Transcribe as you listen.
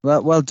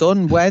Well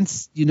done,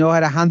 Wentz. You know how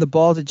to hand the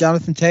ball to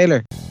Jonathan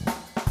Taylor. So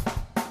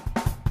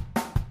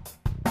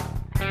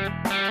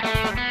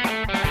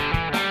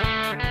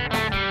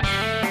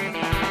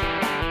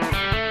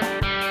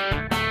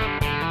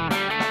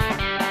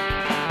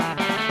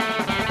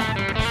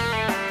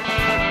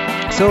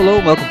hello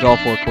and welcome to All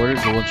Four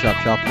Quarters, the one-stop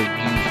shop for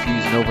news,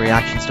 views and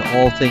overreactions to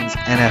all things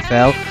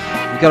NFL.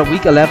 We've got a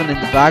week 11 in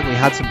the bag. We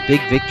had some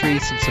big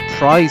victories, some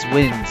surprise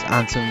wins,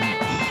 and some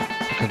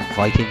fucking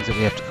Vikings that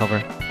we have to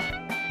cover.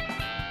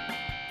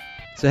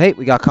 So hey,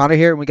 we got Connor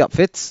here and we got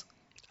Fitz.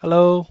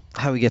 Hello.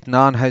 How are we getting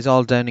on? How's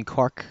all down in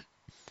Cork?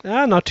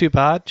 Not too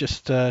bad.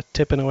 Just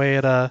tipping away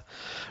at a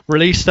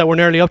release that we're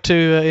nearly up to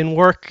in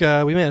work.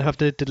 We may have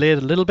to delay it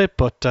a little bit,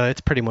 but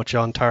it's pretty much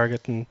on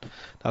target, and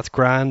that's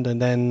grand.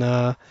 And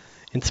then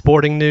in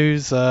sporting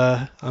news,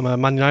 I'm a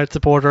Man United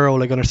supporter.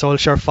 Ole Gunnar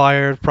Solskjaer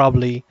fired,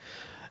 probably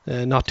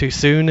not too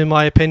soon in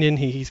my opinion.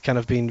 He's kind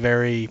of been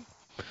very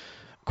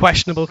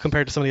questionable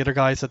compared to some of the other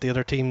guys that the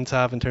other teams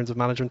have in terms of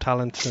management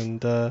talent.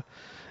 And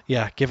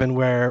yeah, given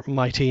where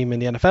my team in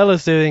the NFL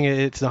is doing,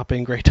 it's not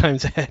been great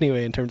times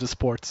anyway in terms of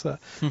sports.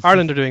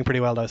 Ireland are doing pretty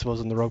well, I suppose,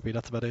 in the rugby.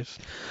 That's about it.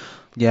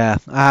 Yeah,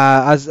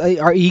 as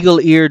our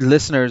eagle-eared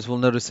listeners will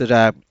notice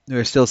that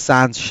we're still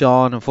sans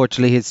Sean.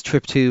 Unfortunately, his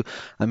trip to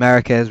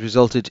America has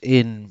resulted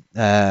in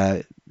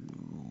not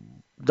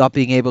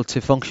being able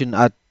to function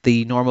at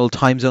the normal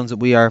time zones that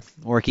we are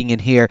working in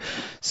here.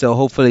 So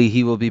hopefully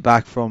he will be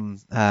back from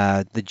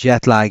the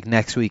jet lag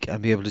next week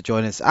and be able to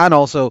join us. And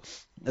also,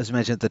 as I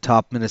mentioned at the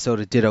top,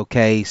 Minnesota did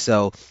okay.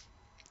 So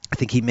I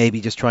think he may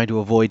be just trying to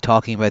avoid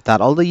talking about that.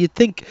 Although you'd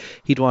think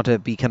he'd want to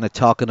be kind of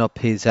talking up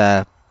his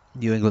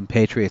New England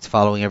Patriots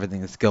following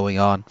everything that's going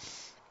on.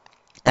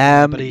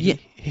 But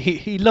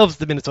he loves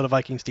the Minnesota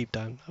Vikings deep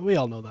down. We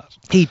all know that.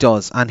 He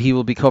does, and he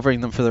will be covering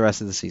them for the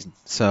rest of the season.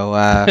 So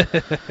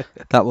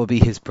that will be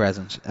his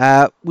present.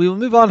 We will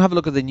move on and have a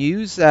look at the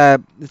news.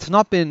 It's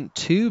not been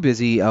too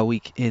busy a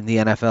week in the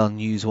NFL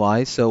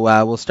news-wise, so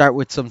we'll start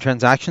with some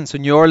transactions. So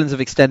New Orleans have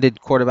extended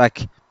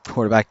quarterback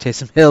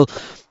Taysom Hill,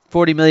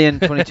 $40 million,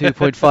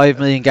 $22.5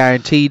 million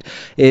guaranteed.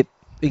 It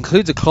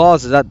includes a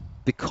clause that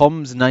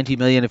becomes $90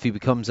 million if he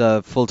becomes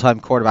a full-time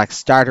quarterback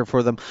starter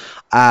for them.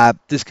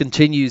 This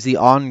continues the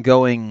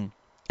ongoing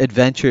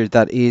adventure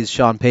that is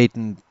Sean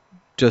Payton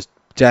just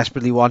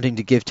desperately wanting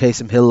to give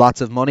Taysom Hill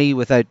lots of money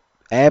without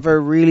ever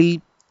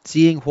really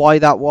seeing why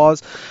that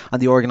was,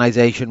 and the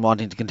organization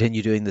wanting to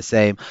continue doing the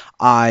same.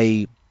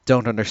 I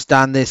don't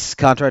understand this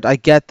contract. I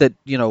get that,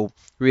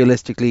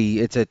 realistically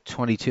it's a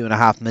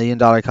 $22.5 million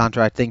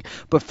contract thing,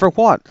 but for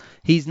what?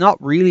 He's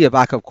not really a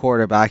backup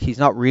quarterback. He's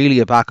not really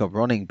a backup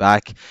running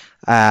back.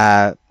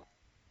 I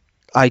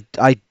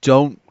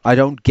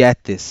don't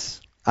get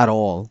this at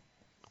all.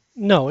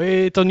 No,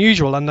 it's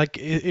unusual. And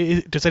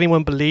does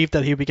anyone believe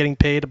that he'll be getting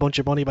paid a bunch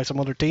of money by some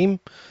other team?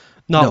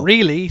 Not No.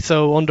 really.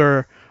 So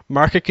under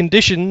market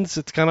conditions,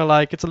 it's kind of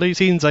like it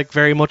seems like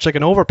very much like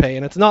an overpay.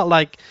 And it's not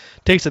like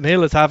Taysom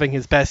Hill is having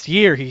his best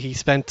year. He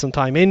spent some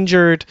time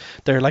injured.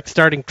 They're like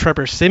starting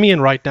Trevor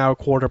Siemian right now,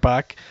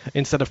 quarterback,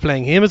 instead of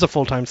playing him as a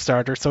full-time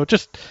starter. So it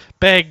just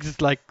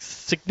begs like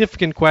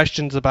significant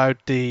questions about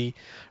the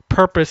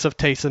purpose of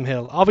Taysom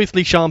Hill.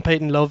 Obviously, Sean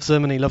Payton loves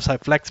him and he loves how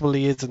flexible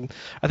he is, and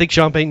I think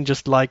Sean Payton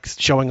just likes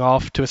showing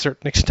off to a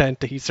certain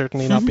extent. He's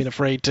certainly not been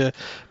afraid to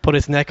put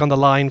his neck on the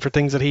line for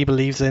things that he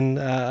believes in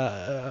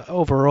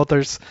over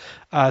others.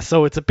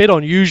 So it's a bit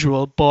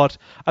unusual, but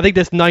I think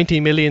this 90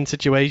 million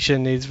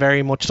situation is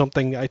very much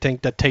something I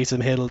think that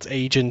Taysom Hill's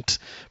agent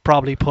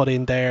probably put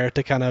in there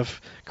to kind of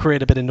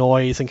create a bit of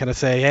noise and kind of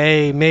say,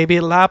 hey, maybe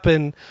it'll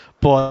happen,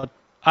 but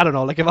I don't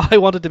know. Like if I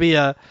wanted to be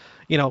a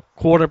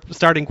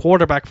starting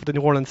quarterback for the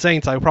New Orleans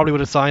Saints, I probably would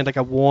have signed like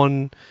a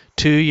 1-2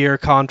 year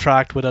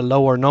contract with a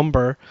lower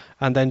number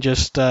and then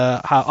just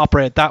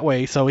operate that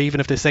way. So even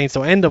if the Saints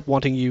don't end up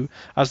wanting you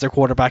as their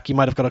quarterback, you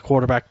might have got a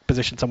quarterback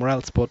position somewhere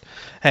else. But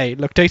hey,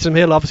 look, Taysom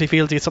Hill obviously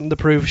feels he has something to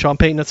prove. Sean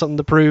Payton has something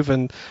to prove,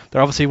 and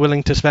they're obviously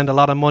willing to spend a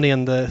lot of money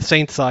on the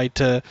Saints side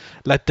to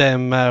let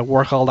them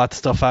work all that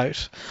stuff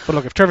out. But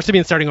look, if Trevor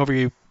Siemian's starting over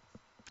you,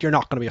 you're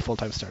not going to be a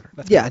full-time starter.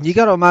 Yeah, and you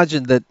got to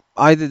imagine that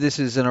either this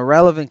is an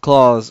irrelevant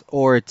clause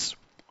or it's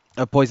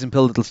a poison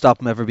pill that'll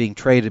stop him ever being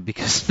traded,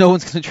 because no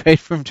one's going to trade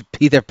for him to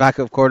be their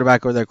backup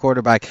quarterback or their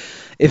quarterback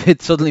if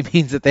it suddenly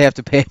means that they have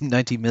to pay him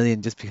 90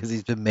 million just because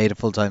he's been made a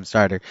full-time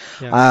starter.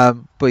 Yeah.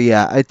 But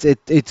yeah,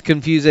 it's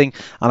confusing,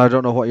 and I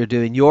don't know what you're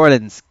doing. New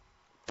Orleans,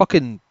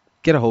 fucking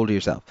get a hold of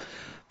yourself.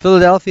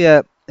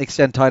 Philadelphia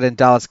extend tight end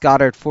Dallas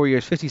Goedert, 4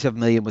 years, 57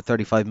 million with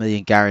 35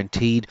 million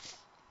guaranteed.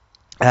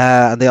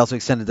 And they also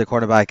extended their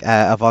quarterback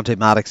Avonte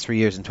Maddox, 3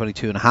 years and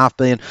 22.5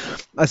 million.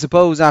 I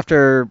suppose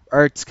after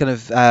Ertz kind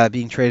of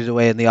being traded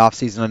away in the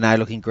offseason and now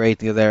looking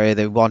great in the other area,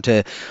 they want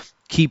to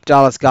keep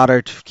Dallas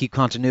Goedert, keep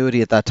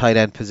continuity at that tight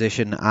end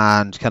position,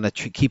 and kind of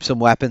keep some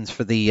weapons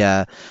for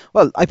the.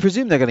 Well, I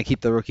presume they're going to keep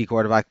the rookie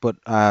quarterback, but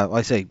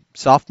I say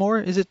sophomore,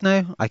 is it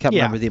now? I can't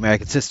remember the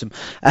American system.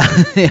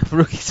 Yeah,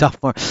 rookie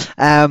sophomore.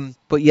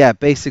 But yeah,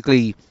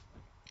 basically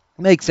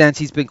Makes sense.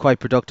 He's been quite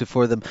productive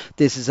for them.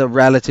 This is a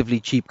relatively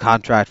cheap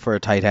contract for a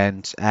tight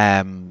end,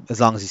 as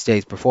long as he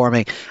stays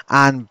performing.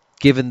 And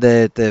given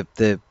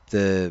the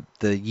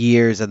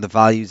years and the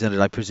values in it,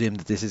 I presume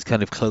that this is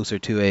kind of closer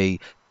to a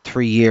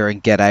 3 year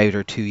and get out,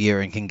 or 2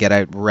 year and can get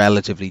out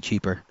relatively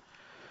cheaper.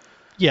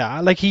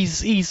 Yeah, like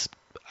he's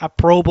a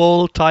Pro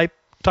Bowl type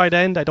tight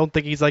end. I don't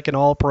think he's like an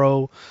All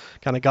Pro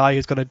kind of guy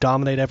who's going to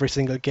dominate every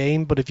single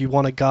game. But if you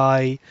want a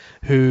guy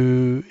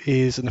who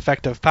is an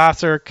effective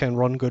passer, can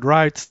run good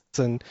routes,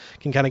 and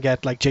can kind of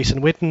get like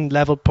Jason Witten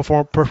level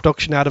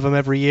production out of him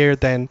every year,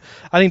 then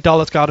I think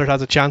Dallas Goddard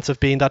has a chance of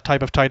being that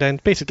type of tight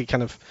end. Basically,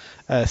 kind of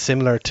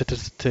similar to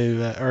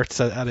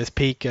Ertz at his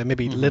peak,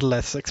 maybe a little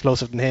less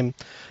explosive than him.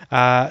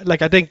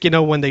 Like I think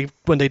when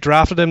they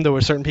drafted him, there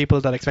were certain people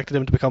that expected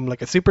him to become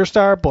like a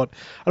superstar, but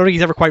I don't think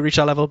he's ever quite reached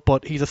that level.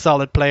 But he's a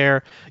solid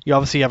player. You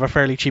obviously have a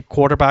fairly cheap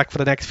quarterback for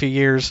the next few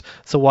years,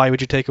 so why would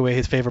you take away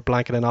his favorite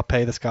blanket and not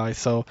pay this guy?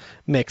 So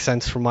makes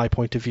sense from my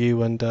point of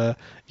view, and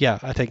yeah,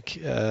 I think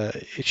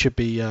it should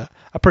be a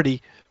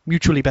pretty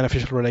mutually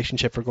beneficial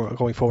relationship for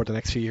going forward the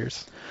next few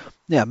years.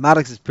 Yeah,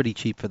 Maddox is pretty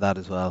cheap for that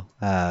as well.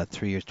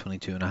 3 years,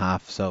 22 and a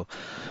half. So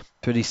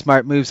pretty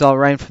smart moves all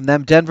around from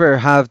them. Denver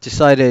have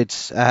decided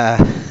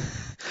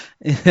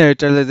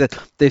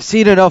they've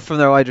seen enough from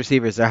their wide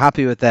receivers. They're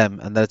happy with them,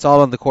 and that it's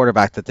all on the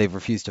quarterback that they've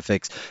refused to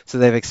fix. So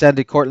they've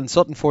extended Cortland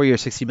Sutton 4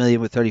 years, 60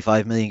 million with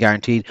 35 million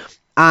guaranteed,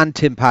 and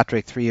Tim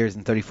Patrick 3 years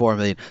and 34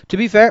 million. To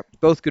be fair,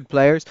 both good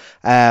players.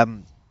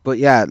 But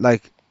yeah,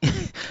 like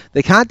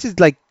they can't just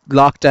like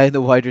lock down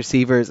the wide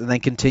receivers and then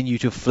continue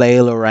to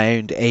flail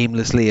around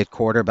aimlessly at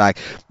quarterback.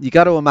 You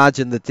got to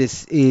imagine that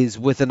this is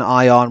with an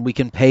eye on, we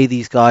can pay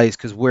these guys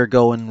because we're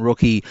going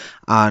rookie,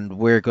 and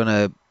we're going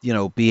to,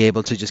 be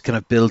able to just kind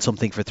of build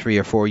something for 3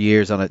 or 4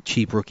 years on a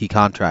cheap rookie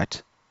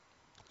contract.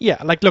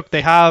 Yeah, like look,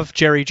 they have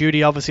Jerry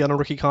Jeudy obviously on a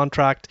rookie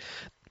contract.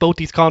 Both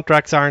these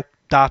contracts aren't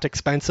that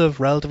expensive,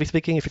 relatively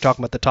speaking, if you're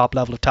talking about the top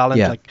level of talent.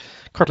 Yeah. Like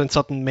Cortland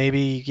Sutton,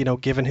 maybe,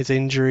 given his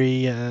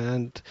injury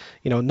and,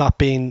 not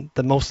being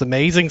the most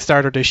amazing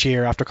starter this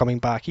year after coming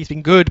back. He's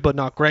been good, but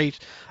not great.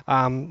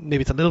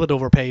 Maybe it's a little bit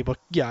overpaid, but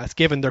yeah, it's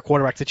given their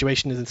quarterback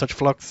situation is in such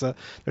flux,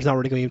 there's not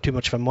really going to be too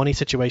much of a money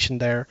situation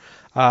there.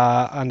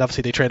 And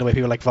obviously they trade away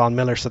people like Von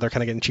Miller, so they're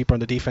kind of getting cheaper on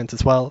the defense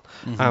as well.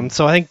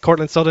 So I think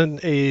Cortland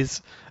Sutton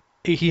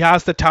he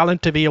has the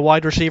talent to be a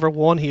wide receiver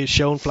one. He has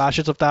shown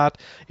flashes of that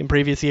in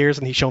previous years,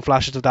 and he's shown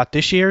flashes of that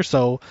this year.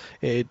 So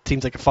it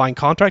seems like a fine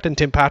contract. And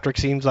Tim Patrick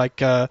seems like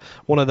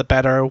one of the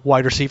better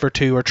wide receiver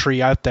 2 or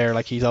 3 out there.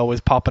 Like he's always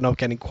popping up,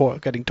 getting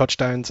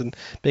touchdowns, and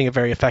being a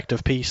very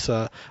effective piece.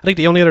 I think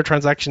the only other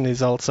transaction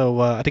is also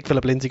I think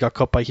Philip Lindsay got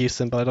cut by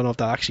Houston, but I don't know if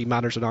that actually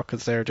matters or not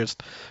because they're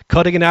just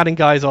cutting and adding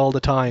guys all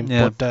the time.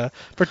 Yeah. But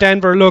for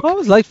Denver, look, I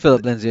always liked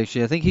Philip Lindsay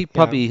actually. I think he'll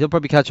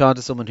probably catch on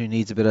to someone who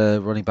needs a bit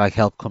of running back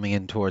help coming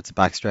in towards the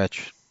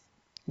backstretch.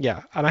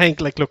 yeah, and I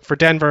think look for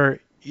Denver,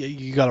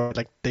 you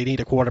gotta they need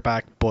a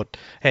quarterback, but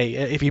hey,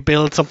 if you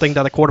build something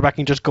that a quarterback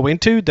can just go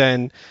into,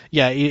 then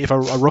yeah, if a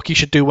rookie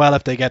should do well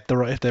if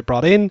they're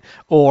brought in,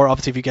 or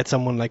obviously if you get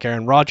someone like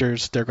Aaron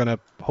Rodgers, they're gonna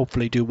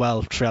hopefully do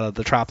well straight out of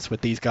the traps with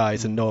these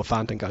guys and Noah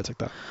Fant and guys like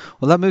that.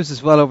 Well, that moves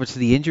us well over to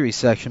the injury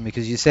section,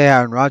 because you say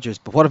Aaron Rodgers,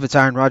 but what if it's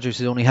Aaron Rodgers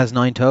who only has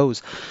 9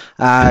 toes?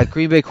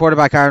 Green Bay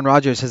quarterback Aaron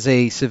Rodgers has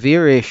a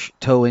severe-ish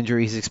toe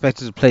injury. He's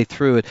expected to play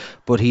through it,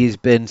 but he's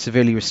been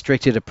severely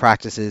restricted at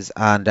practices,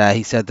 and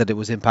he said that it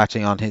was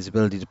impacting on his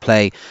ability to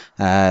play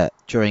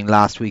during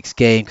last week's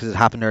game, because it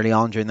happened early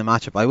on during the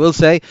matchup. I will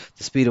say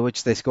the speed at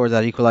which they scored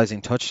that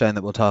equalising touchdown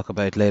that we'll talk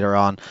about later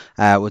on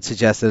would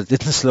suggest that it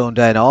didn't slow him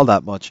down all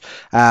that much.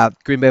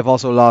 Green Bay have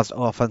also lost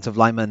offensive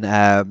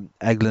lineman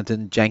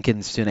Eglinton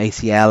Jenkins to an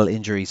ACL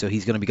injury, so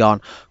he's going to be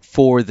gone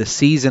for the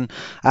season.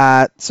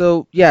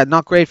 So yeah,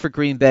 not great for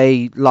Green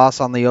Bay.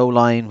 Loss on the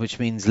O-line, which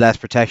means less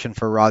protection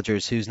for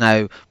Rodgers, who's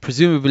now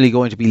presumably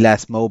going to be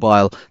less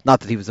mobile.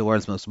 Not that he was the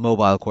world's most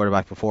mobile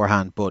quarterback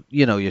beforehand, but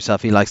you know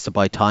yourself, he likes to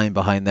buy time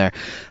behind there.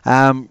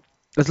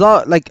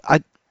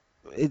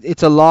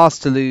 It's a loss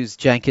to lose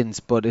Jenkins,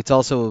 but it's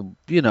also,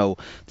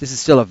 this is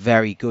still a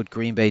very good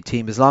Green Bay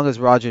team. As long as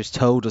Rodgers'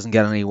 toe doesn't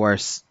get any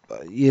worse,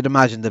 you'd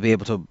imagine they'll be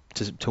able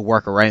to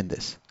work around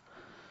this.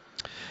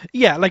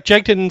 Yeah, like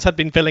Jenkins had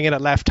been filling in at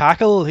left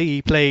tackle.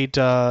 He played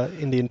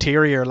in the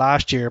interior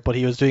last year, but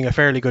he was doing a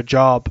fairly good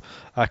job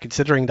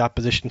considering that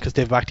position because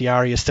Dave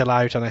Bakhtiari is still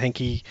out, and I think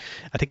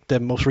the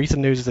most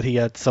recent news is that he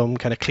had some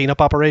kind of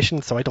cleanup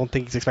operation, so I don't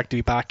think he's expected to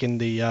be back in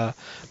the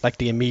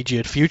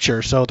immediate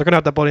future. So they're going to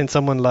have to put in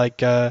someone like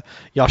Josh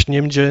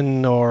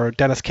Nimjin or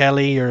Dennis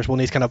Kelly or one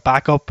of these kind of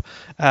backup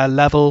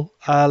level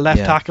left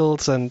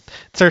tackles, and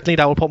certainly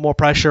that will put more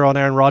pressure on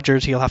Aaron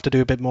Rodgers. He'll have to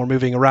do a bit more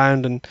moving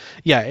around, and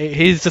yeah,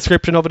 his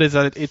description of it is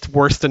that it's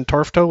worse than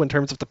turf toe in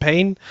terms of the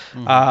pain.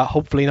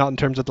 Hopefully not in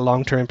terms of the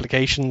long-term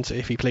implications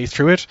if he plays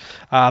through it,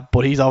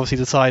 but he's obviously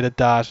decided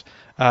that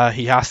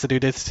He has to do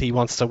this. He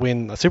wants to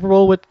win a Super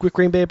Bowl with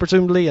Green Bay,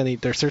 presumably, and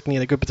they're certainly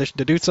in a good position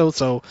to do so.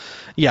 So,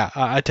 yeah,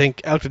 I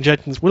think Elgton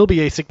Jenkins will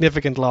be a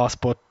significant loss,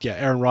 but yeah,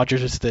 Aaron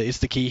Rodgers is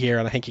the key here,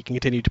 and I think he can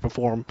continue to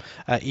perform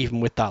even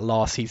with that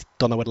loss. He's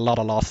done it with a lot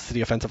of losses to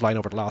the offensive line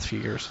over the last few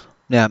years.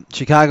 Yeah,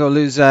 Chicago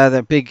lose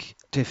their big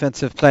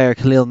defensive player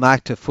Khalil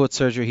Mack to foot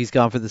surgery. He's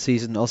gone for the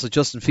season. Also,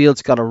 Justin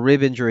Fields got a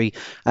rib injury.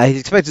 He's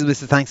expected to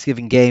miss the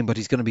Thanksgiving game, but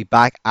he's going to be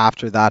back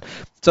after that.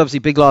 It's obviously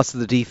a big loss to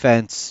the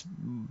defense.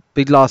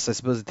 Big loss, I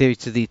suppose,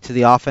 to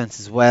the offense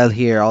as well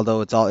here.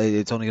 Although it's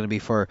only going to be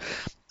for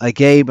a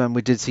game, and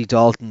we did see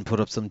Dalton put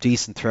up some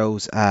decent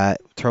throws,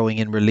 throwing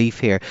in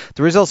relief here.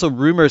 There is also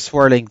rumours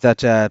swirling that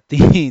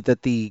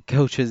the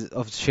coaches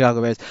of the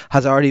Chicago Bears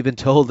has already been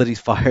told that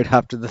he's fired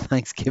after the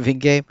Thanksgiving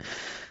game.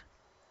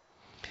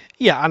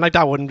 Yeah, and like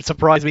that wouldn't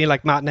surprise me.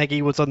 Like Matt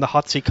Nagy was on the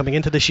hot seat coming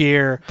into this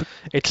year.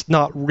 It's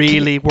not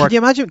really worth. Can you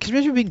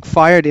imagine being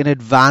fired in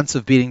advance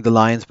of beating the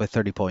Lions by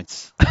 30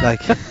 points? Like.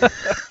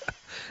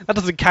 That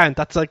doesn't count.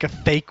 That's like a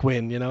fake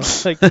win, you know.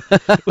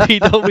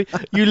 Like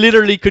you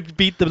literally could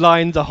beat the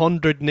Lions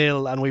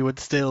 100-0 and we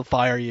would still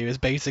fire you. Is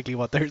basically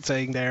what they're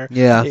saying there.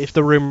 Yeah. If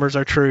the rumors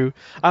are true,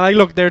 and I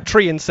look, they're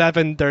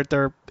 3-7.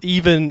 They're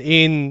even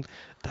in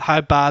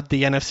how bad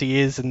the NFC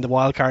is in the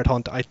wildcard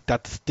hunt.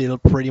 That's still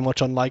pretty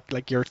much unlike.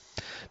 Like you're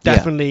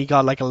definitely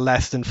got like a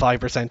less than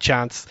 5%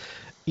 chance.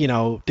 You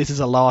know, this is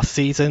a lost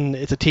season.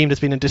 It's a team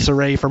that's been in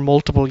disarray for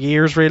multiple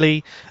years,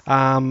 really,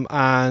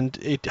 and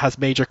it has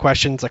major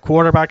questions at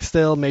quarterback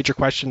still, major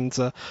questions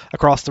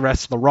across the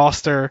rest of the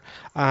roster,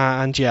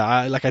 and yeah,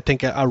 I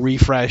think a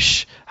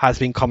refresh has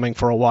been coming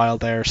for a while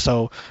there.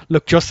 So,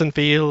 look, Justin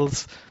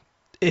Fields,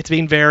 it's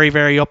been very,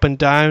 very up and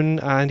down,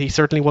 and he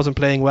certainly wasn't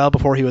playing well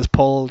before he was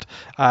pulled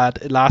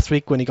last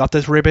week when he got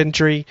this rib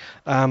injury,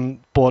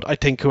 but I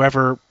think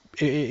whoever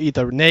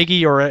either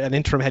Nagy or an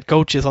interim head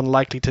coach is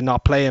unlikely to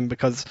not play him,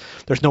 because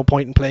there's no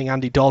point in playing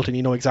Andy Dalton.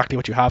 You know exactly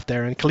what you have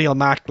there. And Khalil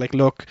Mack, like,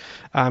 look,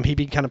 he'd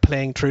been kind of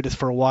playing through this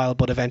for a while,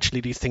 but eventually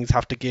these things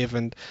have to give,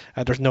 and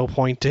there's no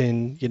point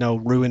in, you know,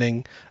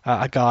 ruining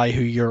a guy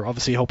who you're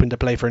obviously hoping to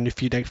play for in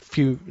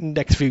the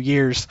next few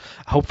years,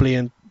 hopefully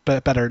in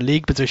better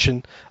league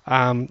position,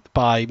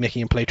 by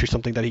making him play through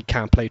something that he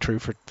can't play through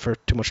for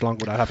too much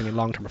longer without having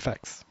long-term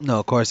effects. No,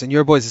 of course. And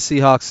your boys, the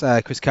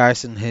Seahawks, Chris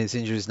Carson has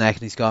injured his neck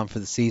and he's gone for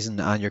the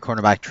season. And your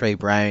cornerback Trey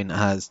Brown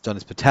has done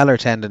his patellar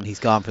tendon. He's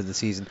gone for the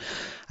season.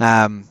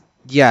 You've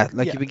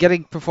been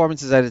getting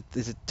performances out of,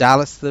 is it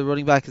Dallas, the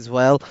running back as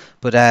well?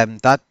 But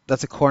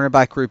that's a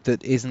cornerback group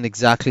that isn't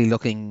exactly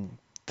looking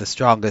the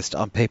strongest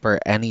on paper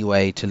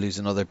anyway, to lose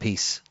another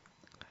piece.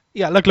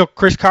 Yeah, look,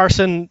 Chris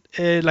Carson,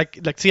 like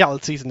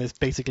Seattle's season is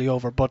basically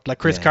over, but like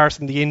Chris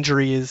Carson, the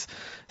injury is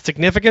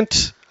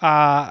significant.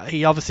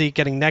 He obviously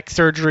getting neck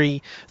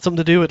surgery, something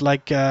to do with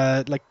like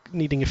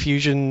needing a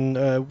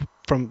fusion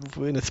from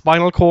in a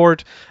spinal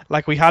cord.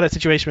 Like we had a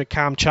situation with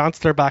Cam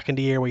Chancellor back in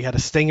the year where he had a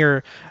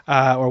stinger,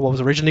 or what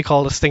was originally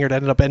called a stinger, that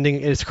ended up ending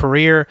his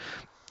career.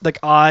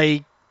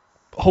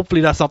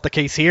 Hopefully that's not the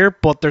case here,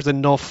 but there's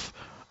enough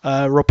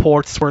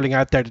reports swirling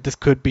out there that this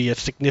could be a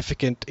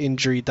significant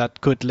injury that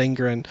could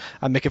linger and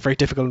make it very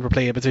difficult to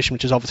play a position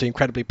which is obviously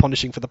incredibly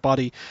punishing for the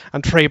body.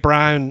 And Trey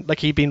Brown, like,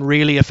 he'd been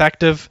really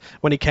effective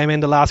when he came in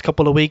the last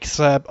couple of weeks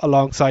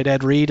alongside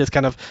Ed Reed,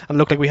 and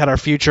looked like we had our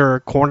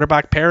future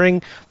cornerback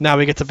pairing. Now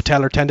he gets a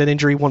patellar tendon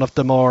injury, one of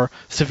the more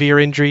severe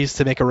injuries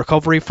to make a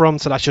recovery from,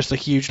 so that's just a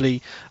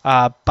hugely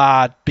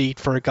bad beat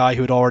for a guy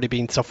who had already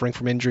been suffering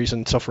from injuries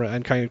and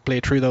kind of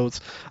play through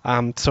those.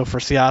 So for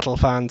Seattle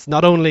fans,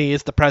 not only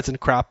is the present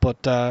crap,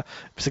 but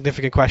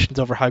significant questions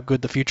over how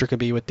good the future can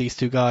be with these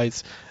two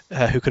guys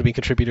who could be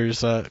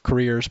contributors,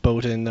 careers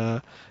both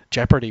in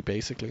jeopardy,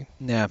 basically.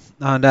 Yeah,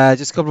 and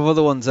just a couple of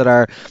other ones that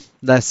are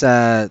less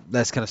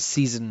kind of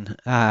season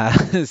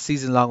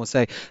long, we'll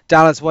say.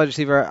 Dallas wide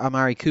receiver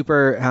Amari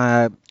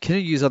Cooper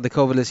continues on the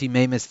COVID list. He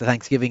may miss the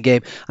Thanksgiving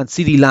game. And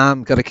CeeDee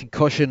Lamb got a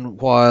concussion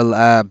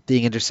while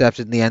being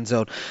intercepted in the end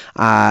zone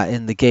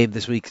in the game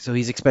this week, so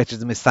he's expected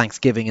to miss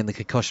Thanksgiving in the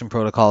concussion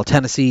protocol.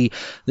 Tennessee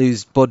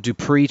lose Bud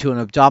Dupree to an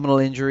abdominal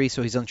injury,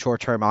 so he's on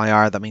short-term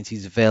IR. That means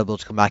he's available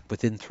to come back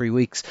within 3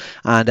 weeks.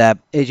 And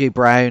AJ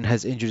Brown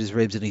has injured his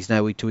ribs and he's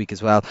now week to week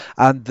as well.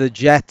 And the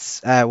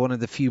Jets, one of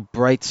the few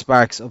bright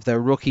sparks of their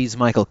rookies,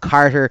 Michael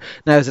Carter,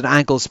 now has an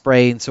ankle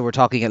sprain, so we're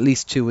talking at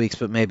least 2 weeks,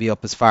 but maybe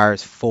up as far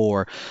as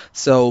 4.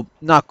 So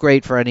not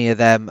great for any of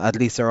them. At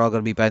least they're all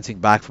going to be bouncing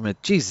back from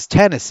it. Jesus,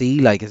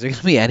 Tennessee, like, is there going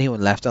to be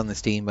anyone left on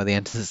this team by the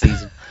end of the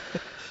season?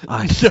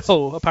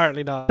 No,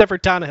 apparently not. Except for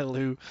Tannehill,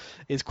 who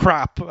is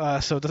crap,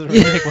 so it doesn't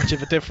really make much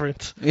of a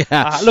difference.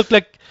 Yeah. Look,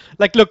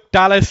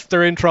 Dallas,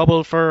 they're in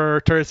trouble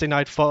for Thursday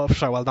night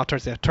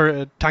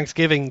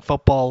Thanksgiving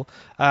football.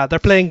 They're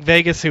playing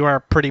Vegas, who are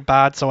pretty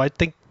bad, so I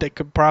think they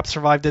could perhaps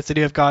survive this. They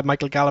do have got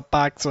Michael Gallup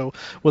back, so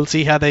we'll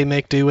see how they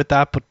make do with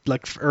that. But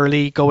like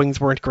early goings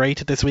weren't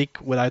great this week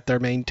without their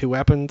main two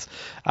weapons.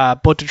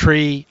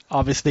 Buttitree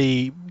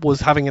obviously was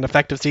having an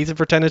effective season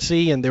for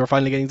Tennessee, and they were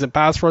finally getting some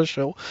pass rush.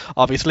 So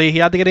obviously he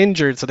had to get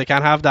injured, so they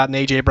can't have that. And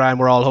AJ Brown,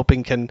 we're all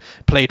hoping can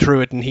play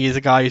through it, and he is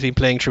a guy who's been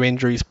playing through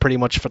injuries pretty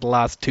much for the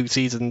last 2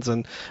 seasons,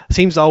 and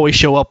seems to always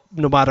show up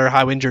no matter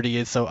how injured he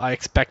is. So I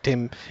expect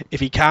him, if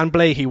he can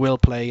play, he will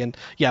play. And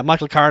yeah,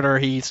 Michael Carter,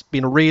 he's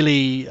been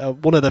really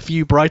one of the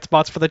few bright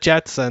spots for the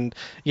Jets, and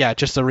yeah,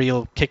 just a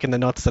real kick in the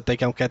nuts that they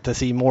don't get to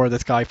see more of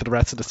this guy for the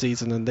rest of the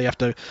season, and they have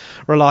to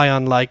rely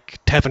on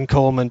like Tevin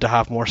Coleman to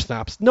have more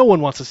snaps. No one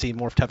wants to see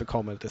more of Tevin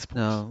Coleman at this point.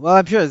 No, well,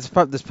 I'm sure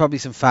there's probably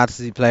some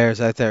fantasy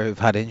players out there who've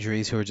had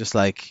injuries who are just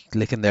like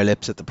licking their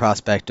lips at the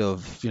prospect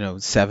of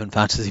 7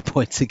 fantasy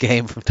points a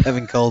game from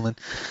Tevin Coleman.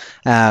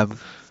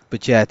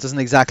 But yeah, it doesn't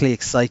exactly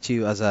excite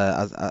you as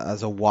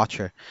a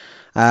watcher.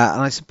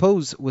 And I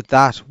suppose with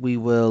that we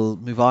will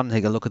move on and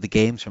take a look at the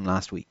games from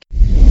last week.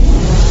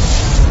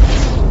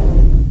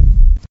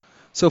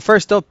 So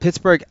first up,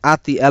 Pittsburgh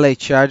at the LA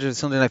Chargers,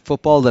 Sunday Night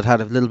Football that had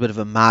a little bit of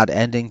a mad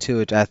ending to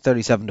it,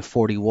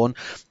 37-41.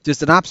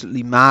 Just an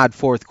absolutely mad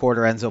fourth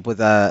quarter ends up with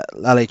a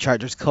LA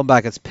Chargers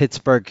comeback as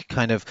Pittsburgh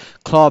kind of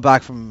claw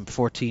back from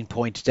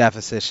 14-point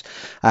deficit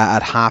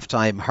at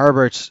halftime.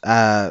 Herbert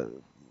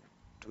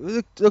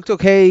looked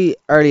okay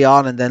early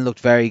on and then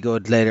looked very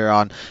good later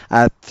on.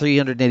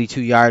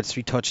 382 yards,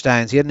 3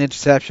 touchdowns. He had an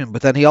interception,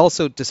 but then he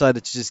also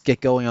decided to just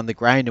get going on the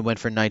ground and went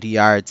for 90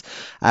 yards.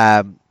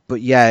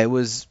 But yeah, it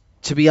was,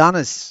 to be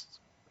honest,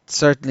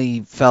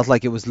 certainly felt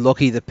like it was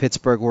lucky that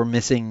Pittsburgh were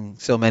missing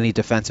so many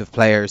defensive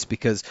players,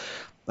 because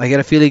I get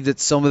a feeling that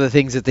some of the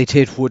things that they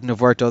did wouldn't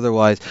have worked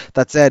otherwise.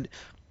 That said,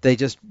 they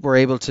just were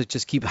able to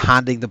just keep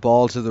handing the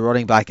ball to the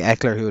running back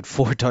Eckler, who had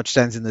 4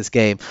 touchdowns in this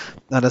game.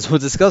 And as we'll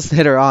discuss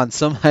later on,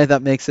 somehow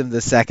that makes him the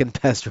second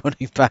best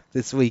running back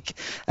this week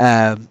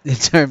in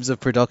terms of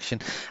production.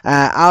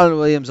 Alan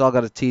Williams all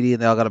got a TD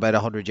and they all got about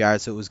 100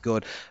 yards, so it was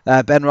good.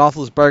 Ben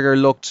Roethlisberger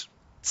looked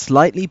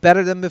slightly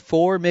better than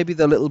before. Maybe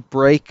the little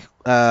break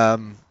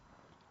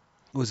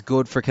was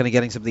good for kind of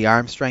getting some of the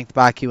arm strength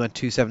back. He went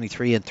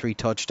 273 and 3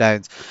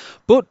 touchdowns,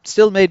 but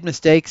still made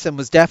mistakes and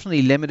was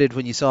definitely limited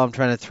when you saw him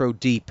trying to throw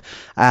deep.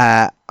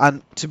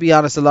 And to be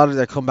honest, a lot of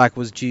their comeback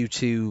was due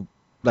to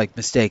like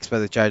mistakes by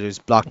the Chargers,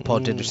 blocked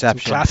punt,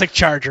 interception, classic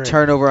Charger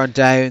turnover on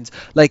downs.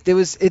 Like there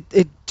was,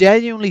 it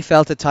genuinely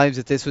felt at times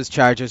that this was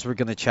Chargers were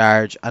going to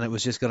charge and it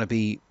was just going to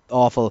be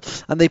awful,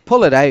 and they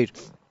pull it out.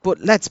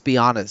 But let's be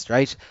honest,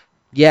 right?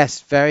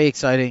 Yes, very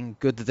exciting,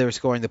 good that they were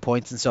scoring the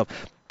points and stuff.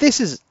 This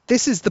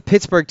is the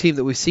Pittsburgh team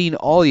that we've seen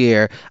all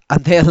year,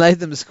 and they allowed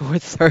them to score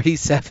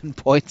 37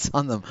 points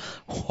on them.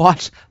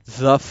 What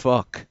the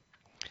fuck?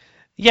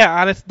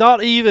 Yeah, and it's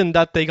not even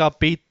that they got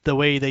beat the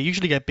way they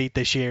usually get beat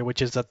this year,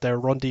 which is that their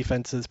run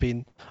defense has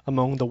been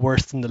among the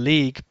worst in the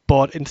league,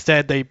 but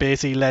instead they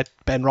basically let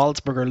Ben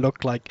Roethlisberger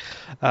look like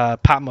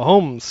Pat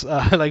Mahomes,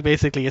 like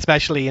basically,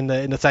 especially in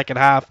the second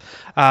half,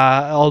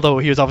 although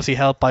he was obviously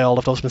helped by all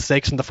of those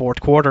mistakes in the fourth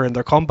quarter in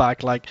their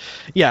comeback.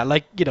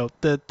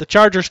 The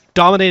Chargers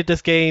dominated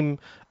this game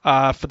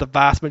for the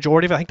vast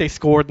majority of it. I think they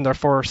scored in their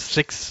first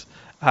 6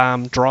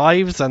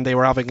 drives, and they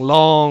were having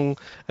long,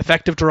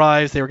 effective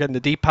drives. They were getting the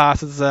deep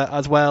passes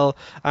as well.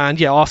 And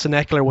yeah, Austin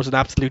Eckler was an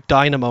absolute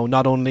dynamo,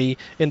 not only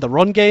in the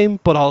run game,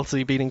 but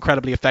also being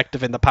incredibly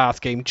effective in the pass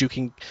game,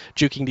 juking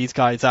these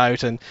guys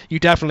out. And you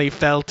definitely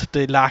felt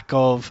the lack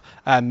of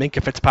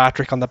Minkah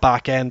Fitzpatrick on the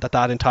back end,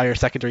 that entire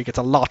secondary gets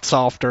a lot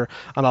softer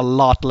and a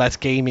lot less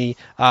gamey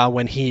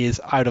when he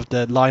is out of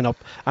the lineup.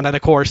 And then,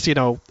 of course,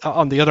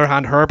 on the other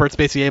hand, Herbert's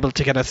basically able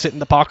to kind of sit in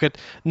the pocket,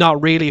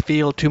 not really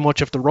feel too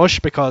much of the rush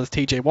because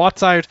TJ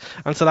Watt's out,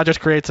 and so that just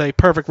creates a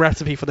perfect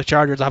recipe for the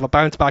Chargers to have a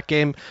bounce back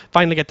game,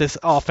 finally get this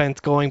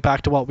offense going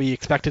back to what we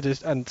expected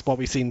and what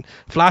we've seen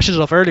flashes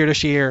of earlier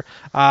this year,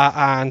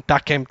 and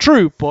that came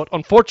true. But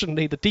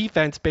unfortunately, the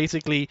defense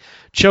basically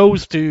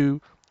chose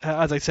to,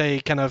 as I say,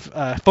 kind of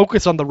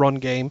focus on the run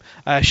game,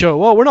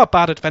 show, we're not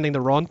bad at defending the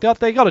run.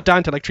 They got it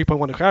down to like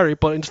 3.1 a carry,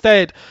 but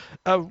instead,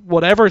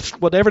 whatever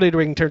they were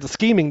doing in terms of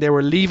scheming, they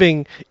were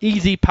leaving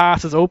easy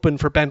passes open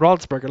for Ben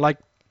Roethlisberger. Like,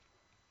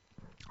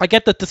 I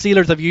get that the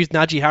Steelers have used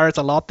Najee Harris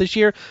a lot this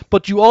year,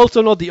 but you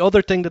also know the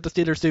other thing that the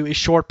Steelers do is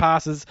short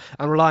passes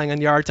and relying on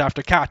yards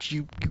after catch.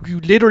 You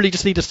literally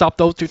just need to stop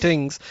those two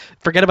things.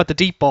 Forget about the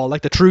deep ball,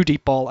 like the true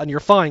deep ball, and you're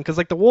fine. Because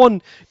like the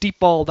one deep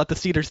ball that the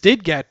Steelers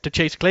did get to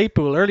Chase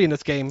Claypool early in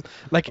this game,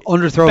 like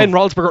underthrow. Ben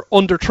Roethlisberger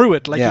underthrew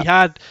it. Like he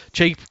had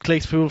Chase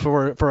Claypool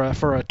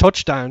for a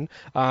touchdown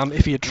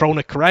if he had thrown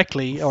it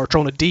correctly or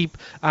thrown it deep,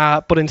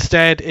 but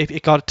instead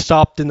it got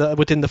stopped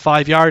within the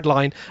 5-yard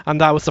line,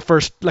 and that was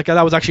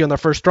that was actually on their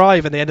first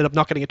drive, and they ended up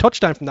not getting a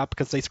touchdown from that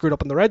because they screwed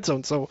up in the red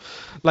zone. So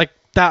it's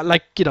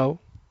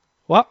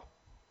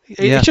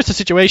just a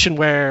situation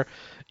where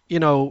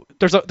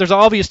there's an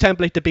obvious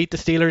template to beat the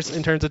Steelers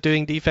in terms of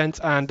doing defense,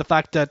 and the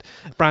fact that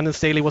Brandon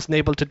Staley wasn't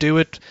able to do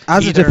it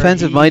as a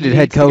defensive-minded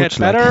head coach,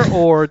 better,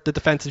 or the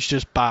defense is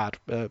just bad.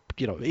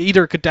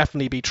 Either could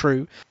definitely be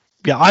true.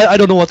 yeah, I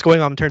don't know what's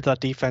going on in terms of that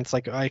defense.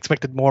 Like, I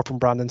expected more from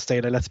Brandon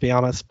Staley, let's be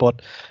honest.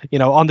 But,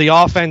 on the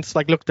offense,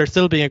 like, look, they're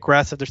still being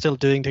aggressive. They're still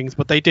doing things,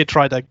 but they did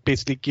try to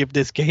basically give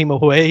this game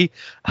away.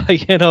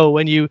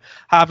 When you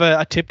have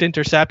a tipped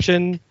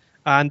interception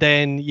and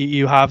then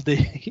you have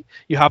the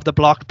you have the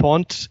blocked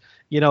punt.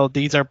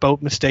 These are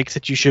both mistakes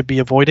that you should be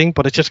avoiding,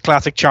 but it's just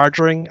classic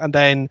charging. And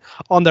then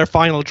on their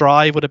final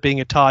drive, would have been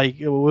a tie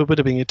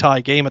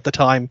game at the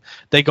time.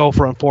 They go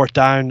for a fourth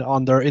down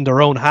in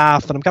their own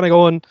half, and I'm kind of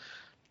going,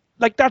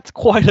 like, that's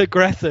quite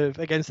aggressive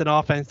against an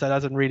offense that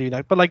hasn't really,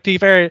 like, but, like, to be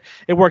fair,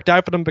 it worked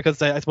out for them because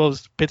I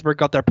suppose Pittsburgh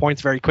got their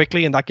points very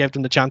quickly, and that gave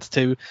them the chance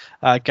to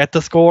get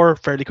the score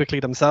fairly quickly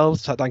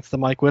themselves, thanks to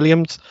Mike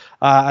Williams.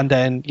 And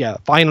then,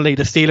 finally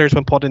the Steelers,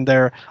 when put in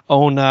their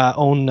own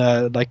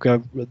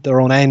their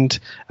own end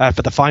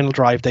for the final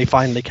drive, they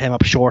finally came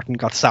up short and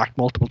got sacked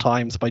multiple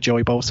times by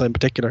Joey Bosa in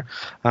particular.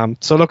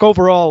 So look,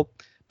 overall,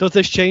 does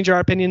this change our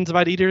opinions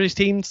about either of these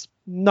teams?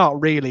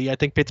 Not really. I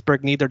think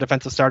Pittsburgh need their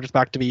defensive starters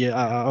back to be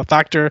a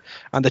factor,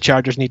 and the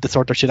Chargers need to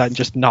sort their shit out and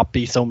just not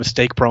be so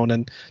mistake prone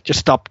and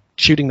just stop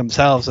shooting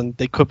themselves, and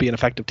they could be an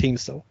effective team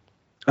still.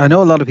 I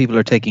know a lot of people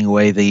are taking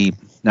away the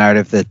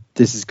narrative that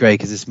this is great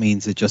because this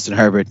means that Justin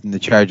Herbert and the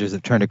Chargers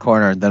have turned a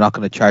corner and they're not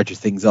going to charge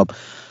things up.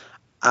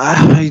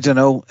 I don't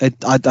know.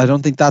 I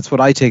don't think that's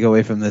what I take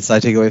away from this. I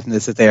take away from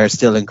this that they are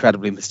still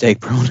incredibly mistake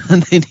prone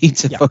and they need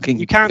to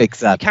fix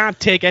that. You can't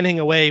take anything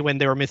away when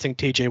they were missing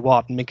TJ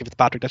Watt and Minkah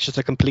Fitzpatrick. That's just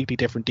a completely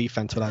different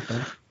defense without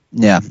them.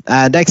 Yeah.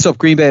 Next up,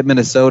 Green Bay at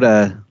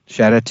Minnesota.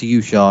 Shout out to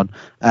you, Sean.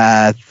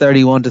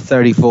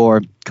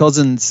 31-34.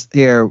 Cousins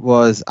here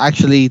was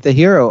actually the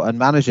hero and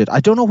managed it. I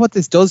don't know what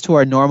this does to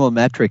our normal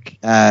metric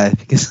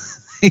because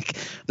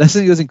unless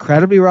it goes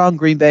incredibly wrong,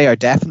 Green Bay are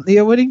definitely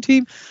a winning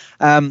team.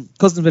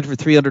 Cousins went for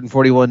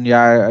 341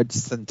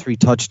 yards and 3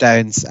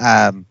 touchdowns.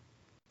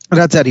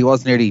 That said, he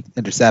was nearly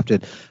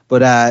intercepted,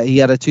 but he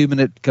had a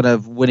 2-minute kind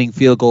of winning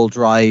field goal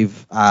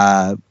drive,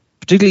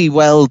 particularly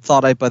well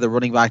thought out by the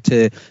running back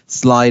to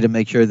slide and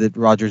make sure that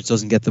Rodgers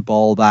doesn't get the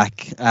ball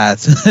back.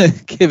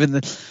 Given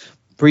that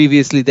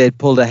previously they'd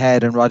pulled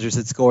ahead and Rodgers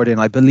had scored in,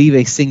 I believe,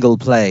 a single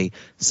play,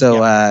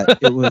 so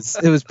it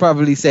was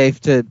probably safe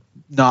to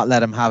not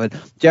let him have it.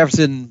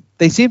 Jefferson,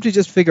 they seem to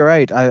just figure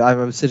out. I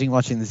was sitting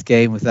watching this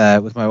game with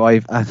my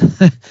wife, and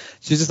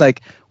she's just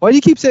like, "Why do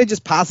you keep saying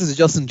just passes to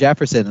Justin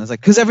Jefferson?" And I was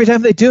like, "Because every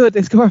time they do it,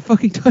 they score a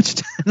fucking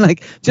touchdown.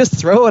 Like, just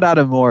throw it at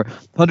him more."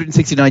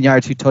 169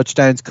 yards, 2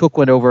 touchdowns. Cook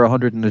went over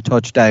 100 and a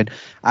touchdown.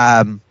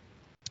 And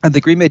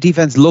the Green Bay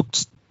defense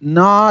looked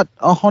not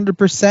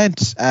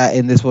 100%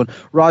 in this one.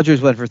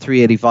 Rodgers went for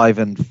 385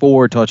 and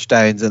 4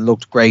 touchdowns and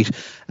looked great.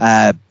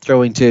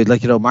 Throwing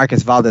to,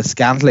 Marcus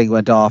Valdes-Scantling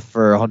went off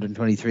for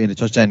 123 and a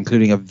touchdown,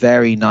 including a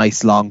very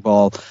nice long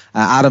ball.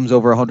 Adams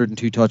over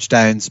 102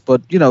 touchdowns.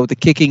 But, the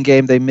kicking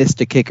game, they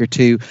missed a kick or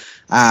two.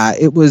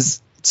 It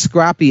was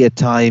scrappy at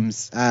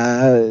times.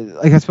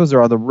 I suppose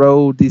they're on the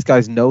road. These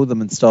guys know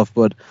them and stuff.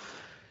 But,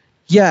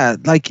 yeah,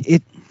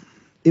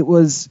 it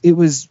was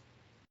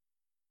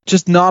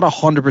just not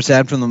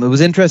 100% from them. It was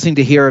interesting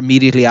to hear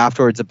immediately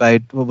afterwards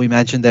about what we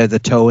mentioned there, the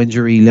toe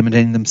injury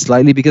limiting them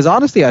slightly, because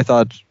honestly I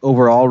thought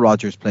overall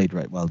Rodgers played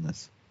right well in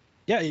this.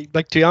 Yeah,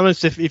 like, to be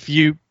honest, if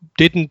you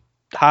didn't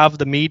have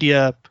the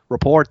media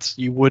reports,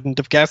 you wouldn't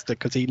have guessed it,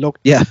 because he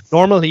looked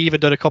normal. He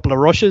even did a couple of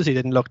rushes. He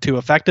didn't look too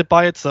affected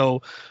by it.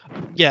 So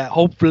yeah,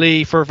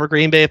 hopefully for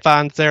Green Bay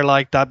fans, they're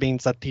like, that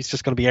means that he's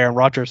just going to be Aaron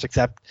Rodgers,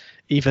 except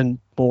even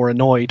more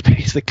annoyed,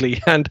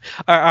 basically. And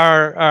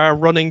our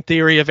running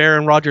theory of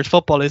Aaron Rodgers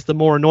football is the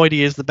more annoyed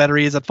he is, the better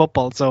he is at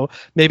football. So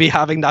maybe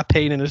having that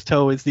pain in his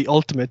toe is the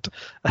ultimate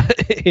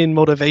in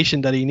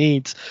motivation that he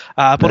needs.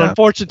 But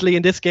unfortunately,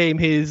 in this game,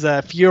 his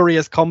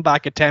furious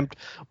comeback attempt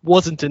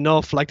wasn't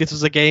enough. Like, this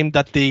was a game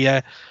that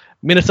the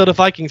Minnesota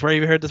Vikings, where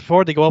you heard this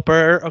before, they go up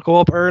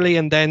early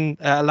and then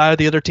allow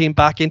the other team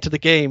back into the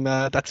game.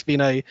 That's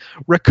been a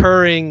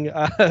recurring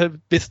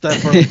vista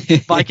for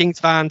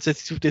Vikings fans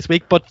this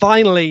week. But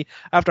finally,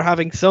 after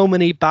having so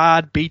many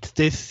bad beats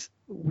this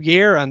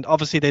year, and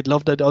obviously they'd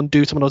love to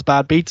undo some of those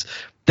bad beats,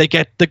 they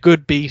get the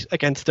good beat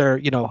against their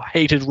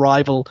hated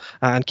rival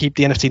and keep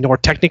the NFC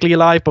North technically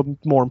alive, but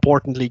more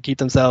importantly keep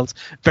themselves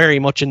very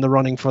much in the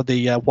running for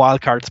the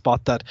wild card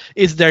spot that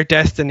is their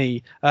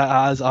destiny,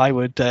 as I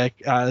would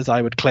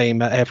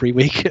claim every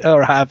week,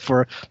 or have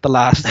for the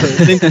last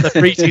into the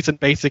preseason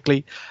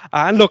basically.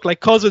 And look,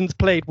 like, Cousins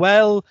played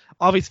well.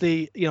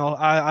 Obviously,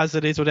 as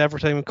it is with every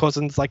time with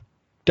Cousins, like,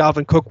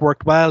 Dalvin Cook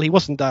worked well. He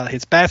wasn't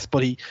his best,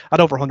 but he had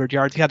over 100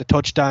 yards. He had a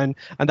touchdown,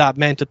 and that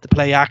meant that the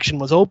play action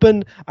was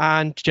open,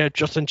 and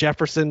Justin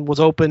Jefferson was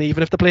open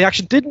even if the play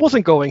action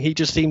wasn't going. He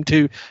just seemed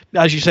to,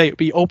 as you say,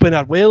 be open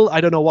at will.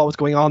 I don't know what was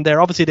going on there.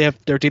 Obviously,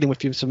 they're dealing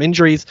with some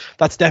injuries.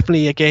 That's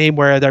definitely a game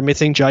where they're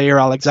missing Jair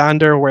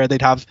Alexander, where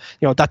they'd have,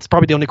 that's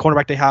probably the only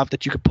cornerback they have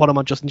that you could put him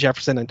on Justin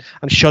Jefferson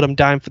and shut him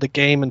down for the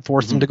game and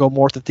force him to go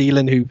more to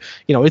Thielen, who,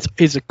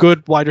 is a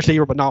good wide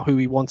receiver, but not who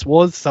he once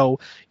was.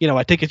 So,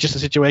 I think it's just a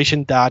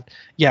situation that,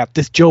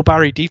 this Joe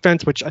Barry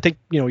defense, which I think,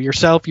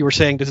 yourself, you were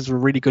saying this is a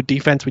really good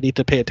defense, we need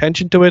to pay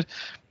attention to it.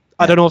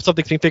 I don't know if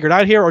something's been figured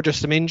out here or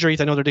just some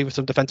injuries. I know they're dealing with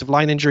some defensive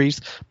line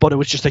injuries, but it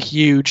was just a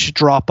huge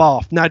drop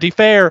off. Now, to be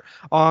fair,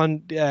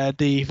 on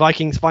the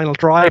Vikings' final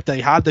drive, they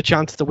had the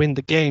chance to win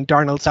the game.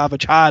 Darnell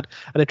Savage had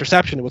an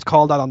interception. It was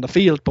called out on the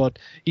field, but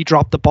he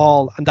dropped the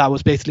ball, and that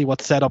was basically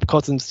what set up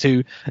Cousins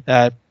to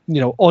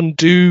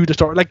undo the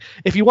story. Like,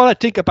 if you want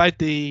to think about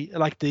the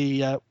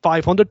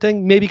 500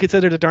 thing, maybe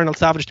consider the Darnell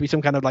Savage to be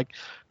some kind of like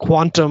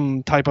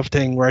quantum type of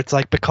thing, where it's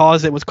like,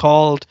 because it was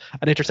called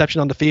an interception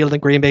on the field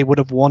and Green Bay would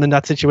have won in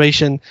that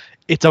situation,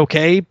 it's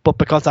okay. But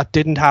because that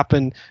didn't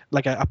happen,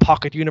 like a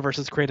pocket universe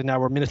is created now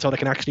where Minnesota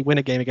can actually win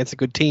a game against a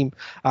good team.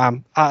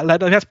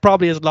 That's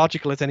probably as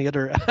logical as any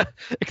other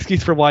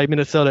excuse for why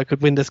Minnesota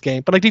could win this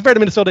game. But like, to be fair to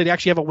Minnesota, they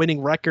actually have a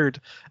winning record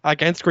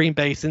against Green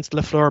Bay since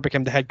LaFleur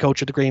became the head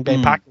coach of the Green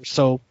Bay Packers.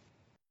 So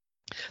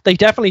they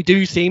definitely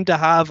do seem to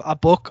have a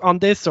book on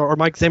this, or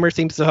Mike Zimmer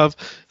seems to have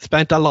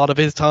spent a lot of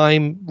his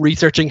time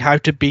researching how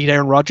to beat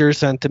Aaron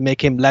Rodgers and to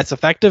make him less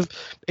effective.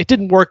 It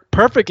didn't work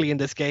perfectly in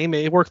this game.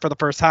 It worked for the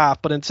first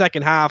half, but in the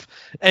second half,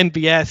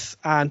 MVS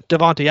and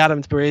Devontae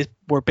Adams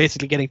were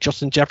basically getting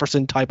Justin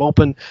Jefferson type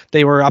open.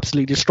 They were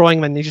absolutely destroying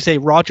him. And as you say,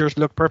 Rodgers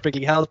looked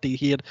perfectly healthy.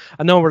 He had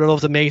a number of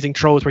those amazing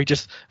throws where he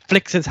just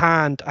flicks his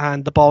hand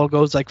and the ball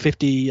goes like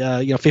 50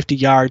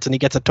 yards and he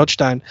gets a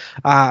touchdown.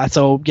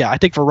 So yeah, I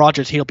think for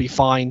Rodgers, he'll be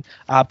fine.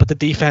 But the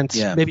defense,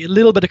 maybe a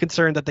little bit of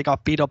concern that they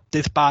got beat up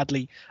this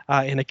badly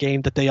in a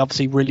game that they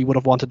obviously really would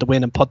have wanted to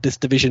win and put this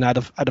division out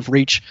of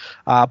reach.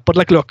 But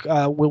like, look,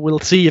 we'll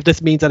see if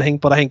this means anything.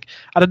 But I think,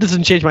 and it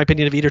doesn't change my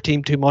opinion of either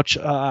team too much.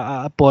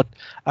 But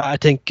I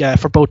think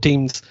for both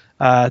teams,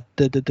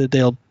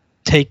 they'll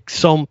take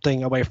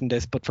something away from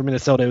this. But for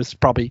Minnesota, it was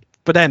probably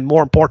for them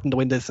more important to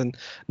win this and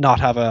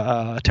not have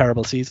a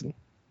terrible season.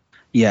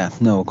 Yeah,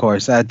 no, of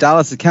course.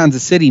 Dallas at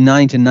Kansas City,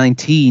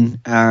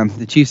 9-19.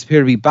 The Chiefs appear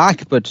to be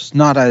back, but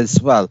not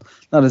as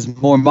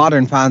more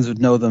modern fans would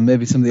know them.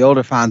 Maybe some of the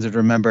older fans would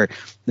remember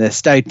the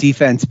stout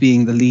defense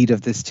being the lead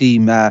of this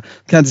team.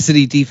 Kansas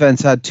City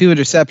defense had 2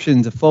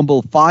 interceptions, a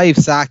fumble, 5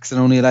 sacks,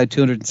 and only allowed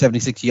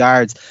 276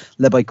 yards,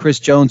 led by Chris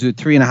Jones, who had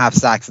 3.5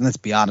 sacks. And let's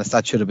be honest,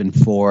 that should have been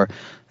 4.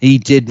 He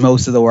did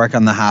most of the work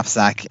on the half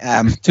sack.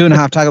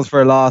 2.5 tackles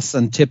for a loss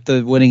and tipped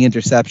the winning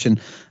interception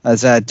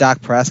as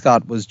Dak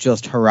Prescott was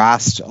just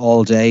harassed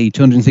all day.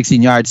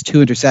 216 yards, 2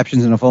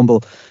 interceptions and a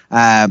fumble.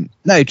 Now,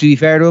 to be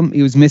fair to him,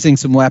 he was missing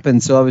some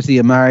weapons. So obviously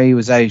Amari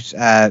was out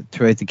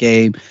throughout the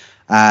game.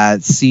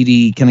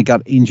 CD kind of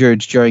got injured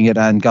during it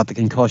and got the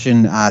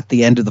concussion at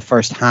the end of the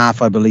first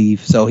half, I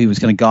believe. So he was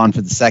kind of gone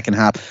for the second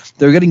half.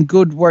 They were getting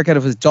good work out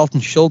of his Dalton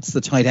Schultz,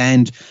 the tight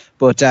end.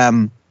 But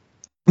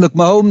look,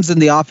 Mahomes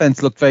and the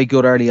offense looked very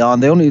good early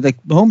on.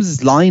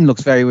 Mahomes' line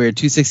looks very weird.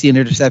 260, an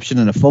interception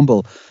and a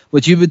fumble,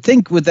 which you would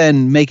think would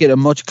then make it a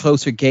much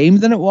closer game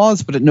than it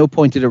was. But at no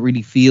point did it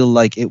really feel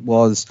like it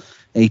was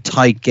a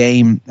tight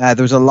game. There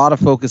was a lot of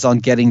focus on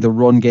getting the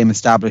run game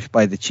established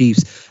by the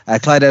Chiefs.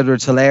 Clyde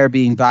Edwards-Helaire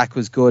being back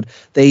was good.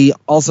 They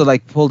also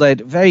pulled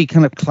out very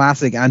kind of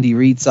classic Andy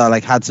Reid style,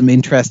 had some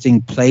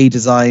interesting play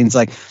designs.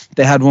 Like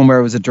they had one where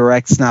it was a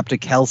direct snap to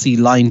Kelsey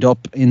lined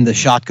up in the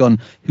shotgun,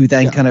 who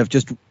then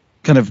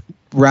kind of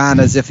ran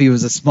as if he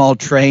was a small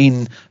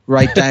train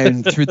right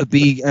down through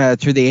the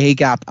A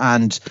gap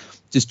and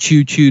just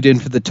chewed in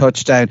for the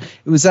touchdown.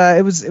 It was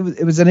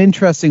an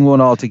interesting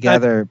one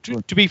altogether.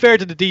 To be fair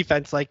to the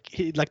defense,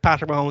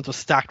 Patrick Mahomes was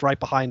stacked right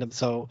behind him,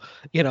 so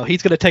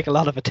he's going to take a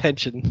lot of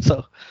attention.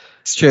 So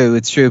it's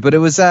true. But it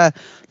was a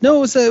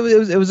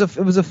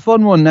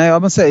fun one. Now I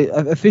must say,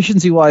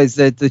 efficiency wise,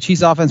 the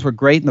Chiefs offense were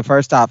great in the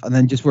first half, and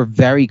then just were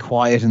very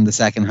quiet in the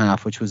second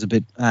half, which was a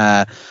bit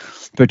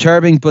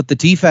perturbing. But the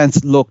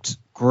defense looked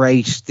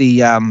great.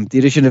 The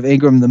addition of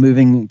Ingram,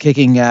 the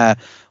kicking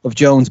of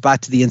Jones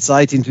back to the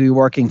inside seemed to be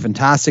working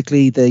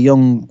fantastically. The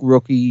young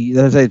rookie,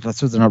 I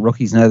suppose they're not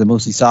rookies now, they're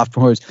mostly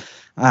sophomores.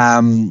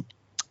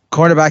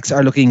 Cornerbacks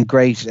are looking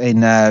great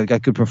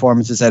got good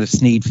performances out of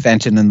Snead,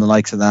 Fenton and the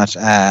likes of that.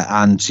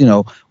 And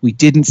we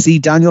didn't see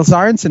Daniel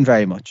Sorensen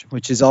very much,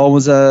 which is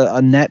always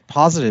a net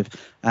positive.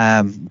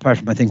 Apart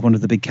from, I think, one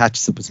of the big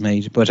catches that was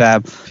made. But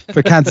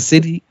for Kansas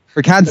City,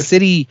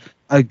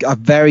 a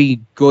very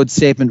good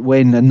statement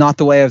win, and not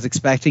the way I was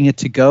expecting it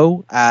to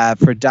go.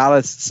 For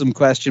Dallas, some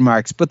question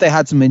marks, but they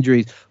had some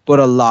injuries, but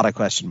a lot of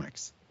question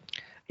marks.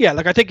 Yeah,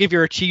 I think if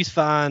you're a Chiefs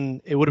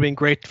fan, it would have been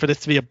great for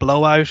this to be a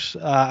blowout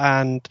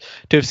and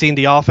to have seen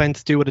the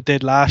offense do what it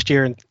did last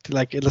year and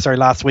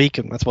last week,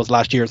 and I suppose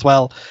last year as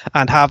well,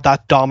 and have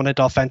that dominant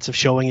offensive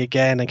showing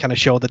again and kind of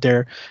show that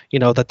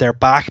they're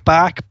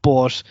back.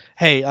 But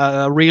hey,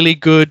 a really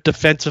good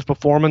defensive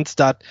performance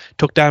that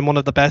took down one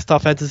of the best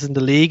offenses in the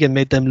league and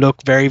made them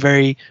look very,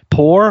 very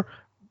poor.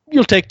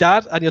 You'll take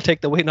that, and you'll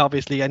take the win,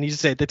 obviously. And you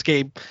just said this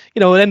game,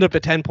 it ended up a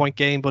 10-point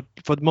game, but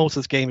for most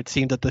of this game, it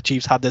seemed that the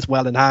Chiefs had this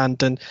well in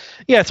hand. And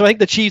yeah, so I think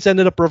the Chiefs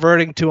ended up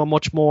reverting to a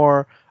much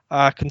more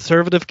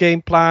conservative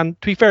game plan.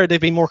 To be fair, they've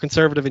been more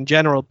conservative in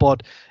general,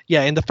 but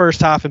yeah, in the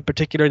first half in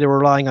particular, they were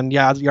relying on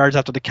yards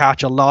after the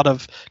catch, a lot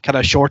of kind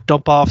of short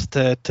dump offs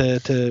to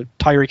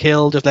Tyreek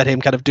Hill, just let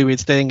him kind of do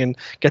his thing and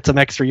get some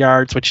extra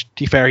yards, which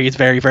to be fair, he is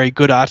very, very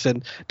good at.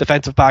 And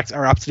defensive backs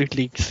are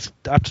absolutely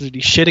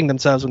shitting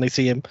themselves when they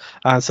see him,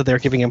 so they're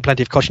giving him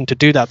plenty of cushion to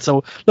do that.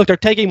 So look, they're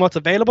taking what's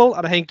available,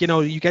 and I think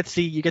you get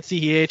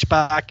CEH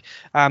back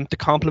to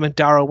complement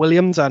Darrell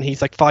Williams, and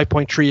he's like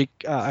 5.3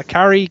 a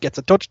carry, gets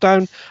a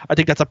touchdown. I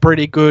think that's a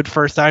pretty good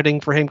first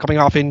outing for him coming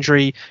off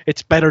injury.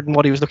 It's better than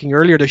what he was looking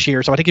earlier this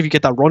year. So I think if you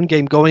get that run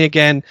game going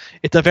again,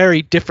 it's a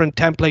very different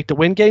template to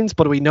win games,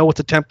 but we know it's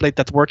a template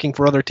that's working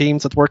for other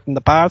teams, that's worked in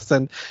the past.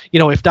 And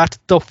if that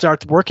stuff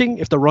starts working,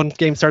 if the run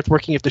game starts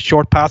working, if the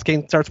short pass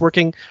game starts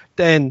working,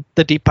 then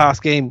the deep pass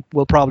game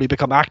will probably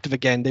become active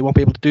again. They won't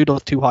be able to do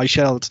those two high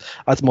shells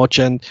as much,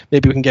 and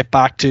maybe we can get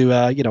back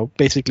to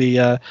basically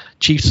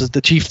Chiefs,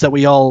 the Chiefs that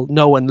we all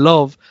know and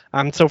love.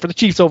 So for the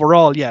Chiefs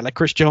overall, yeah, like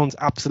Chris Jones,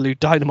 absolute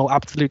dynamo,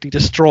 absolutely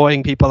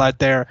destroying people out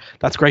there.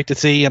 That's great to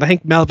see. And I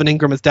think Melvin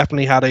Ingram has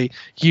definitely had a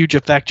huge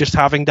effect, just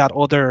having that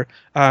other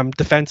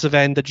defensive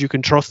end that you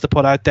can trust to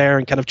put out there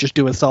and kind of just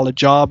do a solid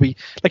job.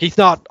 He's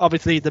not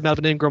obviously the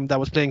Melvin Ingram that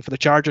was playing for the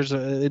Chargers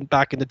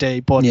back in the day,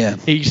 but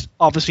he's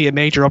obviously a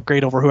major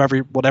upgrade over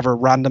whatever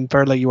random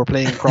fella you were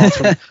playing across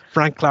from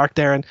Frank Clark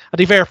there. And to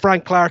be fair,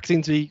 Frank Clark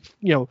seems to be,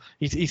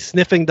 he's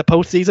sniffing the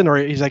postseason, or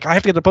he's like, I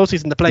have to get the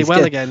postseason to play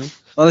well again.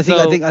 Well, I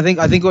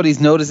think what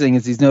he's noticing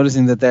is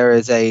that there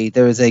is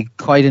a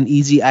quite an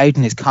easy out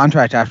in his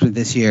contract after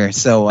this year.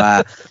 So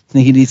I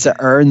think he needs to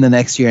earn the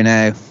next year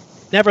now.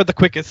 Never the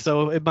quickest,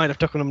 so it might have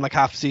taken him like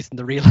half a season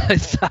to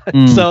realize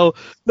that. So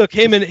look,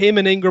 him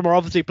and Ingram are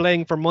obviously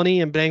playing for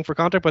money and playing for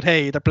contract, but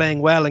hey, they're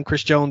playing well, and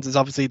Chris Jones is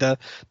obviously the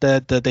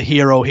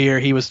hero here.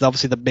 He was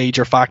obviously the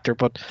major factor,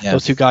 but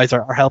those two guys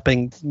are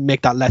helping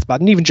make that less bad.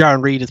 And even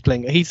Jaron Reed is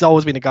playing. He's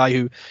always been a guy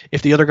who,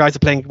 if the other guys are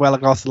playing well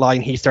across the line,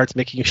 he starts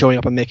showing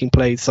up and making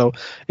plays. So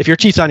if you're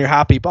Chiefs fan, you're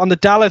happy. But on the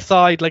Dallas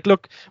side, like,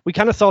 look, we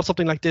kind of saw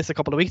something like this a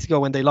couple of weeks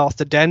ago when they lost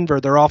to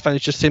Denver. Their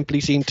offense just simply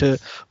seemed to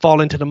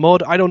fall into the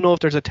mud. I don't know if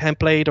there's a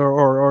template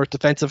or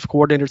defensive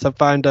coordinators have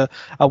found a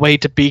way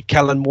to beat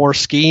Kellen Moore's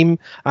scheme,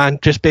 and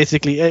just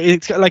basically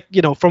it's like,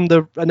 from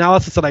the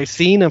analysis that I've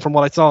seen and from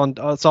what I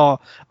saw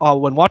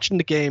when watching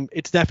the game,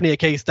 it's definitely a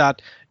case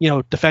that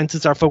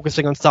defenses are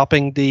focusing on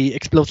stopping the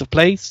explosive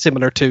plays,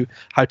 similar to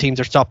how teams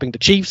are stopping the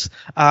Chiefs.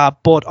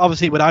 But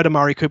obviously without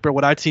Amari Cooper,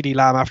 without CeeDee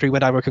Lamb after he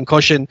went out with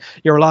concussion,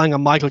 you're relying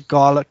on Michael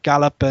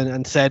Gallup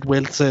and Ced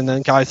Wilson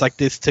and guys like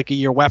this to get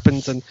your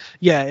weapons. And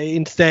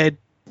instead,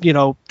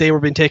 they were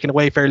being taken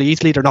away fairly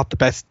easily. They're not the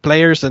best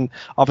players, and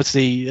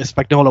obviously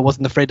Spagnuolo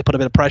wasn't afraid to put a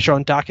bit of pressure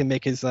on Dak and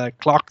make his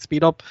clock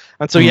speed up.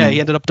 And so he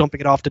ended up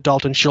dumping it off to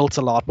Dalton Schultz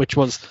a lot, which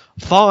was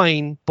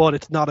fine, but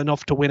it's not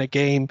enough to win a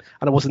game,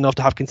 and it wasn't enough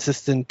to have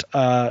consistent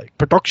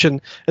production,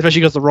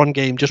 especially because the run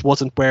game just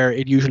wasn't where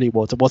it usually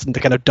was. It wasn't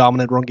the kind of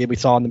dominant run game we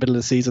saw in the middle of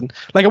the season.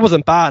 Like, it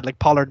wasn't bad. Like,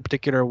 Pollard in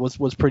particular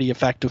was pretty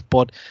effective,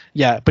 but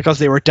because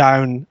they were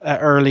down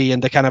early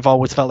and they kind of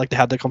always felt like they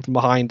had to come from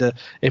behind,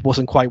 it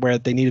wasn't quite where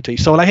they needed to be.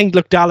 So I think,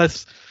 look,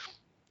 Dallas,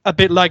 a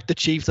bit like the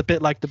Chiefs, a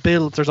bit like the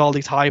Bills, there's all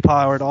these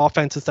high-powered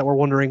offenses that we're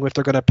wondering if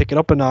they're going to pick it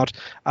up or not.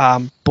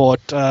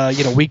 But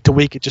week to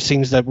week, it just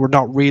seems that we're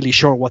not really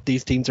sure what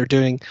these teams are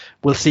doing.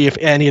 We'll see if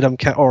any of them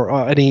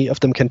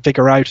can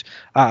figure out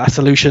a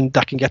solution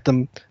that can get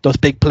them those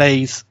big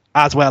plays,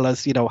 as well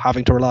as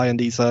having to rely on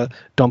these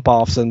dump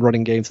offs and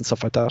running games and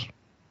stuff like that.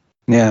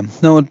 Yeah,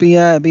 no, it'd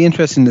be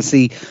interesting to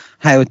see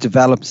how it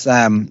develops.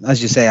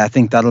 As you say, I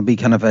think that'll be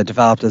kind of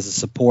developed as a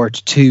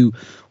support to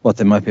what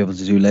they might be able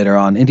to do later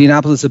on.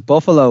 Indianapolis at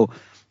Buffalo.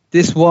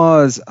 This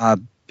was a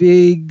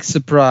big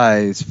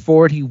surprise,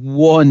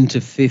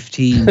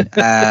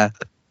 41-15.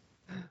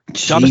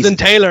 Jonathan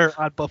Taylor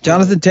at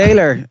Buffalo.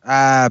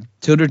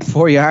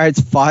 204 yards,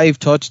 5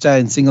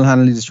 touchdowns,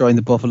 single-handedly destroying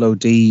the Buffalo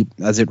D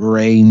as it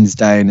rains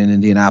down in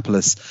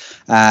Indianapolis,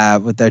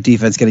 with their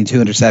defense getting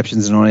 2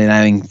 interceptions and only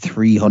allowing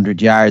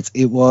 300 yards.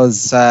 It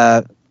was,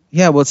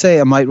 we'll say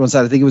a might run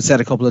side. I think it was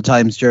said a couple of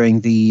times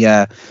during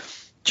the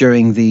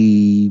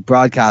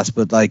broadcast,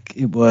 but like,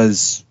 it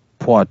was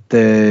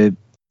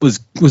was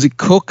it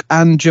Cook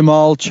and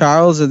Jamal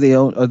Charles are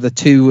the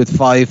two with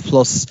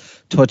 5+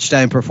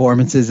 touchdown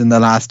performances in the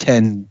last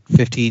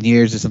 10-15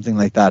 years or something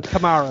like that.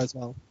 Kamara as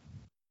well.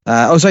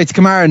 It's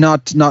Kamara,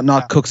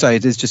 not Cook. Sorry,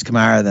 it is just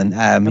Kamara then.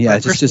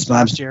 Just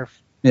last year.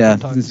 Yeah,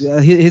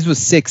 his was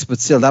 6, but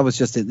still, that was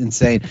just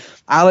insane.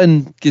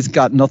 Allen just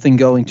got nothing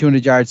going.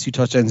 200 yards, 2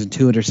 touchdowns, and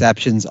 2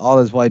 interceptions. All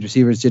his wide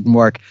receivers didn't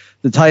work.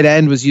 The tight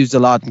end was used a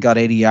lot and got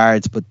 80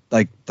 yards, but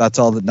like, that's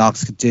all that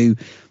Knox could do.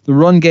 The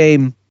run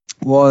game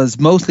was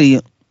mostly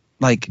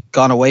like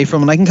gone away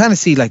from, and I can kind of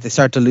see like they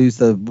start to lose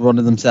the run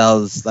of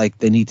themselves. Like,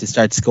 they need to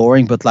start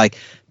scoring, but like,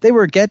 they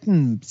were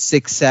getting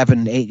 6,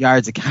 7, 8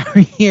 yards a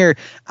carry here,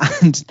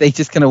 and they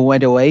just kind of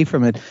went away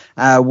from it.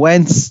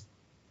 Wentz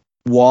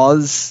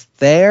was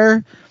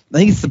there. I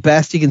think it's the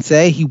best you can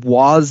say. He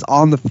was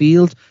on the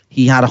field.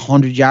 He had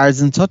 100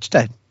 yards and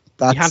touchdown.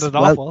 He handed it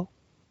off well.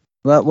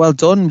 Well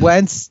done,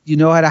 Wentz. You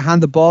know how to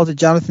hand the ball to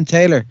Jonathan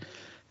Taylor.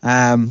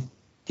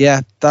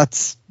 Yeah,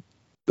 that's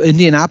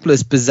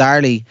Indianapolis.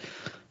 Bizarrely,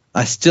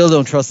 I still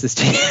don't trust this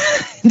team.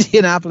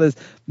 Indianapolis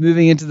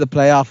moving into the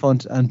playoff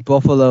hunt, and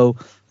Buffalo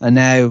are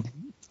now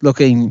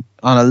looking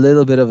on a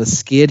little bit of a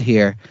skid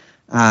here.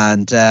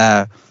 And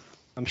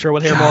I'm sure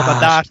we'll hear more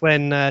about that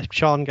when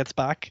Sean gets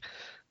back.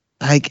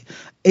 Like,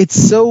 it's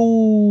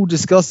so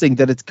disgusting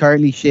that it's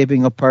currently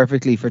shaping up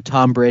perfectly for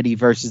Tom Brady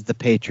versus the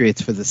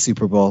Patriots for the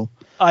Super Bowl.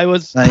 I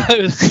was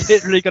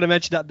literally going to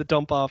mention that in the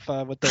dump off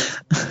with the.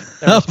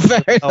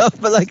 Fair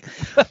enough, but like,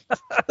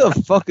 what the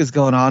fuck is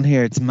going on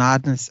here? It's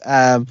madness.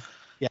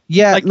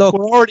 Yeah. Like, look,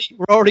 we're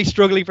already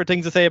struggling for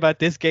things to say about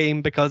this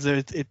game because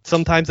it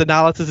sometimes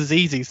analysis is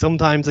easy.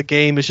 Sometimes a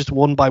game is just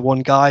won by one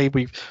guy.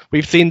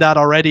 We've seen that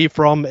already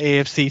from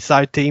AFC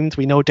South teams.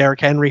 We know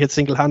Derrick Henry has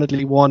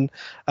single-handedly won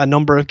a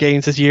number of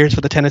games this year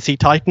for the Tennessee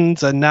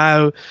Titans, and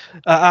now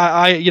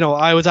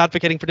I was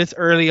advocating for this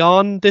early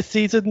on this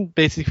season,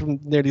 basically from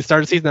near the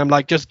start of the season. I'm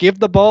like, just give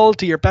the ball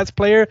to your best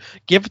player,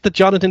 give it to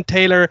Jonathan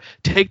Taylor,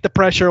 take the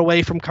pressure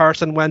away from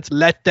Carson Wentz,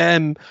 let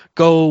him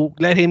go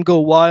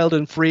wild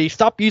and free.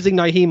 Stop using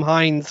Nyheim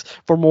Hines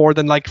for more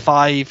than like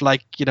 5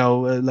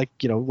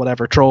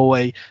 whatever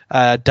throwaway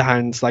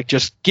downs. Like,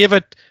 just give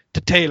it to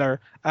Taylor,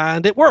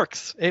 and it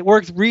works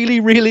really,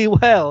 really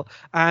well.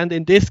 And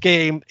in this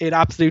game, it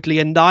absolutely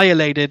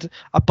annihilated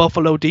a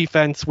Buffalo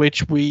defense,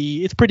 which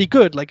it's pretty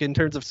good, like in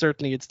terms of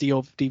certainly its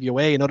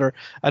DVOA and other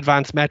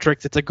advanced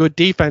metrics. It's a good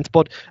defense,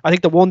 but I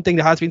think the one thing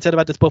that has been said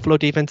about this Buffalo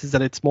defense is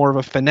that it's more of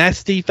a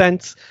finesse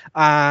defense,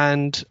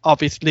 and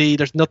obviously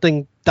there's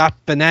nothing that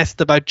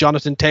finessed about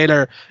Jonathan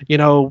Taylor,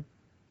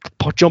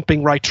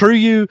 jumping right through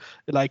you,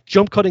 like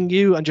jump cutting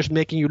you and just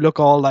making you look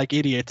all like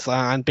idiots,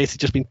 and basically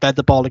just being fed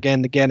the ball again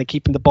and again and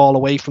keeping the ball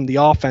away from the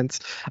offense.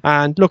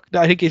 And look,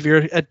 I think if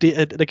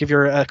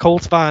you're a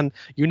Colts fan,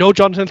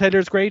 Jonathan Taylor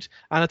is great,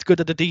 and it's good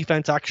that the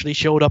defense actually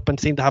showed up and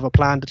seemed to have a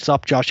plan to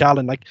stop Josh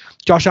Allen. Like,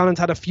 Josh Allen's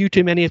had a few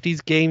too many of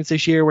these games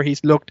this year where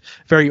he's looked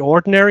very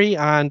ordinary,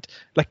 and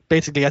like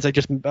basically, as I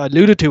just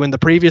alluded to in the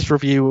previous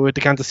review with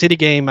the Kansas City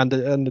game and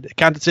the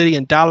Kansas City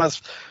and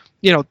Dallas,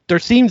 there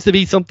seems to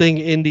be something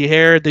in the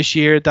air this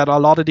year that a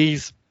lot of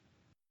these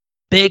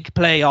big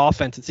play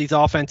offenses, these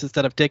offenses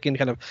that have taken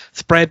kind of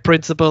spread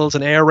principles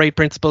and air raid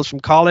principles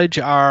from college,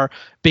 are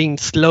being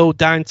slowed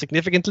down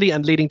significantly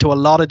and leading to a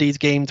lot of these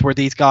games where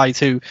these guys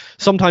who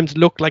sometimes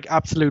look like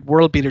absolute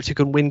world beaters who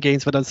can win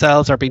games for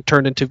themselves are being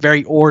turned into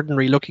very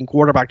ordinary looking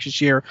quarterbacks this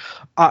year.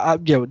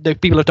 The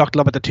people have talked a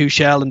lot about the two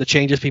shell and the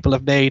changes people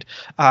have made,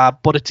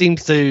 but it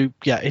seems to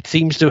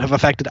have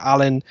affected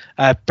Allen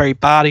very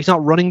bad. He's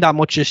not running that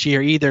much this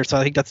year either, so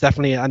I think that's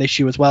definitely an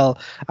issue as well.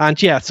 And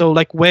so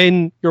like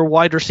when your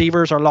wide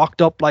receivers are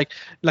locked up, like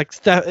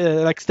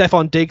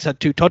Stephon Diggs had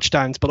 2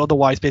 touchdowns, but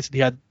otherwise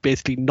had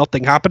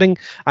nothing happening,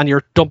 and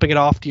you're dumping it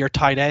off to your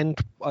tight end,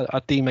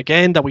 a theme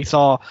again that we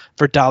saw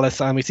for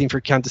Dallas and we've seen for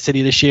Kansas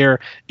City this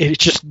year.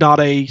 It's just not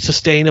a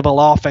sustainable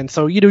offense.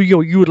 So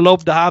you would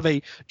love to have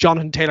a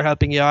Jonathan Taylor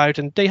helping you out,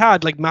 and they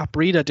had like Matt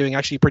Breida doing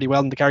actually pretty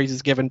well in the carries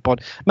he's given,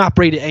 but Matt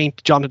Breida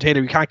ain't Jonathan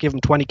Taylor. You can't give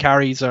him 20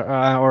 carries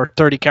or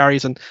 30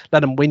 carries and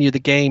let him win you the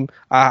game,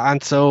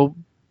 and so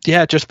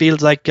it just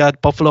feels like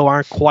Buffalo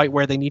aren't quite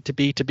where they need to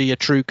be a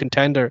true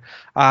contender.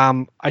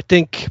 I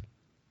think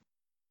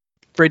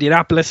for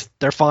Indianapolis,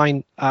 they're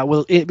fine. I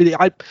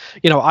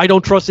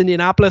don't trust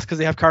Indianapolis because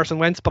they have Carson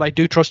Wentz, but I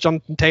do trust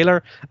Jonathan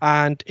Taylor.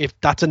 And if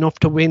that's enough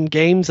to win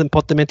games and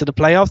put them into the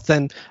playoffs,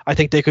 then I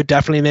think they could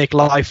definitely make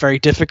life very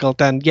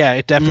difficult. And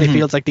it definitely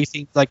feels like these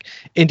teams like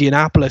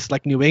Indianapolis,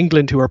 like New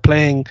England, who are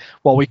playing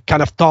what we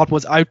kind of thought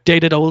was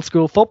outdated old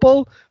school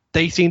football,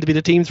 they seem to be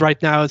the teams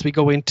right now as we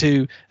go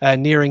into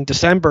nearing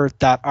December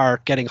that are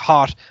getting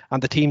hot,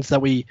 and the teams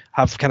that we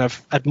have kind of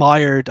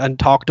admired and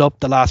talked up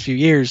the last few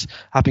years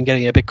have been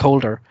getting a bit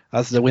colder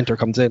as the winter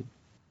comes in.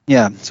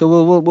 Yeah,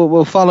 so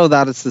we'll follow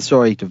that as the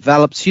story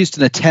develops.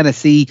 Houston at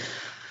Tennessee,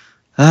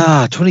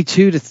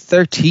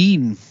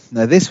 22-13.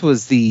 Now this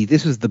was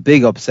the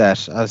big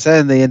upset. I was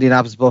saying the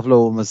Indianapolis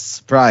Buffalo one was a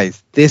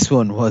surprise. This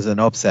one was an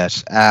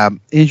upset.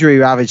 Injury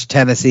ravaged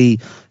Tennessee,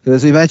 who,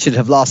 as we mentioned,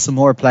 have lost some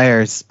more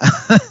players.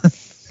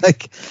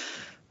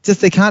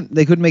 They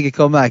couldn't make a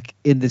comeback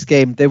in this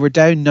game. They were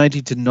down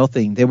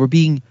 90-0. They were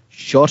being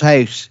shut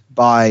out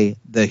by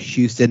the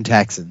Houston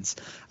Texans.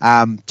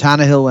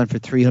 Tannehill went for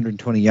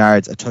 320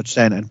 yards, a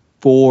touchdown, and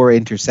 4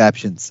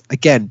 interceptions.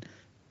 Again,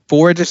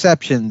 4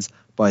 interceptions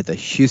by the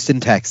Houston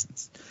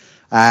Texans.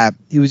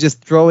 He was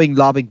just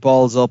lobbing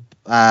balls up.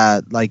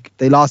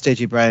 They lost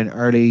AJ Brown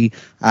early,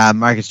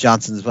 Marcus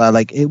Johnson as well.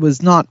 Like, it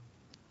was not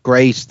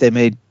great. They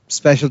made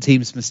special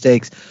teams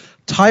mistakes.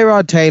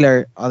 Tyrod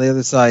Taylor on the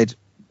other side,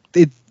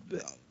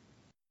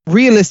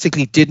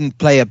 realistically didn't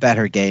play a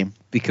better game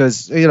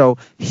because he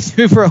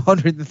threw for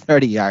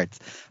 130 yards,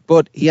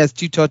 but he has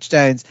 2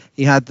 touchdowns.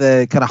 He had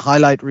the kind of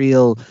highlight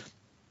reel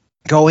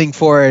going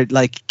for it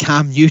like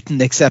Cam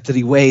Newton, except that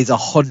he weighs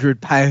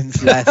 100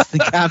 pounds less than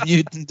Cam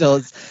Newton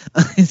does.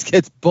 He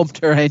gets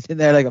bumped around in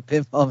there like a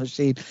pinball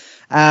machine.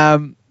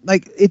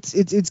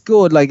 It's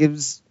good. Like, it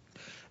was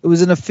it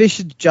was an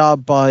efficient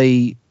job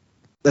by,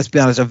 let's be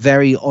honest, a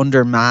very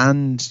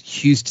undermanned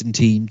Houston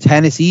team.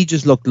 Tennessee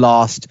just looked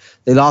lost.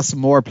 They lost some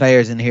more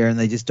players in here, and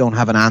they just don't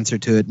have an answer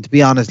to it. And to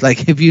be honest,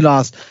 like if you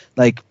lost,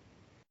 like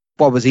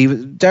what was he?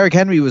 Derrick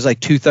Henry was like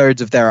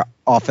 2/3 of their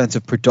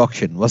offensive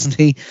production, wasn't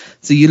he?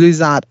 So you lose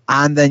that,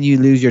 and then you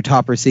lose your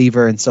top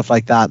receiver and stuff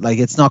like that. Like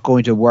it's not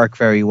going to work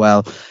very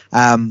well.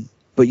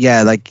 But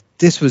yeah, like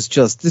this was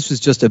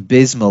just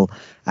abysmal.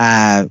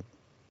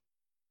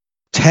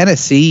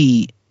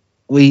 Tennessee,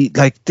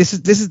 this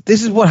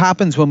is what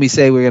happens when we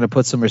say we're going to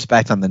put some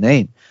respect on the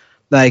name.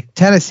 Like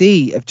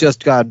Tennessee have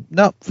just gone,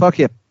 no, fuck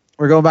you,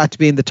 we're going back to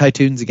being the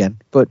Titans again.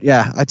 But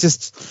yeah,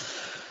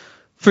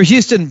 for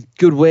Houston,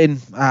 good win.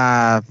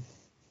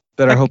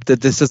 But I hope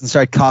that this doesn't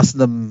start costing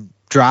them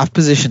draft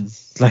position.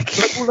 Like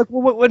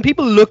when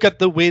people look at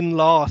the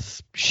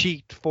win-loss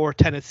sheet for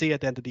Tennessee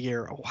at the end of the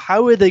year,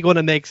 how are they going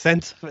to make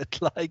sense of it?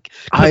 Like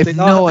I have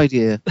no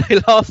idea. They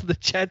lost to the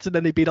Jets and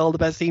then they beat all the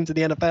best teams in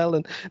the NFL,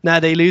 and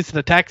now they lose to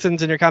the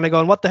Texans, and you're kind of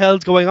going, what the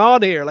hell's going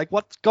on here? Like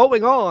what's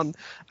going on?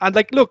 And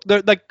like, look,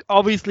 they're like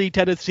obviously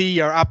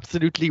Tennessee are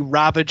absolutely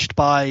ravaged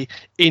by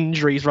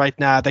injuries right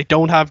now. They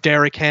don't have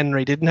Derrick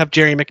Henry, they didn't have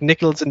Jerry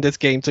McNichols in this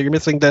game, so you're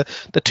missing the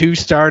two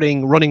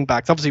starting running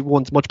backs. Obviously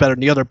one's much better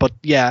than the other, but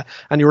yeah,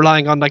 and you're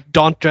relying on like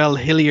Dontrell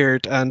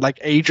Hilliard and like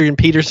Adrian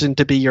Peterson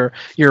to be your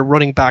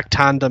running back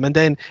tandem, and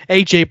then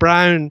AJ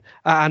Brown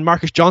and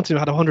Marcus Johnson, who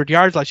had 100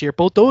 yards last year,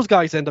 both those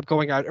guys end up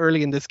going out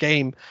early in this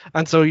game,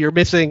 and so you're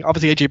missing.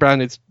 Obviously AJ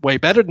Brown is way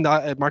better than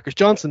Marcus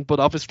Johnson, but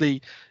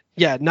obviously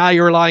yeah, now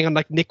you're relying on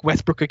like Nick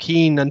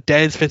Westbrook-Akeen and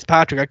Dez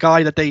Fitzpatrick, a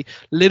guy that they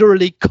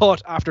literally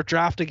cut after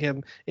drafting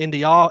him in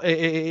the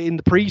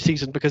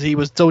preseason because he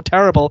was so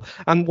terrible.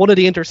 And one of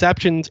the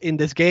interceptions in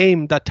this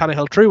game that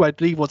Tannehill threw, I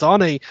believe, was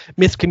on a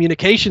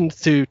miscommunication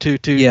to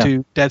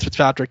Dez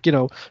Fitzpatrick. You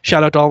know,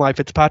 shout out to all my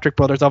Fitzpatrick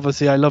brothers.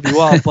 Obviously, I love you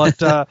all,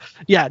 but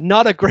yeah,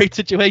 not a great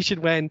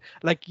situation when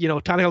like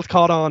Tannehill's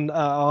caught on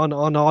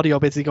audio,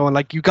 basically going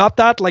like, "You got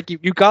that? Like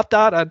you got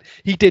that?" And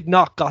he did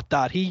not got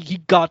that.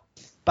 He got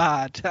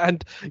bad.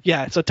 And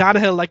yeah, so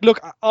Tannehill, like,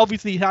 look,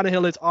 obviously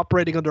Tannehill is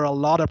operating under a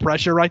lot of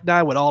pressure right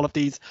now with all of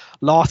these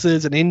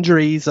losses and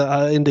injuries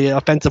in the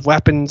offensive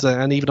weapons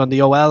and even on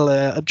the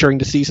OL during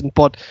the season.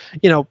 But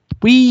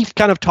we've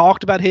kind of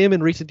talked about him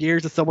in recent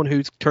years as someone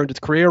who's turned his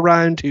career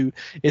around, who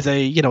is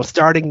a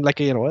starting like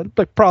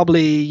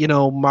probably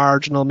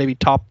marginal, maybe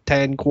top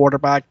 10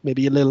 quarterback,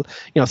 maybe a little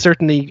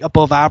certainly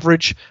above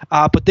average.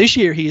 But this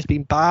year he has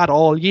been bad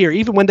all year.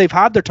 Even when they've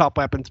had their top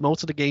weapons,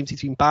 most of the games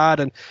he's been bad.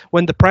 And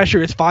when the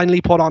pressure is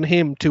finally put on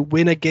him to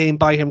win a game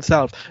by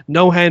himself,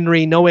 no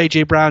Henry, no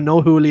AJ Brown,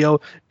 no Julio,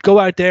 go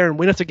out there and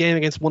win us a game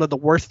against one of the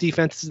worst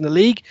defenses in the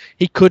league,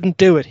 he couldn't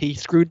do it. He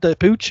screwed the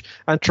pooch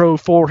and threw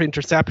 4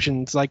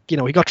 interceptions. Like, he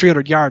got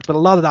 300 yards, but a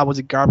lot of that was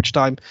in garbage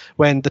time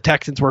when the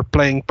Texans were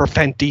playing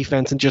prevent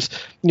defense and just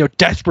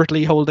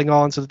desperately holding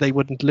on so that they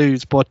wouldn't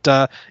lose.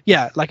 But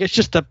yeah, like, it's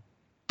just a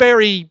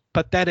very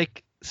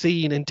pathetic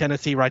scene in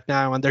Tennessee right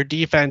now, and their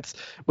defense,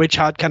 which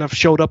had kind of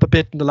showed up a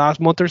bit in the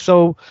last month or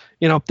so,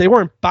 they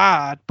weren't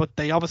bad, but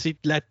they obviously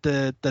let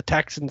the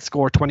Texans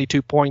score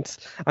 22 points,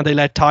 and they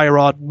let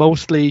Tyrod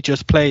mostly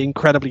just play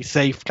incredibly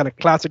safe, kind of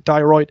classic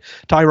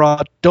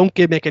Tyrod,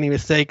 don't make any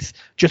mistakes,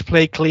 just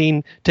play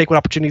clean, take what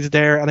opportunities are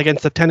there. And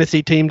against the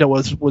Tennessee team that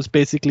was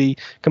basically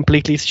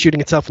completely shooting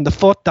itself in the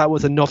foot, that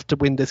was enough to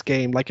win this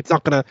game. Like, it's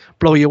not going to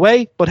blow you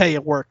away, but hey,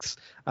 it works.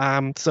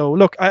 So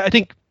look, I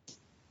think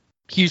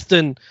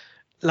Houston,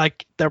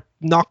 like, they're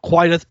not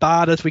quite as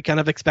bad as we kind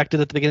of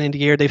expected at the beginning of the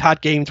year. They've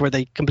had games where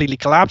they completely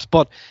collapse,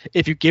 but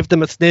if you give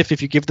them a sniff,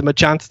 if you give them a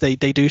chance, they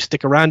do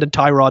stick around, and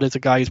Tyrod is a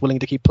guy who's willing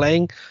to keep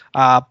playing.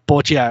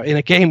 But yeah, in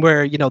a game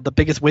where, the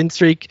biggest win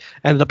streak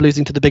ended up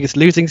losing to the biggest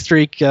losing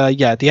streak, the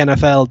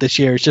NFL this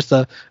year is just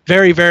a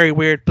very, very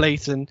weird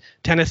place. And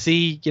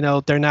Tennessee,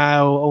 they're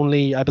now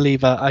only, I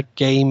believe, a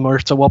game or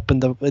so up in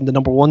the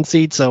number 1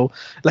 seed. So,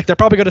 like, they're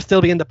probably going to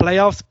still be in the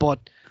playoffs, but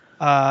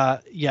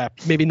yeah,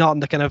 maybe not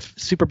in the kind of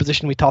super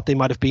position we thought they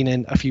might have been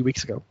in a few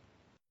weeks ago.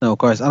 No, of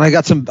course. And I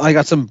got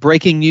some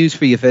breaking news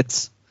for you,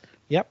 Fitz.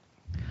 Yep.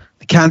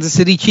 The Kansas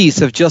City Chiefs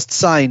have just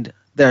signed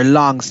their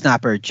long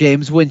snapper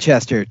James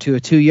Winchester to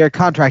a 2-year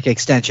contract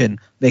extension,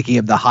 making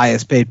him the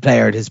highest paid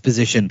player at his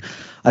position.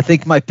 I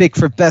think my pick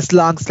for best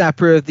long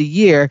snapper of the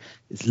year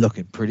is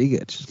looking pretty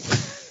good.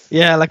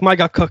 Yeah, like my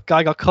guy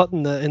got cut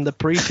in the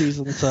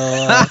preseason, so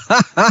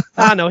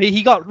I know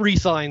he got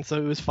re-signed, so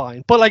it was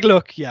fine. But like,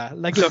 look, in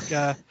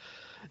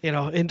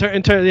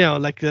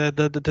turn, like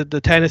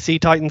the Tennessee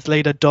Titans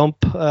laid a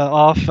dump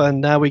off,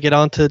 and now we get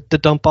on to the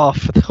dump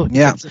off.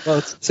 Yeah.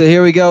 So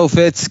here we go,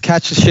 Fitz.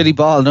 Catch the shitty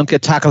ball, don't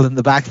get tackled in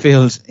the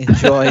backfield.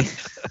 Enjoy.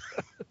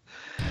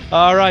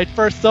 All right,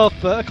 first up,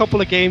 a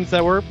couple of games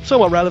that were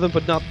somewhat relevant,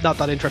 but not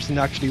that interesting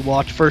to actually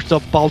watch. First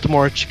up,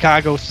 Baltimore at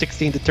Chicago,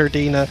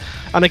 16-13,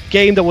 and a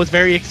game that was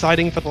very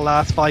exciting for the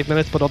last 5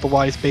 minutes, but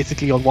otherwise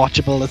basically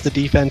unwatchable as the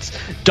defense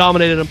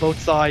dominated on both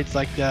sides.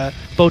 Like,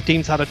 both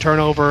teams had a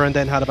turnover and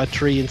then had about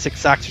 3 and 6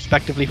 sacks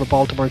respectively for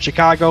Baltimore and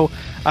Chicago.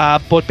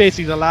 But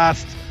basically the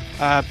last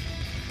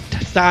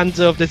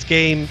stanza of this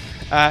game,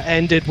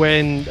 ended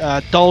when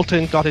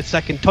Dalton got his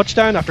second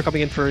touchdown after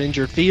coming in for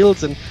injured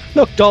Fields. And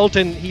look,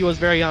 Dalton, he was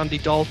very Andy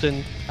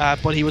Dalton,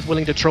 but he was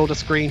willing to throw the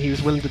screen, he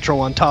was willing to throw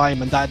on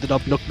time, and that ended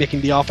up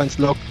making the offense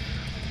look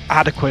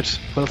adequate.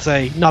 We'll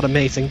say not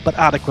amazing, but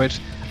adequate.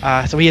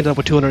 So he ended up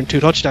with 202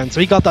 touchdowns. So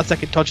he got that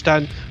second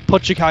touchdown,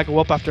 put Chicago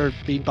up after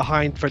being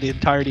behind for the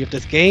entirety of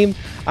this game.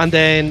 And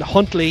then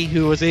Huntley,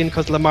 who was in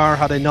because Lamar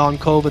had a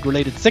non-COVID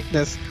related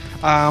sickness,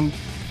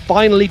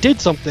 finally did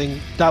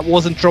something that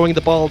wasn't throwing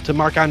the ball to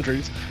Mark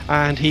Andrews.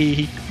 And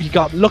he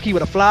got lucky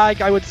with a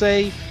flag, I would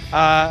say.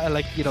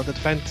 The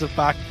defensive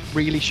back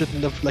really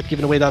shouldn't have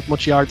given away that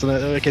much yards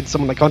against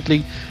someone like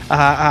Huntley,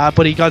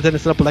 but he got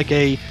ended up like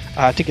a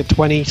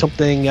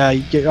 20-something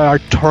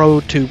yard throw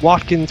to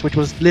Watkins, which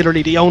was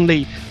literally the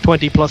only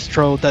 20-plus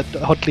throw that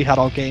Huntley had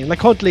all game. Like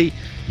Huntley,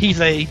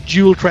 he's a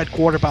dual threat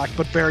quarterback,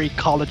 but very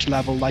college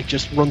level,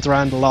 just runs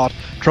around a lot,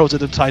 throws it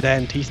to the tight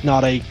end. He's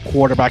not a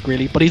quarterback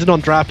really, but he's an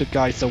undrafted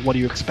guy, so what do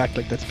you expect?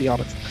 Let's be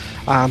honest.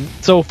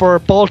 So for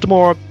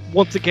Baltimore,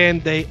 once again,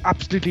 they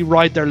absolutely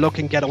ride their luck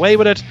and get away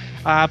with it,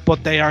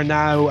 but they are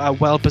now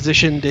well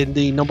positioned in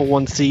the number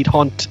one seed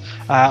hunt,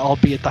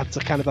 albeit that's a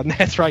kind of a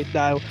mess right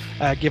now,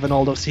 given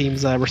all those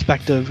teams'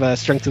 respective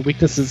strengths and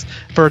weaknesses.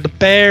 For the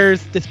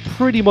Bears, this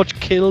pretty much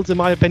kills, in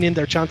my opinion,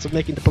 their chance of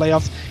making the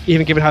playoffs,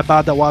 even given how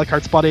bad that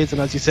wildcard spot is. And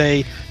as you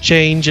say,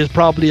 change is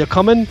probably a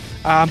coming.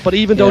 But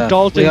even though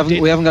Dalton...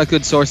 We haven't got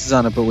good sources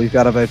on it, but we've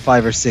got about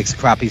 5 or 6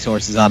 crappy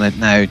sources on it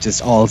now,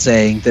 just all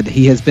saying that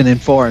he has been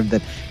informed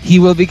that he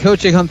will be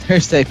coaching on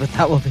Thursday, but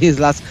that will be his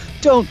last.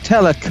 Don't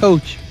tell a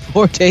coach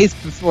 4 days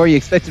before you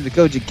expect him to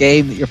coach a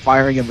game that you're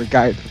firing him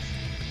regardless.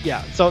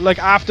 Yeah, so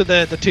after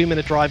the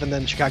 2-minute drive and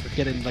then Chicago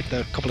get in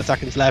the couple of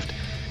seconds left,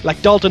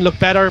 Dalton looked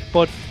better,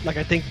 but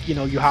I think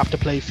you have to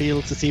play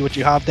Fields to see what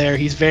you have there.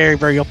 He's very,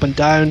 very up and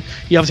down.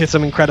 He obviously has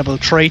some incredible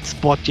traits,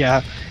 but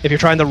yeah, if you're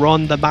trying to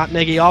run the Matt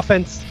Nagy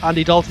offense,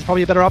 Andy Dalton's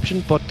probably a better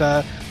option, but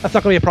that's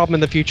not going to be a problem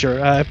in the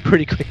future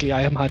pretty quickly,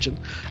 I imagine.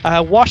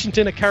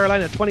 Washington at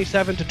Carolina,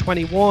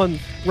 27-21.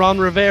 Ron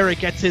Rivera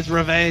gets his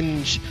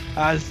revenge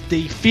as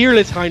the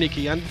fearless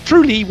Heineke, and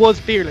truly he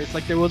was fearless.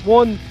 There was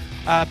one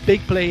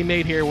big play he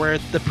made here where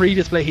the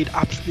previous play he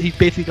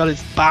basically got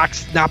his back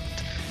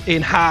snapped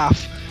in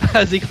half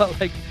as he got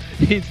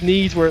his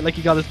knees were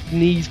he got his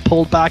knees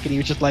pulled back and he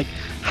was just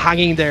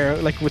hanging there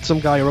with some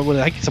guy or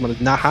with someone's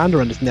hand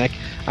around his neck.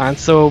 And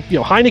so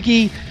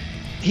Heineke,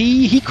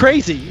 he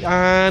crazy,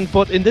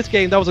 but in this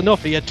game that was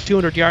enough. He had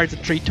 200 yards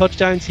and 3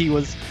 touchdowns. He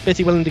was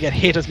basically willing to get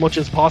hit as much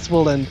as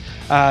possible and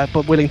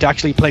but willing to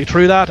actually play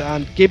through that.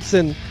 And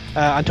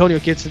Antonio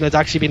Gibson has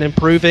actually been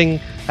improving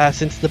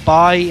since the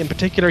bye. In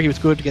particular, he was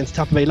good against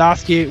Tampa Bay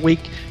last week.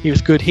 He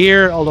was good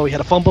here, although he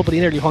had a fumble, but he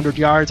nearly 100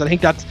 yards. I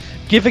think that's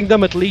giving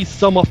them at least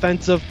some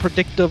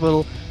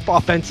predictable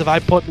offensive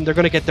output, and they're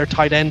going to get their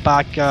tight end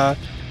back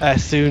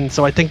soon.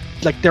 So I think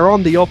they're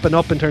on the up and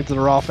up in terms of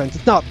their offense.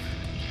 It's not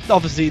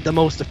obviously the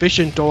most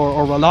efficient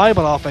or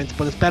reliable offense,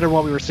 but it's better than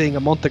what we were seeing a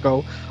month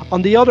ago.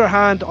 On the other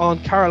hand, on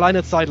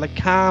Carolina's side,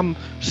 Cam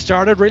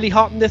started really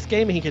hot in this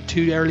game. He had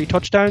 2 early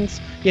touchdowns.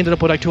 He ended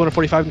up with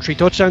 245 and 3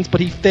 touchdowns,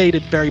 but he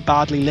faded very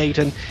badly late.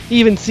 And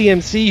even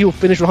CMC, who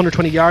finished with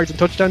 120 yards and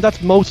touchdowns,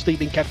 that's mostly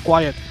been kept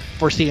quiet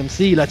for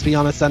CMC, let's be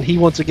honest. And he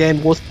once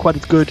again wasn't quite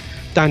as good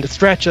down the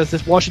stretch as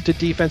this Washington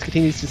defense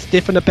continues to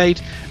stiffen a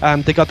bit.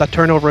 They got that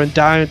turnover and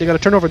down. They got a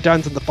turnover and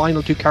downs in the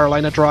final 2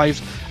 Carolina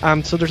drives.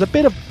 So there's a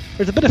bit of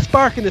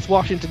spark in this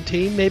Washington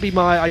team. Maybe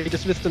I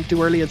dismissed them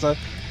too early as a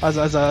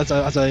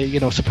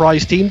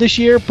surprise team this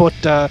year, but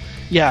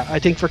I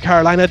think for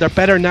Carolina they're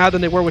better now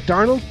than they were with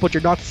Darnold, but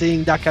you're not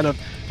seeing that kind of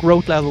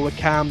growth level with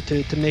Cam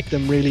to make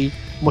them really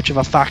much of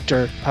a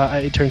factor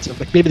in terms of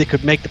maybe they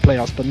could make the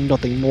playoffs but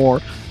nothing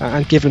more,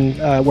 and given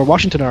where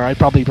Washington are, I'd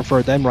probably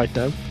prefer them right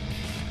now.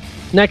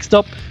 Next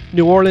up,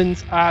 New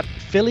Orleans at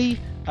Philly,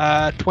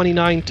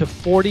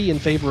 29-40 in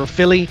favor of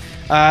Philly.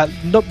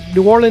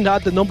 New Orleans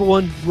had the number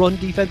 1 run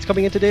defense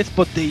coming into this,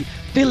 but the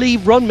Philly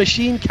run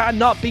machine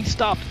cannot be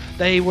stopped.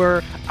 They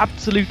were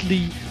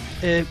absolutely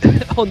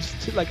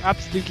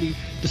absolutely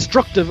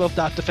destructive of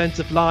that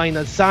defensive line,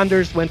 as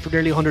Sanders went for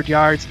nearly 100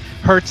 yards,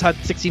 Hurts had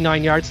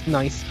 69 yards,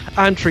 nice,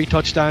 and 3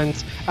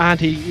 touchdowns, and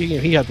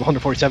he had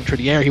 147 through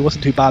the air. He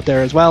wasn't too bad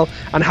there as well,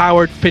 and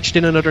Howard pitched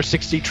in another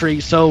 63.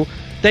 So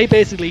they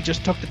basically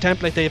just took the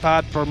template they've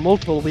had for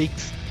multiple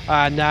weeks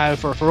now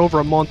for over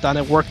a month, and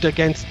it worked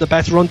against the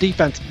best run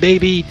defense.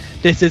 Maybe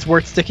this is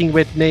worth sticking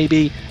with.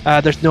 Maybe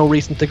there's no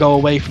reason to go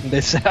away from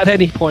this at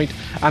any point.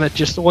 And it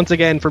just, once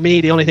again, for me,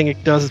 the only thing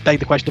it does is beg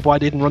the question of why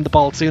they didn't run the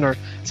ball sooner.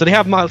 So they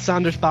have Miles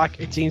Sanders back.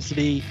 It seems to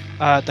be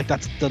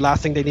that's the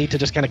last thing they need to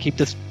just kind of keep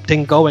this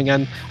thing going.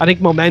 And I think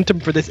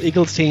momentum for this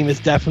Eagles team is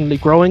definitely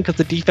growing, because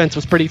the defense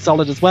was pretty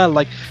solid as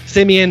well.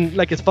 Simeon,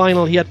 his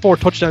final, he had 4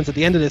 touchdowns at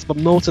the end of this, but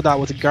most of that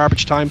was in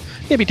garbage time.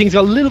 Maybe things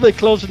got a little bit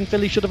closer than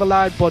Philly should have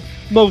allowed, but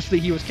most mostly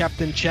he was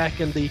kept in check,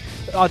 and the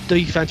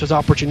defense was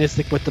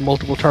opportunistic with the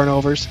multiple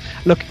turnovers.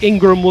 Look,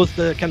 Ingram was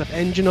the kind of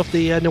engine of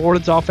the New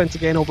Orleans offense,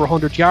 again over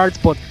 100 yards,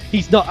 but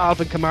he's not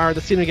Alvin Kamara.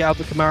 The sooner you get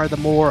Alvin Kamara, the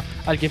more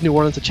I'll give New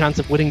Orleans a chance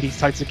of winning these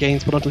types of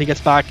games. But until he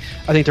gets back,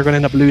 I think they're going to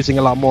end up losing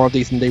a lot more of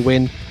these than they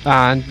win.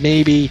 And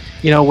maybe,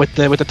 with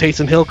the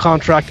Taysom Hill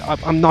contract,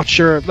 I'm not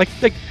sure. Like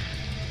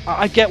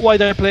I get why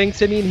they're playing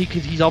Simeon.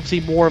 He's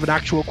obviously more of an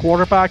actual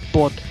quarterback,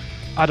 but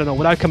I don't know.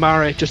 Without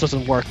Kamara, it just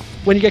doesn't work.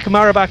 When you get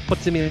Kamara back, put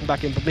Simeon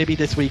back in, but maybe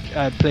this week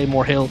play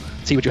more Hill,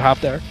 see what you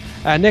have there.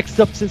 Next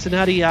up,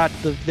 Cincinnati at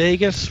the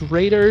Vegas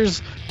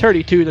Raiders,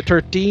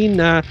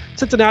 32-13.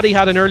 Cincinnati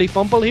had an early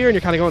fumble here, and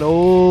you're kind of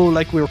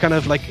going, we were kind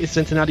of like, is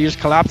Cincinnati just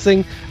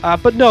collapsing?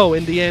 But no,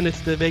 in the end,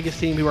 it's the Vegas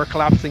team who are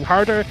collapsing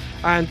harder.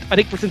 And I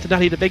think for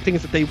Cincinnati, the big thing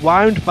is that they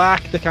wound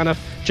back the kind of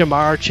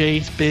Jamar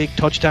Chase, big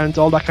touchdowns,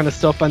 all that kind of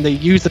stuff, and they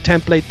used a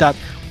template that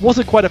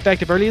wasn't quite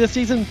effective early this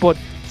season, but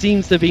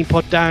seems to have been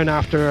put down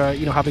after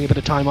having a bit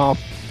of time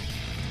off.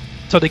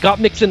 So they got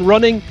Mixon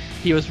running.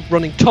 He was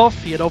running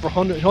tough. He had over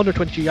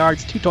 122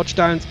 yards, 2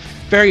 touchdowns,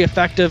 very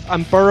effective.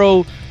 And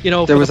Burrow,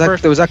 there was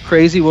that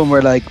crazy one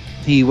where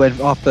he went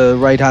off the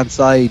right hand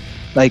side.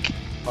 I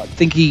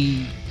think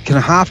he kind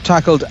of half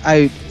tackled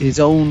out his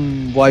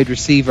own wide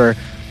receiver,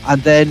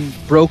 and then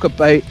broke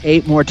about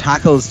 8 more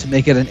tackles to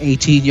make it an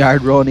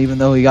 18-yard run, even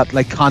though he got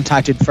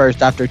contacted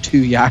first after 2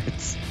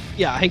 yards.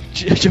 Yeah, I think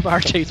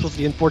Jamar Chase was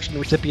the unfortunate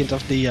recipient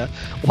of the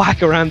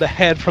whack around the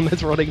head from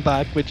his running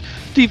back, which,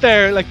 to be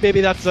fair, maybe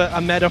that's a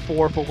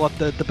metaphor for what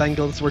the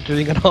Bengals were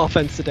doing on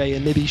offense today,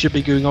 and maybe he should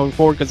be going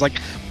forward, because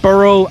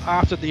Burrow,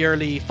 after the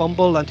early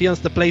fumble, and to be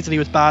honest, the plays that he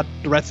was bad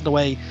the rest of the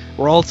way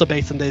were also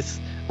based on this.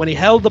 When he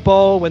held the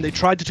ball, when they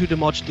tried to do too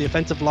much, the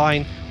offensive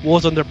line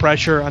was under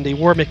pressure and they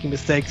were making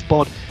mistakes,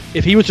 but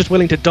if he was just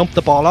willing to dump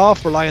the ball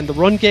off, rely on the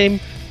run game,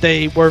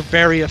 they were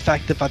very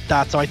effective at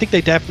that. So I think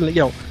they definitely,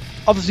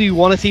 obviously you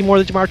want to see more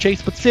of Jamar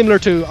Chase, but similar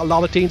to a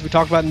lot of teams we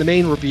talked about in the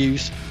main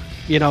reviews,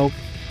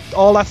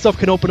 all that stuff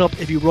can open up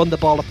if you run the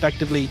ball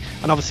effectively,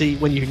 and obviously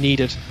when you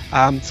need it.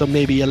 So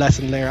maybe a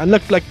lesson there. And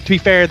look, to be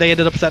fair, they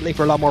ended up settling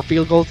for a lot more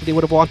field goals than they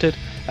would have wanted,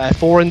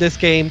 4 in this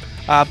game,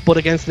 but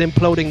against an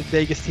imploding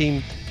Vegas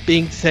team,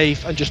 being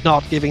safe and just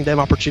not giving them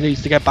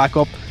opportunities to get back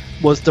up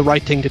was the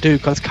right thing to do,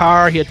 because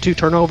Carr, he had 2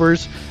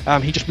 turnovers.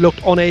 He just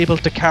looked unable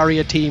to carry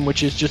a team,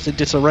 which is just a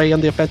disarray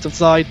on the offensive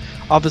side.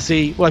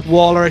 Obviously,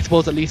 Waller, I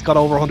suppose, at least got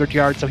over 100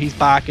 yards, so he's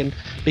back and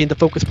being the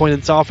focus point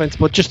of this offense.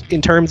 But just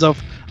in terms of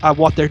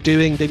what they're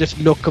doing, they just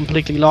look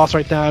completely lost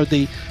right now.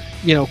 The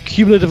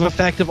cumulative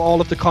effect of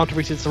all of the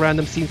controversies around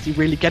them seems to be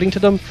really getting to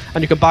them,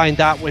 and you combine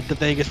that with the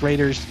Vegas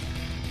Raiders'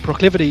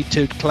 proclivity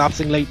to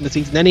collapsing late in the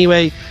season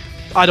anyway.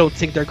 I don't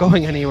think they're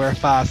going anywhere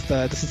fast.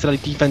 The Cincinnati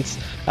defense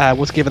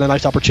was given a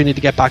nice opportunity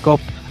to get back up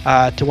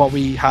to what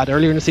we had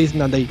earlier in the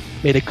season, and they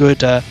made a good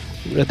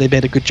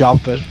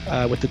job of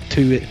it with the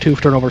two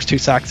turnovers, 2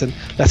 sacks, and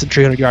less than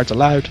 300 yards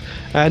allowed.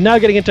 Now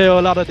getting into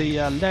a lot of the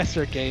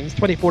lesser games,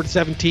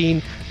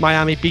 24-17,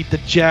 Miami beat the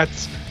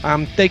Jets.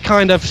 They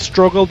kind of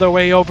struggled their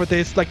way over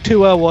this.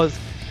 Tua was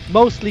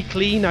mostly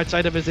clean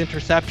outside of his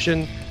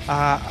interception,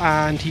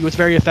 and he was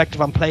very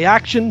effective on play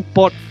action,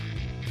 but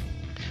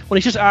when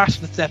he's just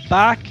asked to step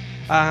back,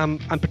 and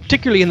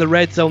particularly in the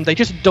red zone, they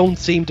just don't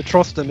seem to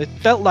trust him. It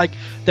felt like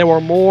there were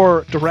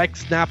more direct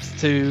snaps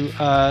to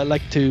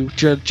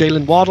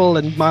Jalen Waddle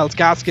and Myles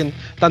Gaskin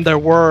than there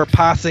were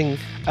passing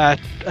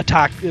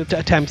attack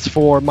attempts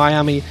for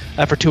Miami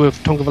for Tua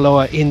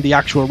Tagovailoa in the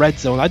actual red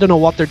zone. I don't know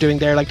what they're doing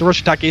there. The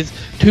rush attack is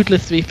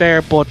toothless, to be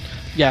fair, but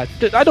yeah,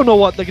 I don't know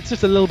what. It's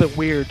just a little bit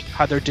weird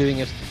how they're doing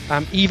it.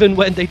 Even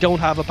when they don't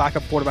have a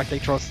backup quarterback they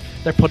trust,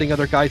 they're putting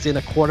other guys in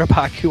a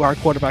quarterback who aren't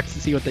quarterbacks to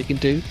see what they can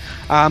do.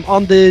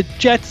 On the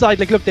Jets side,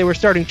 they were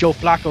starting Joe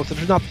Flacco, so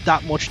there's not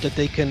that much that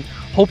they can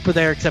hope for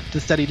there except to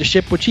steady the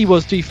ship, which he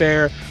was, to be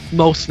fair,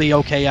 mostly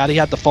okay at. He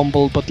had the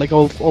fumble, but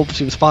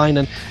obviously was fine.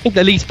 And I think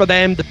at least for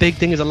them, the big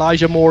thing is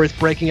Elijah Moore is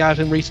breaking out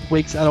in recent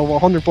weeks at over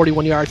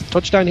 141 yards of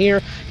touchdown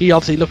here. He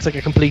obviously looks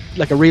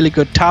like a really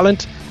good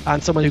talent,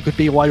 and someone who could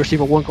be a wide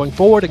receiver 1 going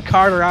forward. And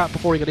Carter out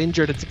before he got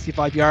injured at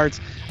 65 yards,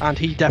 and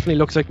he definitely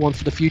looks like one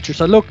for the future.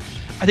 So look,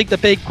 I think the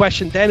big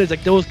question then is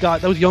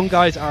those young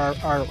guys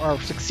are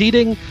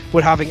succeeding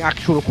with having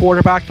actual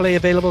quarterback play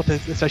available,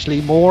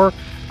 especially Moore.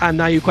 And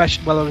now you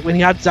question, well, when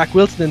he had Zach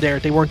Wilson in there,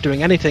 they weren't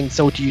doing anything.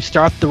 So do you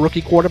start the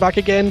rookie quarterback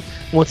again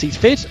once he's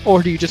fit,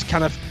 or do you just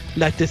kind of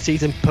let this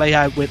season play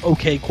out with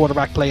okay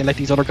quarterback play and let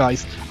these other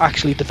guys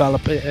actually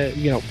develop?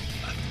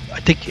 I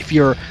think if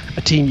you're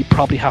a team, you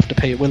probably have to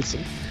pay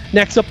Wilson.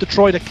 Next up,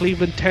 Detroit at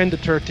Cleveland,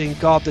 10-13.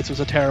 God, this was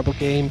a terrible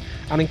game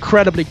and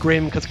incredibly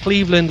grim, because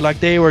Cleveland,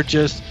 they were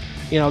just,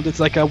 it's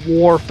like a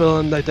war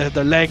film.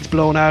 Their legs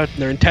blown out and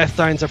their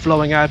intestines are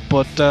flowing out.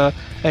 But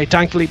hey,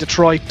 thankfully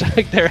Detroit,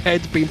 their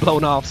heads being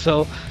blown off,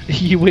 so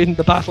you win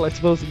the battle, I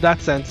suppose, in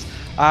that sense.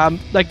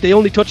 The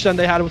only touchdown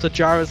they had was a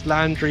Jarvis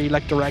Landry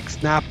direct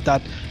snap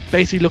that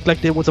basically looked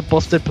like it was a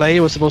busted play. It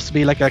was supposed to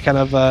be like a kind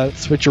of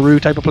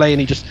switcheroo type of play, and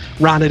he just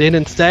ran it in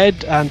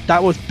instead. And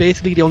that was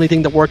basically the only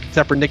thing that worked,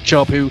 except for Nick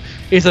Chubb, who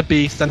is a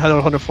beast and had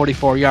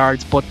 144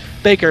 yards. But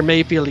Baker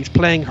Mayfield, he's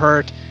playing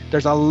hurt.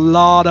 There's a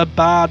lot of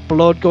bad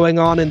blood going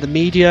on in the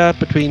media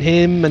between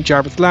him and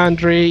Jarvis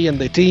Landry and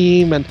the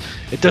team, and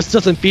it just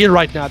doesn't feel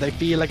right now. They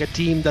feel like a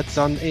team that's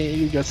on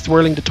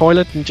swirling the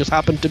toilet and just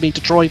happened to beat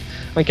Detroit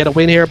and get a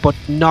win here, but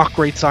not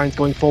great signs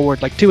going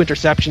forward. Like 2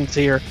 interceptions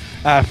here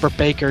for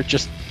Baker,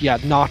 just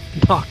not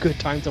good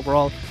times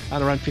overall,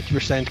 and around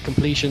 50%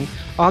 completion.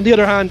 On the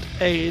other hand,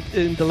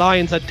 the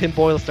Lions had Tim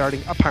Boyle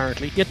starting.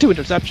 Apparently, he had 2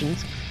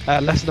 interceptions.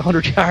 Less than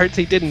 100 yards.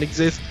 He didn't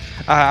exist,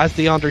 as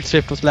DeAndre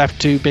Swift was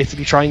left to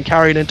basically try and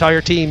carry an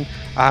entire team,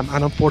 and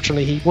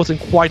unfortunately he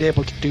wasn't quite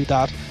able to do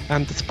that,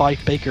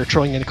 despite Baker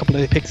throwing in a couple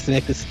of picks to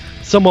make this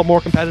somewhat more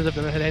competitive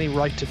than it had any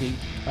right to be.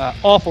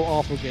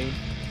 Awful game.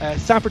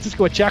 San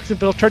Francisco at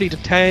Jacksonville,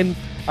 30-10,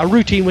 a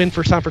routine win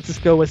for San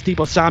Francisco, as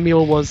Deebo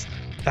Samuel was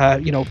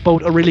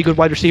both a really good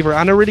wide receiver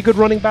and a really good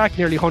running back,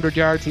 nearly 100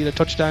 yards. He had a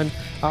touchdown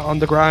on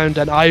the ground,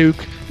 and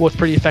Ayuk was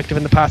pretty effective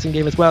in the passing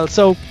game as well.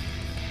 So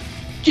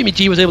Jimmy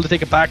G was able to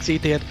take a backseat.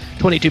 They had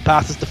 22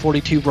 passes to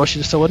 42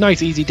 rushes, so a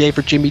nice easy day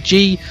for Jimmy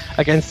G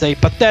against a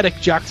pathetic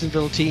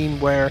Jacksonville team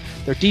where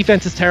their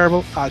defense is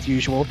terrible as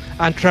usual,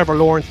 and Trevor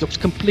Lawrence looks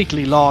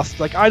completely lost.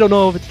 Like, I don't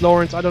know if it's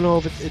Lawrence, I don't know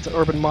if it's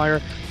Urban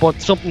Meyer,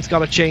 but something's got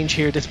to change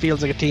here. This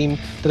feels like a team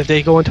that if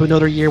they go into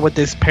another year with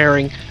this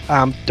pairing,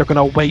 they're going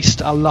to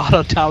waste a lot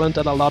of talent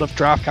and a lot of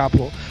draft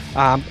capital.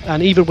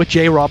 And even with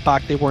J-Rob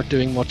back, they weren't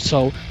doing much.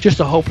 So just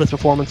a hopeless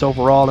performance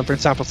overall. And for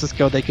San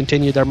Francisco, they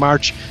continue their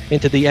march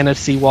into the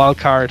NFC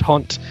wildcard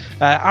hunt.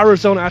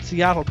 Arizona at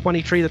Seattle,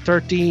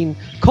 23-13.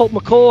 Colt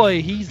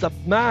McCoy, he's the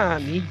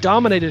man. He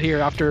dominated here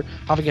after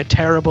having a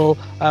terrible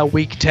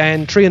week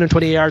 10.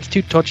 320 yards,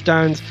 2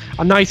 touchdowns,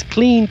 a nice,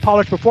 clean,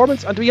 polished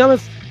performance. And to be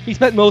honest, he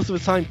spent most of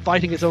his time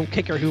fighting his own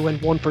kicker, who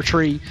went 1 for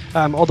 3.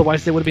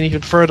 Otherwise, they would have been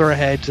even further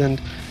ahead.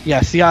 And yeah,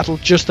 Seattle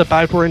just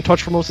about were in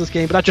touch for most of this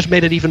game, but that just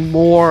made it even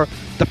more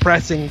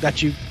depressing that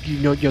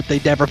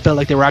they never felt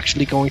like they were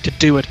actually going to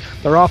do it.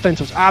 Their offense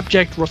was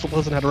abject. Russell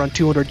Wilson had around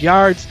 200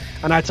 yards,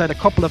 and outside a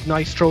couple of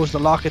nice throws to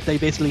Lockett, they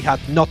basically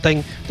had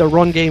nothing. Their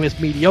run game is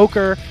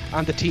mediocre,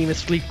 and the team is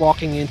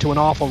sleepwalking into an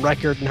awful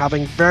record and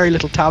having very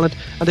little talent.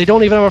 And they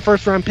don't even have a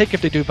first-round pick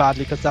if they do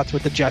badly, because that's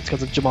with the Jets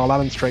because of Jamal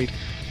Adams' trade.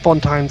 Fun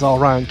times all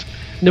round.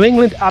 New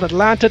England at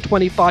Atlanta,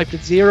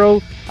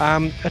 25-0.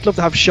 I'd love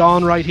to have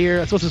Sean right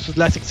here. I suppose this was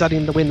less exciting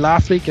than the win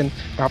last week, and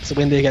perhaps the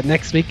win they get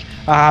next week.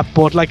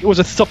 But it was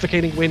a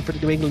suffocating win for the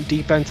New England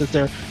defense, as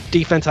their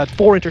defense had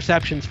 4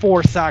 interceptions,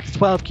 4 sacks,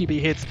 12 QB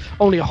hits,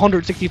 only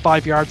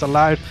 165 yards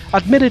allowed.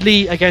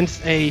 Admittedly,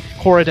 against a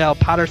Cordell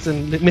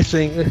Patterson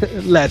missing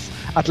less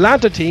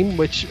Atlanta team,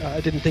 which I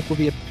didn't think would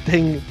be a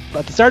thing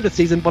at the start of the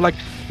season. But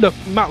look,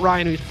 Matt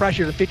Ryan, who's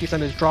pressured at 50%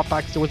 of his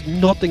dropbacks, there was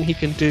nothing he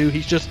can do.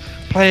 He's just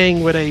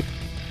playing with a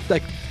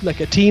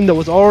a team that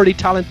was already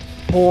talent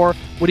poor,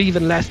 with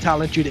even less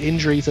talent due to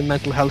injuries and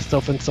mental health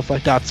stuff and stuff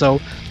like that. So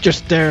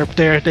just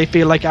they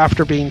feel like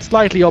after being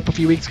slightly up a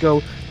few weeks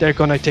ago, they're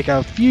going to take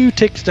a few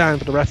ticks down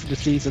for the rest of the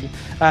season.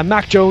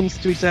 Mac Jones,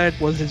 to be said,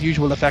 was his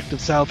usual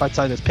effective self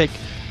outside his pick,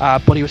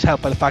 but he was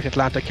helped by the fact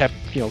Atlanta kept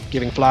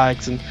giving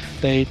flags, and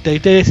they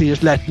basically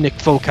just let Nick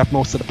Folk have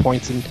most of the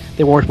points, and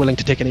they weren't willing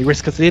to take any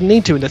risks because they didn't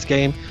need to in this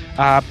game.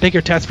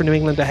 Bigger test for New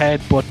England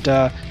ahead,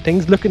 but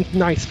things looking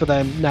nice for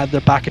them now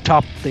they're back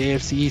atop the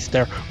AFC East,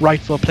 their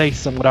rightful place,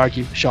 some would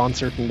argue. Sean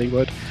certainly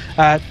would.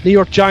 New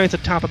York Giants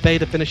at Tampa Bay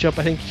to finish up.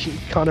 I think,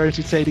 Connor, as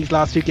you say, these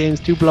last 2 games,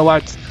 2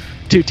 blowouts,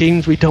 2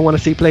 teams we don't want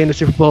to see play in the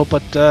Super Bowl,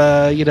 but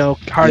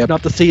hard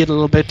not to see it a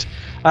little bit.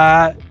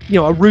 A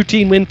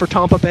routine win for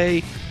Tampa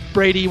Bay.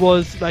 Brady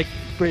was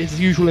his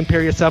usual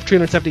imperious self,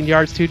 317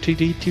 yards, 2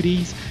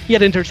 TDs. He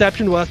had an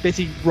interception, well, that's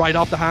basically right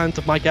off the hands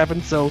of Mike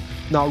Evans, so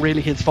not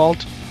really his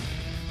fault.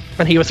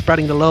 And he was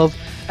spreading the love.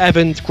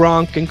 Evans,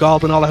 Gronk, and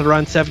Godwin all had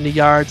around 70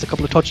 yards, a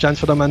couple of touchdowns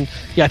for them. And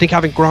yeah, I think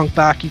having Gronk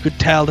back, you could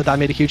tell that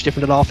made a huge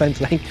difference in offense.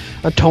 And I think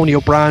Antonio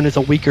Brown is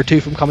a week or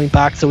 2 from coming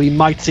back, so we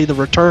might see the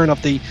return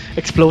of the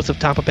explosive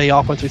Tampa Bay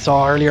offense we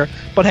saw earlier.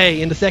 But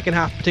hey, in the second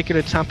half,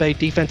 particularly the Tampa Bay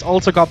defense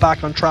also got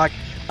back on track.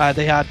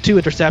 They had 2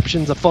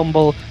 interceptions, a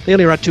fumble. They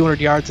only had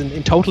 200 yards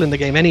in total in the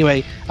game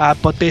anyway.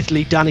 But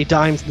basically, Danny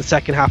Dimes in the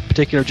second half in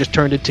particular just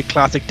turned into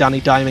classic Danny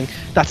Diming.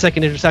 That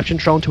second interception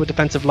thrown to a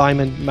defensive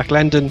lineman,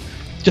 McLendon,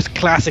 just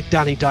classic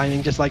Danny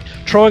Diming, just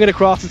throwing it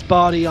across his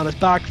body on his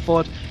back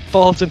foot,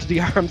 falls into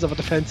the arms of a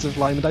defensive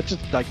lineman. That's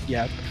just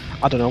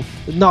I don't know.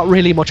 Not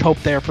really much hope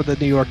there for the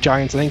New York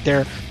Giants. I think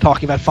they're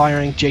talking about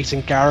firing Jason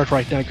Garrett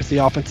right now because the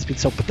offense has been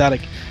so pathetic.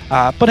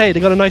 But hey,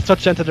 they got a nice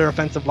touchdown to their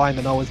offensive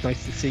lineman. Always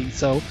nice to see.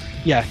 So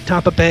yeah,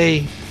 Tampa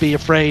Bay, be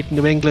afraid.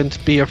 New England,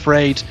 be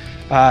afraid.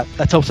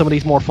 Let's hope some of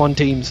these more fun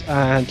teams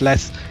and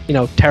less,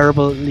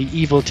 terribly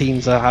evil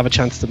teams have a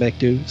chance to make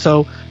do.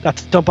 So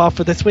that's dump off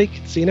for this week.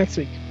 See you next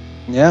week.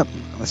 Yeah,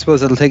 I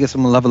suppose that'll take us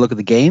and we'll have a look at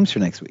the games for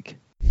next week.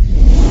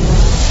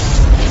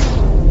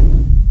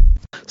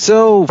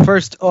 So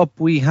first up,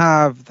 we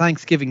have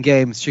Thanksgiving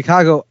games.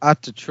 Chicago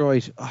at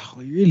Detroit. Oh,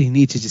 we really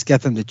need to just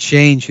get them to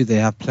change who they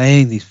have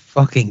playing these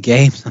fucking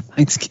games on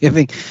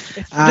Thanksgiving.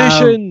 It's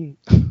tradition.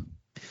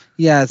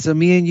 Yeah, so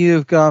me and you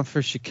have gone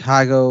for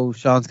Chicago.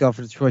 Sean's gone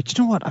for Detroit.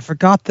 Do you know what? I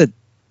forgot that.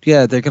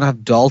 Yeah, they're going to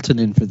have Dalton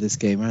in for this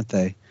game, aren't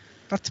they?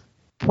 That's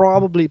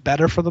probably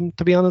better for them,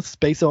 to be honest,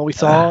 based on what we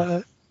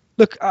saw.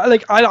 Look,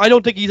 I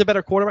don't think he's a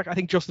better quarterback. I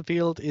think Justin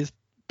Field is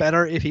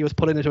better if he was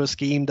put into a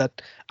scheme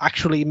that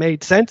actually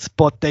made sense,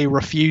 but they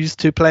refused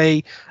to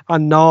play a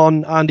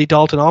non-Andy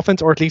Dalton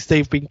offense, or at least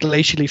they've been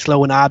glacially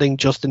slow in adding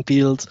Justin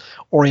Fields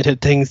oriented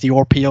things, the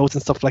RPOs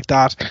and stuff like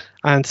that.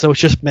 And so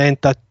it's just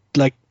meant that,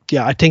 like,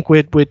 yeah, I think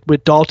with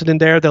Dalton in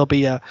there, there'll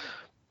be a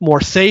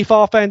more safe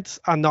offense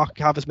and not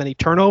have as many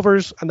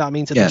turnovers, and that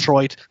means that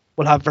Detroit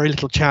will have very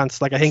little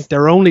chance. Like, I think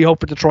their only hope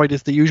for Detroit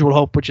is the usual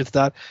hope, which is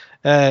that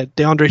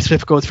DeAndre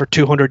Swift goes for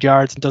 200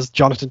 yards and does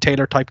Jonathan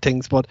Taylor type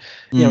things. But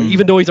you know,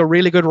 even though he's a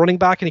really good running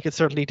back and he could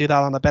certainly do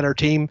that on a better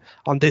team,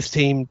 on this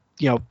team,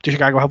 you know,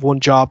 Chicago have one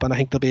job, and I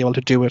think they'll be able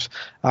to do it.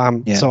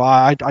 So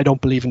I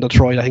don't believe in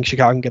Detroit. I think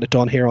Chicago can get it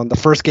done here on the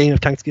first game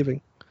of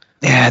Thanksgiving.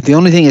 Yeah, the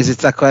only thing is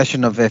it's that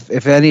question of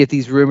if any of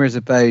these rumors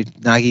about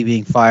Nagy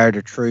being fired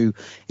are true,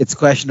 it's a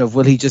question of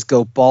will he just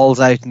go balls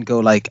out and go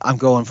like, I'm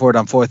going for it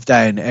on fourth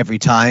down every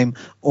time,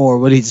 or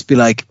will he just be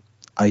like,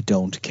 I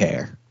don't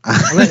care?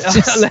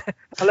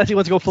 Unless he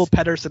wants to go full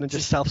Pedersen and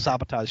just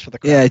self-sabotage for the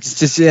crowd.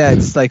 Yeah,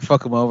 just like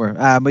fuck him over.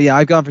 But yeah,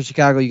 I've gone for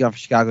Chicago, you've gone for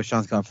Chicago,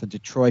 Sean's gone for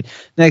Detroit.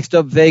 Next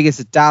up, Vegas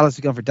at Dallas.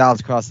 We've gone for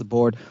Dallas across the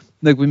board.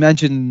 Look, we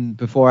mentioned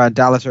before,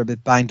 Dallas are a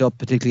bit banged up,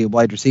 particularly a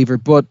wide receiver,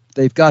 but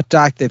they've got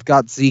Dak, they've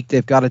got Zeke,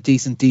 they've got a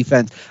decent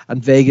defense,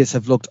 and Vegas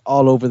have looked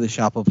all over the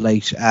shop of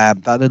late.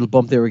 That little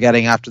bump they were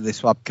getting after they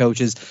swapped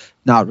coaches,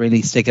 not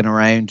really sticking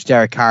around.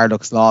 Derek Carr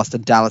looks lost,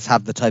 and Dallas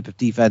have the type of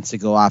defense to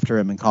go after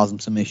him and cause him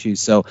some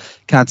issues, so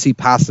can't see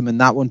past them in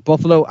that one.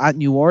 Buffalo at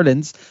New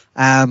Orleans.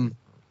 This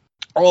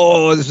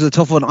was a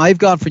tough one. I've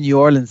gone for New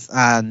Orleans,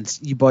 and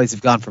you boys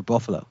have gone for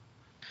Buffalo.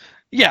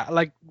 Yeah,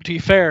 like, to be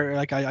fair,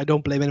 like, I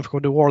don't blame anyone for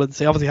going to New Orleans.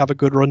 They obviously have a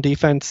good run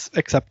defense,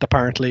 except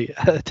apparently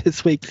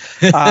this week.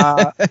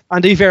 And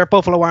to be fair,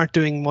 Buffalo aren't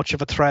doing much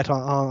of a threat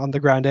on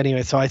the ground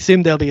anyway, so I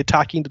assume they'll be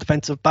attacking the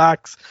defensive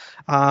backs,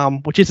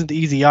 which isn't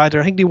easy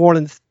either. I think New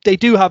Orleans, they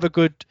do have a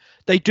good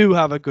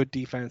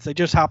defense. They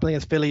just happen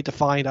against Philly to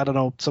find, I don't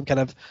know, some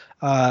kind of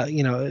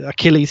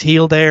Achilles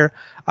heel there.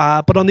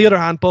 But on the other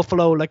hand,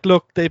 Buffalo, like,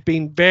 look, they've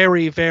been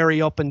very,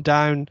 very up and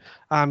down.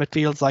 It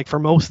feels like for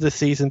most of the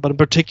season, but in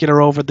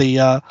particular over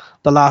the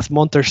last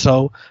month or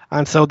so.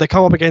 And so they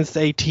come up against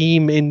a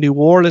team in New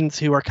Orleans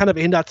who are kind of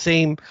in that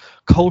same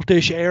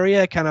cultish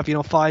area, kind of,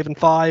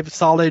 5-5,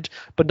 solid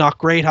but not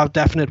great, have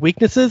definite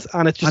weaknesses,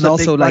 and it's just. And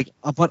also, like,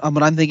 what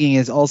I'm thinking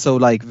is also,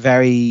 like,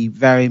 very,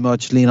 very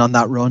much lean on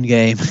that run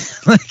game.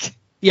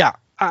 Yeah,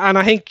 and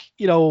I think,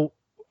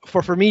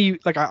 for me,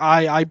 like,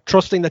 I'm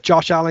trusting that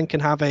Josh Allen can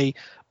have a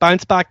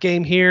bounce back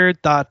game here,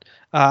 that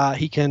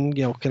he can,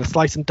 kind of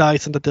slice and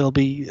dice, and that they'll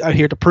be out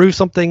here to prove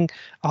something,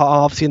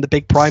 obviously in the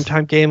big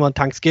primetime game on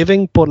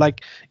Thanksgiving. But,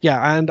 like,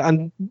 yeah,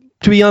 and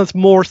to be honest,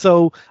 more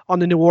so on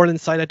the New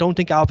Orleans side, I don't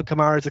think Alvin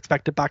Kamara is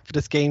expected back for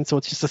this game, so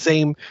it's just the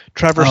same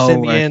Trevor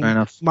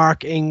Siemian,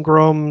 Mark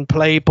Ingram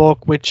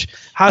playbook, which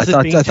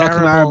hasn't been terrible. I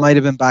thought Kamara might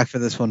have been back for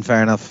this one,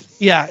 fair enough.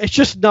 Yeah, it's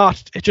just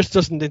not, it just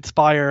doesn't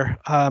inspire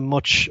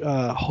much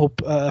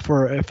hope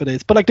for if it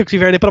is. But, like, to be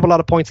fair, they put up a lot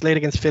of points late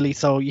against Philly,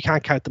 so you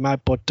can't count them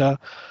out. But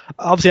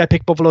obviously I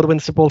picked Buffalo to win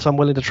the Super Bowl, so I'm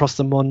willing to trust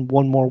them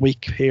one more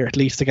week here, at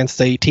least against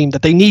a team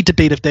that they need to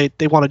beat if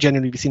they want to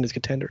genuinely be seen as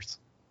contenders.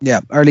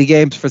 Yeah, early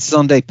games for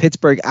Sunday.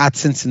 Pittsburgh at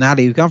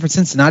Cincinnati. We've gone for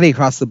Cincinnati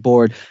across the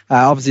board.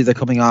 Obviously, they're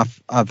coming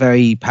off a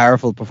very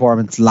powerful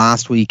performance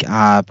last week,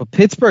 but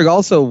Pittsburgh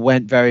also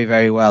went very,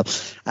 very well.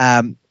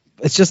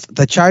 It's just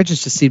the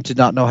Chargers just seem to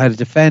not know how to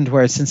defend,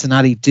 whereas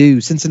Cincinnati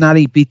do.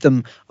 Cincinnati beat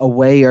them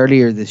away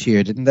earlier this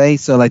year, didn't they?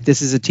 So, like,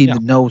 this is a team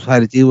that knows how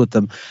to deal with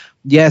them.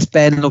 Yes,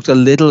 Ben looked a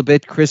little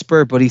bit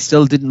crisper, but he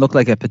still didn't look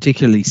like a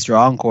particularly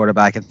strong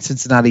quarterback, and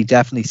Cincinnati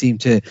definitely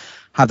seemed to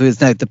have the wins.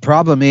 Now, the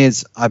problem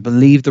is, I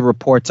believe the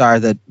reports are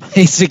that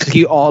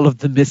basically all of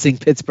the missing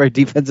Pittsburgh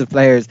defensive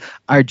players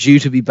are due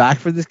to be back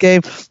for this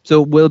game,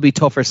 so it will be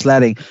tougher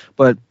sledding.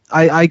 But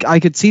I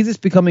could see this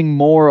becoming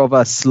more of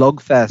a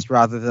slugfest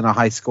rather than a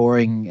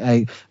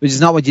high-scoring, which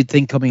is not what you'd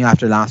think coming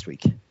after last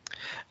week.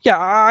 Yeah,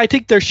 I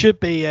think there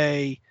should be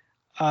a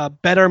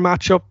better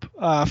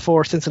matchup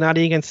for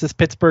Cincinnati against this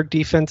Pittsburgh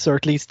defense, or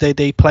at least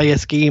they play a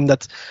scheme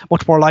that's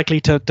much more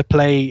likely to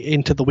play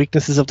into the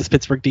weaknesses of this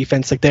Pittsburgh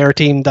defense. Like, they're a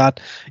team that,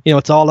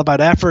 it's all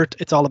about effort,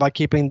 it's all about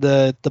keeping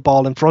the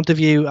ball in front of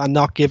you and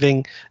not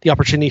giving the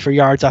opportunity for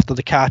yards after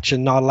the catch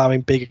and not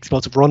allowing big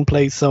explosive run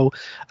plays. So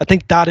I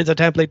think that is a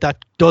template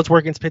that does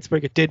work against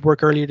Pittsburgh. It did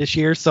work earlier this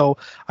year, so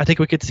I think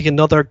we could see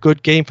another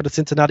good game for the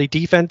Cincinnati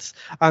defense.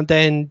 And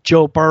then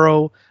Joe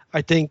Burrow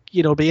I think,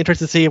 it'll be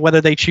interesting to see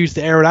whether they choose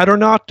to air it out or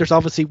not. There's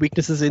obviously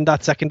weaknesses in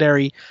that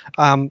secondary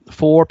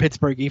for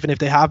Pittsburgh, even if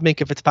they have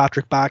Minkah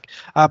Fitzpatrick back.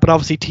 But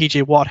obviously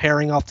TJ Watt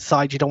herring off the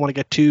side, you don't want to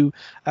get too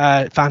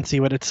fancy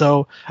with it.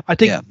 So I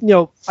think,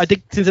 I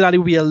think Cincinnati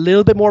will be a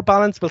little bit more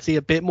balanced. We'll see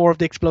a bit more of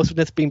the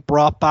explosiveness being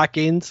brought back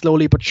in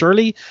slowly but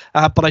surely.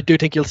 But I do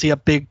think you'll see a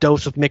big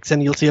dose of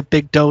Mixon. You'll see a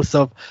big dose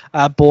of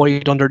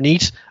Boyd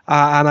underneath.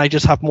 And I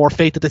just have more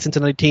faith that the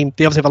Cincinnati team,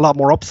 they obviously have a lot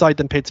more upside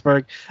than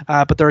Pittsburgh,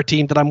 but they're a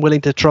team that I'm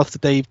willing to trust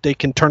that they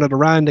can turn it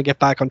around and get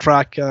back on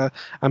track.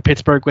 And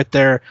Pittsburgh, with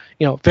their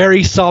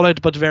very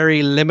solid but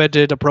very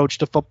limited approach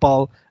to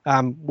football,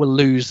 will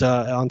lose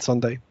on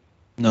Sunday.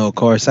 No, of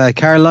course.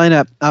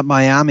 Carolina at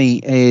Miami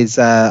is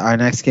our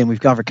next game. We've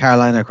gone for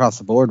Carolina across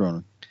the board,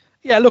 Ronan.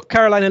 Yeah, look,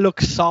 Carolina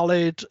looks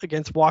solid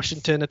against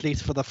Washington, at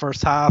least for the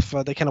first half.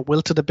 They kind of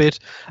wilted a bit.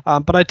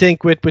 But I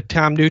think with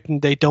Cam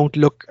Newton, they don't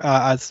look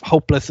as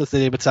hopeless as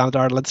they did with Sam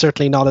Darnold, and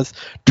certainly not as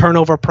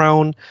turnover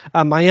prone.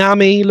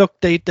 Miami, look,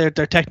 they're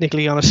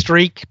technically on a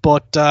streak,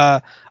 but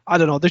I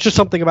don't know. There's just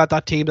something about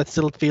that team that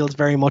still feels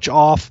very much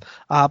off.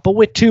 But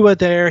with Tua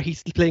there,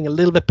 he's playing a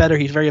little bit better.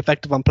 He's very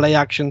effective on play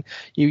action.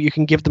 You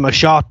can give them a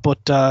shot.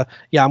 But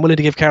I'm willing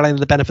to give Carolina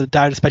the benefit of the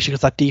doubt, especially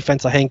because that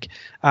defense, I think,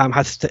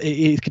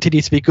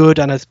 continues to be good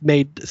and has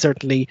made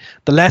certainly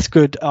the less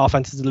good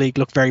offenses in the league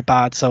look very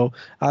bad. So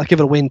I'll give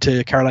it a win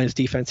to Carolina's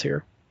defense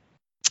here.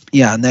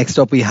 Yeah, next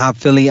up we have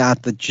Philly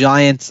at the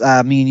Giants.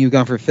 Me and you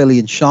gone for Philly,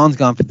 and Sean's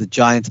gone for the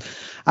Giants.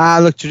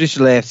 Look,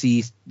 traditional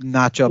AFC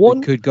matchup.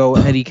 It could go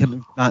any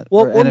kind of...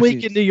 One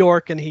week in New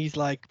York, and he's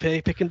like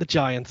picking the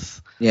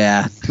Giants.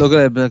 Yeah, look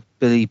at him,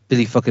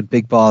 Billy fucking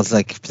big balls,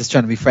 like just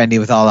trying to be friendly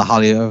with all the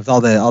Hollywood, with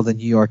all the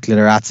New York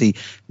glitterazzi.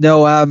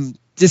 No,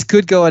 this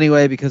could go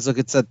anyway because look,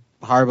 it's a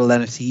horrible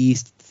NFC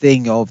East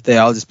thing of they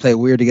all just play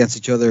weird against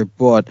each other,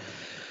 but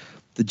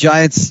the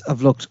Giants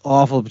have looked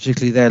awful,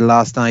 particularly there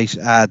last night.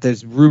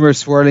 There's rumours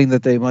swirling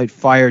that they might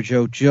fire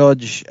Joe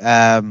Judge.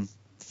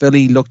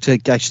 Philly looked to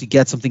actually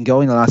get something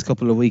going the last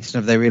couple of weeks,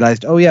 and if they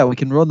realised, oh yeah, we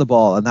can run the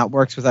ball, and that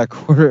works with our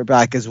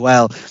quarterback as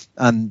well,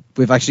 and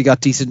we've actually got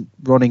decent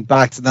running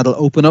backs, and that'll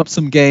open up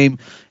some game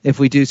if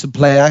we do some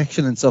play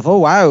action and stuff. Oh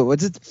wow,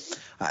 what's it?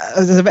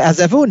 Has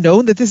everyone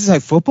known that this is how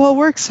football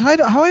works?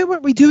 How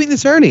weren't we doing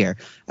this earlier?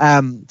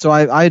 So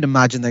I'd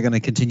imagine they're going to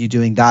continue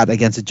doing that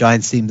against a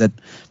Giants team that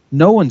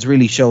no one's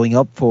really showing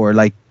up for.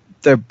 Like,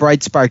 their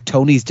bright spark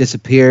Tony's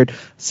disappeared.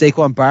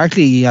 Saquon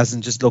Barkley, he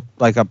hasn't just looked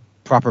like a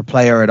proper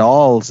player at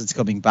all since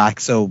coming back.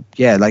 So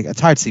yeah, like,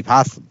 it's hard to see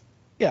past them.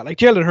 Yeah, like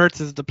Jalen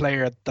Hurts is the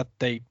player that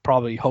they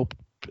probably hope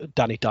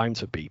Danny Dimes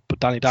would be, but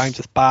Danny Dimes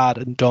is bad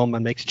and dumb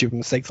and makes stupid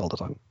mistakes all the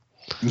time.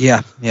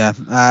 Yeah.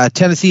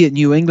 Tennessee at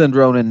New England,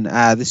 Ronan.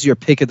 This is your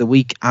pick of the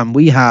week, and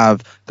we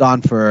have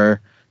gone for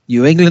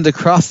New England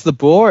across the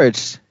board.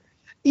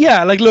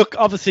 Yeah, like, look,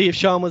 obviously if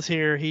Sean was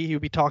here, he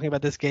would be talking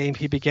about this game.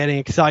 He'd be getting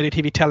excited.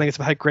 He'd be telling us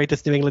about how great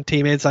this New England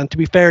team is. And to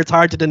be fair, it's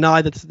hard to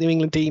deny that this New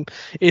England team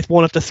is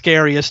one of the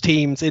scariest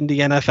teams in the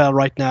NFL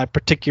right now,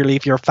 particularly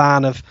if you're a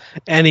fan of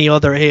any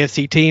other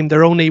AFC team.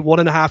 They're only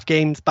 1.5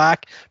 games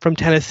back from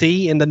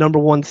Tennessee in the number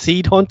 1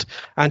 seed hunt.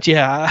 And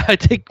yeah, I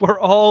think we're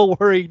all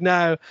worried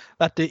now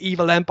that the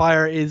evil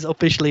empire is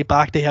officially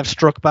back. They have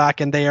struck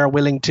back, and they are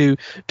willing to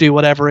do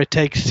whatever it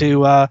takes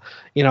to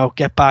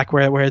get back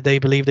where they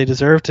believe they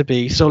deserve to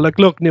be. So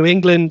look, New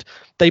England,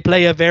 they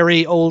play a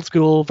very old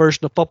school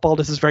version of football.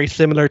 This is very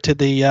similar to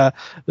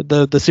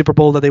the Super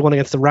Bowl that they won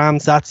against the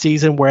Rams that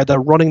season, where they're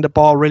running the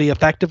ball really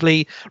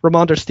effectively.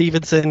 Ramondre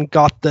Stevenson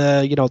got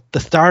the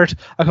start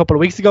a couple of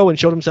weeks ago and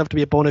showed himself to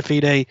be a bona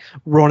fide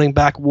running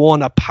back,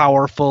 a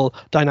powerful,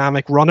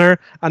 dynamic runner.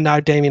 And now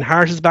Damian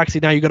Harris is back. So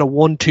now you got a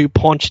 1-2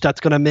 punch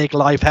that's going to make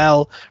life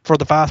hell for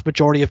the vast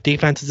majority of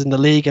defenses in the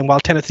league. And while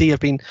Tennessee have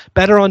been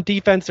better on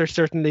defense, there's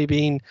certainly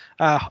been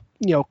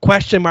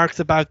question marks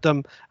about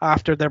them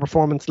after their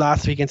performance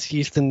last week against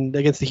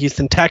the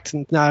Houston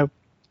Texans. Now,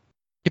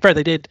 to be fair,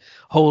 they did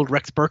hold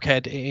Rex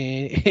Burkhead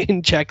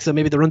in check, so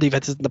maybe the run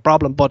defense isn't the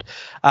problem. But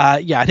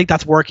I think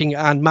that's working.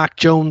 And Mac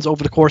Jones,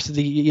 over the course of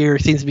the year,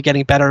 seems to be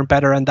getting better and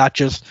better. And that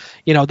just,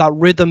 that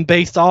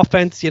rhythm-based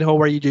offense,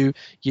 where you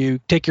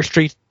take your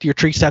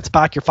 3 sets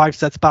back, your 5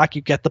 sets back,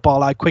 you get the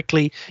ball out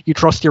quickly, you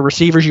trust your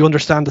receivers, you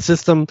understand the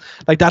system.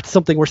 Like, that's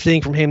something we're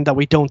seeing from him that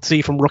we don't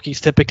see from rookies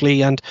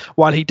typically. And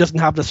while he doesn't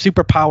have the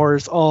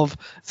superpowers of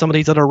some of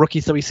these other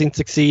rookies that we've seen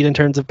succeed in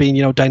terms of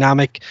being,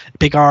 dynamic,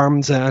 big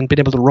arms and being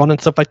able to run and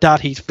stuff like that,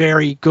 he's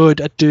very good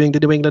at doing the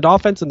New England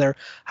offense, and they're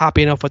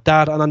happy enough with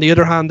that. And on the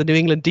other hand, the New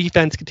England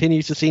defense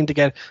continues to seem to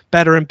get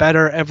better and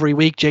better every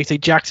week. J.C.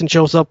 Jackson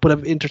shows up with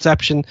an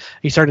interception.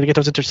 He's starting to get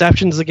those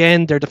interceptions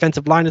again. Their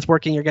defensive line is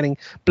working. You're getting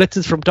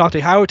blitzes from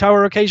Dante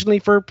Tower occasionally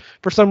for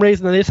some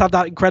reason. And they just have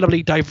that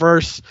incredibly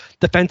diverse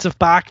defensive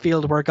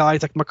backfield where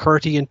guys like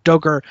McCurdy and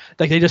Duggar,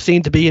 like they just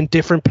seem to be in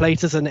different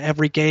places in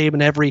every game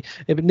and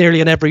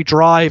nearly in every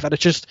drive, and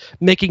it's just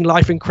making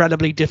life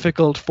incredibly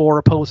difficult for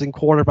opposing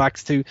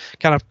quarterbacks to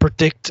kind of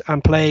predict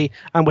and play.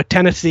 And with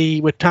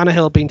Tennessee, with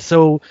Tannehill being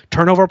so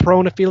turnover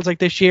prone, it feels like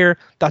this year,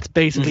 that's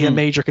basically a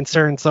major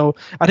concern. So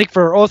I think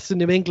for us in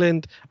New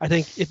England, I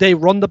think if they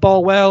run the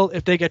ball well,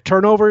 if they get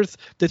turnovers,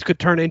 this could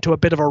turn into a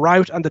bit of a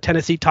rout, and the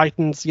Tennessee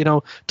Titans,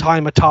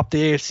 time atop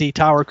the AFC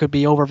tower could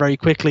be over very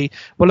quickly.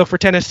 But look, for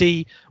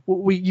Tennessee,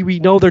 we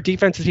know their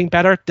defense has been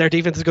better. Their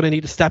defense is going to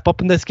need to step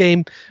up in this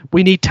game.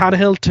 We need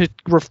Tannehill to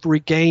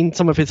regain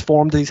some of his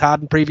form that he's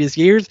had in previous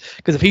years,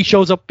 because if he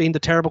shows up being the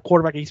terrible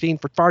quarterback he's been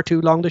for far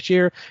too long this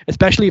year,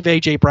 especially if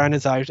AJ Brown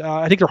is out,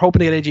 I think they're hoping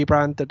to get AJ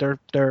Brown, that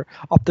they're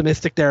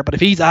optimistic there. But if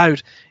he's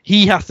out,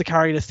 he has to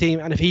carry this team,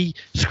 and if he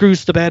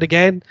screws the bed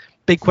again,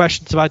 big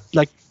questions about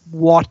like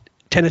what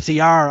Tennessee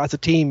are as a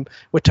team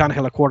with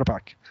Tannehill at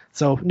quarterback.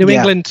 So New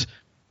England,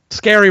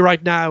 scary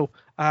right now.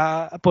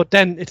 But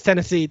then it's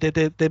Tennessee.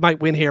 They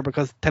might win here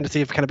because Tennessee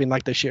have kind of been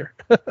like this year.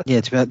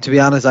 Yeah, to be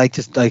honest, I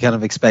kind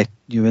of expect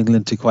New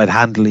England to quite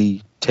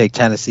handily take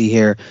Tennessee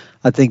here.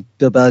 I think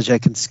Bill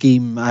Belichick can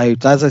scheme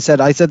out. As I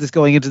said this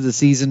going into the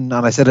season,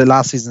 and I said it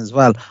last season as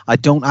well. I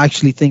don't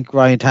actually think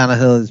Ryan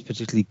Tannehill is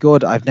particularly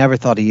good. I've never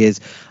thought he is.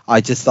 I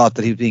just thought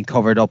that he was being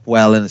covered up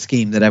well in a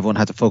scheme that everyone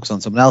had to focus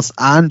on someone else,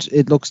 and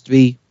it looks to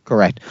be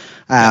correct.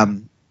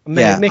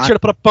 Make sure to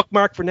put a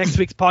bookmark for next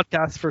week's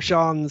podcast for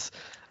Sean's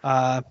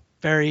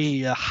very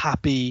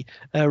happy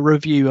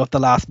review of the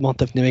last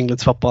month of New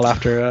England's football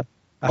after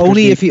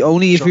only if he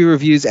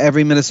reviews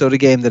every Minnesota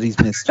game that he's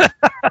missed.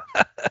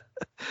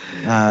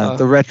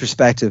 The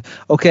retrospective.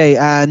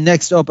 Okay,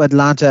 next up,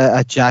 Atlanta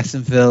at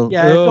Jacksonville.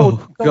 Yeah,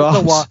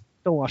 don't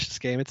watch this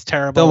game. It's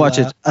terrible. Don't watch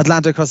it.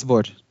 Atlanta across the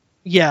board.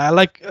 Yeah,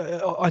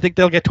 I think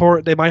they'll get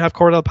they might have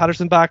Cordell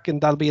Patterson back,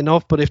 and that'll be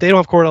enough. But if they don't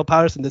have Cordell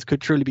Patterson, this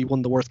could truly be one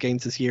of the worst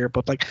games this year.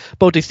 But like,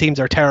 both these teams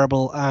are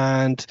terrible,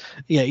 and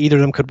yeah, either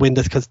of them could win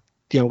this because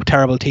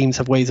terrible teams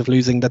have ways of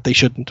losing that they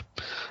shouldn't.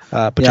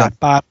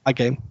 Bad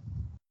game.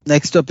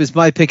 Next up is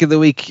my pick of the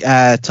week,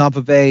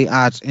 Tampa Bay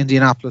at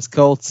Indianapolis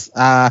Colts.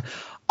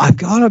 I've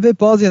gone a bit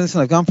ballsy on this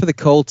one. I've gone for the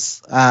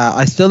Colts.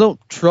 I still don't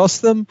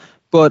trust them,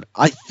 but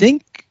I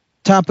think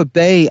Tampa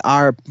Bay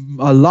are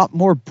a lot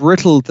more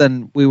brittle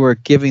than we were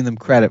giving them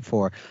credit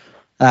for.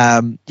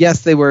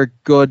 Yes, they were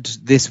good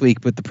this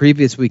week, but the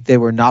previous week they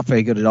were not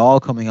very good at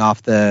all coming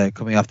off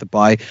the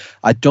bye.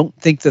 I don't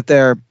think that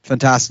they're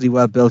fantastically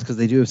well built because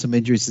they do have some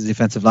injuries to the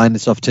defensive line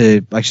and stuff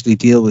to actually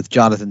deal with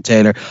Jonathan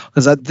Taylor.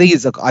 Because the thing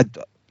is,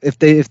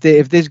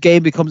 if this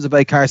game becomes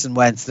about Carson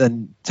Wentz,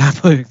 then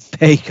Tampa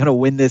Bay gonna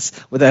win this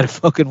without a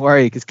fucking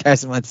worry because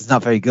Carson Wentz is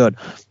not very good.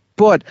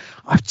 But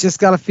I've just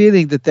got a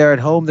feeling that they're at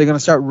home. They're going to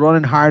start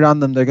running hard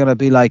on them. They're going to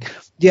be like,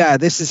 yeah,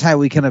 this is how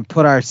we kind of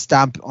put our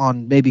stamp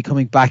on maybe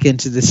coming back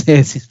into this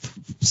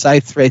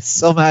South race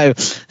somehow.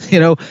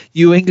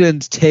 New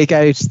England take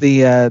out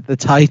the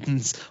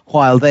Titans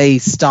while they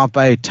stomp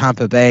out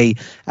Tampa Bay.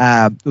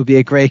 Would be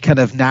a great kind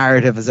of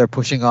narrative as they're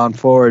pushing on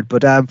forward.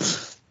 But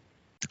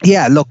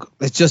yeah, look,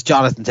 it's just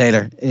Jonathan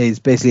Taylor is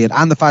basically it.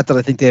 And the fact that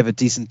I think they have a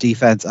decent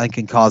defense and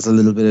can cause a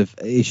little bit of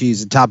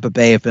issues. And Tampa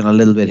Bay have been a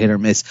little bit hit or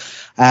miss.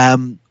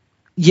 Tampa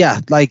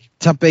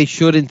Bay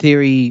should, in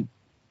theory,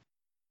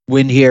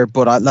 win here.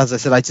 But as I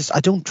said,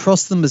 I don't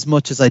trust them as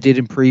much as I did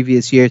in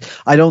previous years.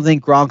 I don't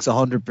think Gronk's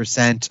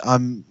 100%.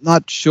 I'm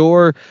not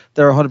sure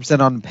they're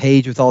 100% on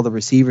page with all the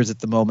receivers at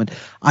the moment.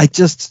 There's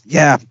just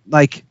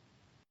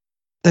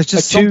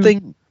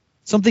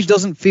something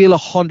doesn't feel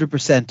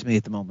 100% to me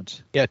at the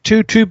moment. Yeah,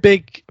 two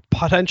big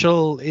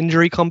potential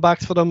injury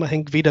comebacks for them. I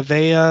think Vita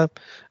Vea,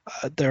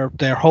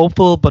 they're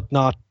hopeful but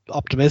not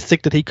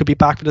optimistic that he could be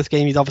back for this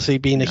game. He's obviously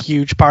been a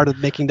huge part of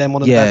making them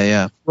one of the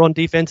best run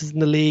defenses in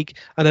the league.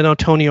 And then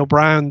Antonio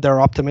Brown,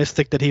 they're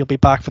optimistic that he'll be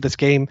back for this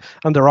game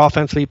and their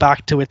offense will be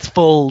back to its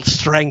full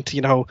strength.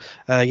 Getting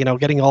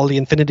all the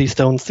Infinity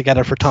Stones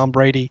together for Tom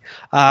Brady.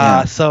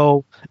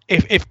 So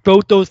if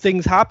both those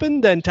things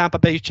happen, then Tampa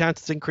Bay's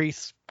chances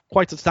increase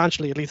quite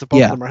substantially, at least if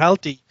both of them are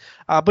healthy.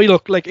 But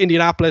look, like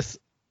Indianapolis,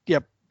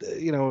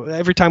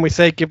 every time we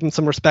say give them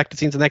some respect, it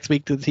seems the next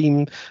week the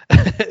team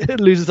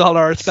loses all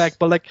our respect.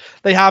 But like,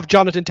 they have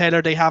Jonathan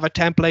Taylor, they have a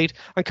template,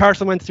 and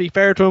Carson Wentz, to be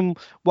fair to him,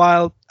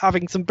 while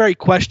having some very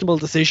questionable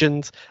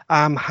decisions,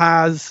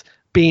 has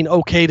been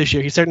okay this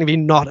year. He's certainly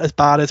been not as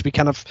bad as we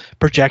kind of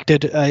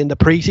projected in the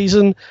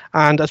preseason.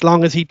 And as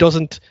long as he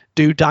doesn't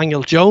do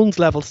Daniel Jones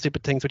level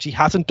stupid things, which he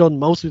hasn't done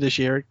mostly this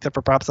year, except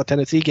for perhaps that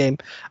Tennessee game,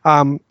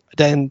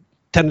 then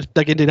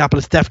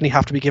Indianapolis definitely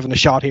have to be given a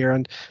shot here.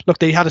 And look,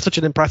 they had such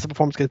an impressive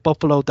performance against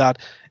Buffalo that,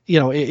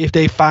 if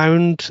they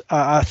found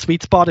a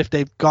sweet spot, if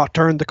they've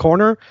turned the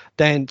corner,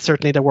 then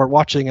certainly they're worth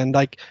watching. And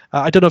I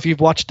don't know if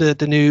you've watched the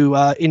new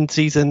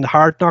in-season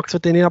Hard Knocks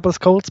with the Indianapolis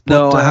Colts. But,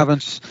 no, I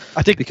haven't.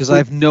 I think because I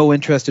have no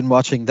interest in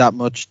watching that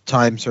much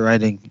time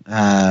surrounding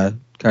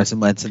Carson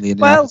Wentz and the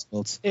Indianapolis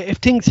Colts. If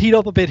things heat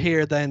up a bit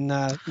here, then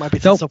might be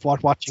some stuff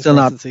worth watching. Still for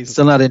the not. rest of the season.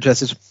 Still not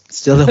interested.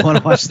 Still don't want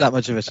to watch that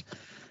much of it.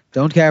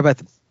 Don't care about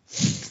them.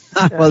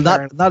 Well,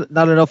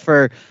 not enough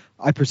for,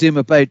 I presume,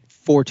 about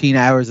 14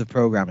 hours of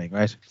programming,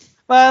 right?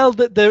 Well,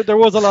 there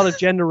was a lot of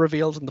gender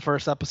reveals in the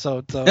first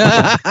episode, so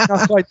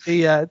not quite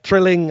the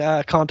thrilling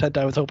content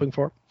I was hoping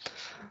for.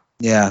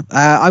 Yeah,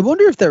 I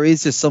wonder if there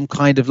is just some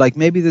kind of like,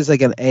 maybe there's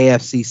like an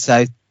AFC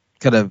South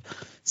kind of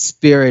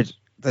spirit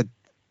that,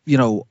 you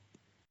know,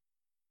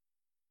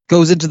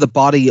 goes into the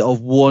body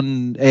of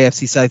one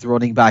AFC South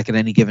running back at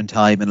any given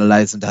time and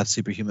allows them to have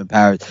superhuman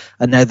powers.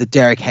 And now that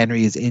Derrick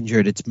Henry is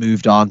injured, it's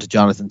moved on to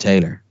Jonathan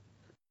Taylor.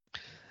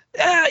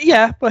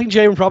 Yeah, I think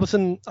James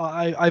Robinson,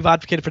 I've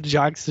advocated for the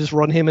Jags to just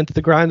run him into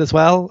the ground as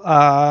well.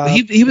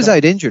 He was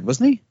out injured,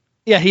 wasn't he?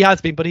 Yeah, he has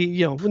been, but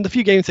in the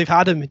few games they've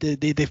had him,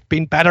 they've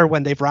been better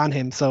when they've ran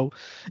him. So,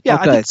 yeah,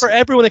 okay. I think for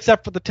everyone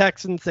except for the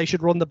Texans, they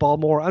should run the ball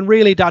more. And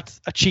really, that's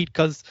a cheat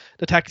because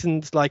the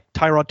Texans, like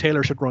Tyrod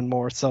Taylor, should run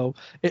more. So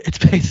it's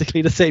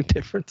basically the same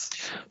difference.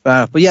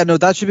 But yeah, no,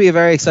 that should be a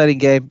very exciting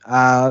game.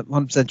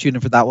 100% tune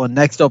in for that one.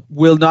 Next up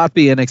will not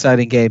be an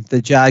exciting game.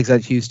 The Jags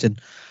at Houston.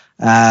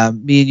 Me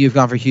and you've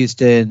gone for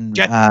Houston.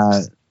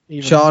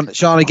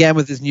 Sean again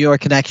with his New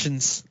York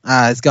connections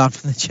has gone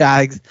for the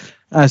Jags.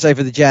 For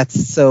the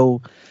Jets.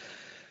 So,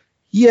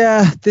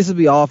 yeah, this will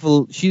be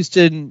awful.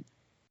 Houston,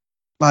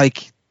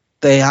 like,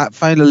 they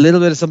found a little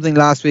bit of something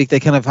last week. They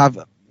kind of have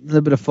a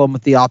little bit of fun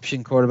with the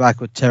option quarterback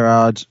with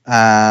Tyrod.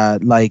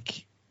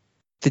 Like,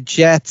 the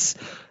Jets,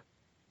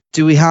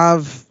 do we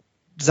have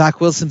Zach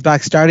Wilson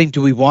back starting?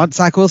 Do we want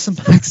Zach Wilson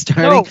back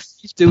starting? No,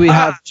 do we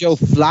have Joe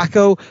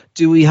Flacco?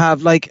 Do we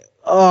have, like,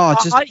 I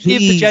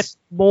give the Jets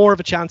more of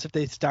a chance if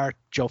they start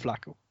Joe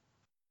Flacco.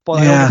 But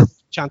I don't have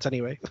a chance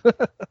anyway.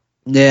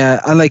 Yeah,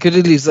 and like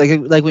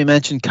we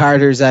mentioned,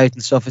 Carter's out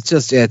and stuff. It's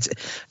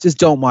just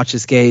don't watch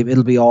this game.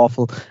 It'll be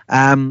awful.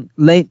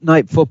 Late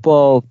night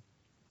football,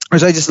 or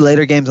sorry, just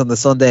later games on the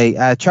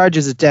Sunday.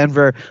 Chargers at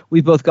Denver.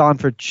 We've both gone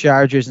for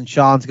Chargers, and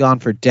Sean's gone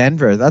for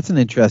Denver. That's an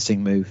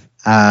interesting move.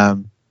 I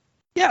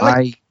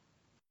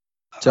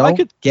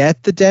don't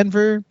get the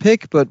Denver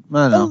pick, but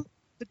I don't know.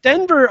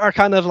 Denver are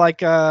kind of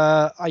like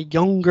a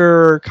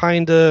younger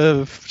kind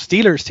of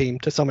Steelers team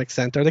to some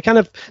extent.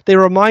 They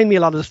remind me a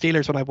lot of the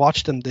Steelers when I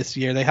watched them this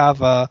year. They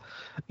have a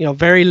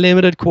very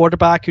limited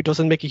quarterback who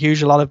doesn't make a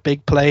lot of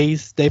big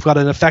plays. They've got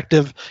an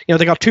effective,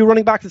 they got two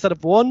running backs instead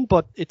of one,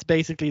 but it's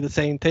basically the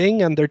same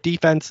thing. And their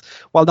defense,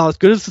 while not as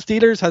good as the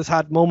Steelers, has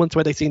had moments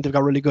where they seem to have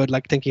got really good,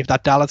 like thinking of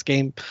that Dallas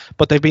game,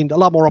 but they've been a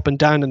lot more up and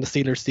down than the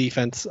Steelers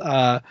defense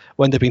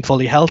when they've been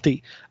fully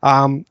healthy.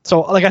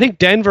 So I think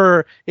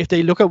Denver, if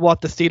they look at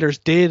what the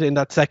Steelers did in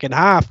that second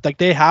half, like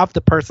they have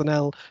the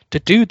personnel to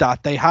do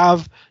that. They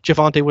have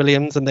Javonte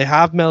Williams and they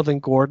have Melvin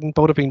Gordon.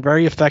 Both have been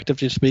very effective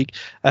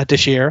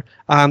this year.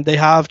 They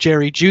have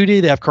Jerry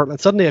Jeudy, they have Cortland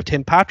Sutton, they have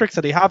Tim Patrick,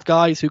 so they have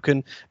guys who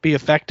can be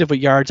effective with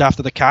yards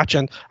after the catch.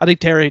 And I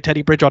think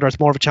Teddy Bridgewater has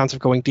more of a chance of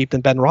going deep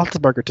than Ben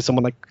Roethlisberger to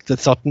someone like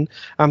Sutton.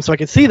 So I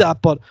can see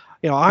that, but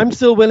I'm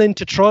still willing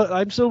to try.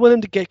 I'm still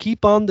willing to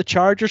keep on the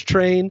Chargers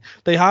train.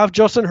 They have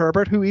Justin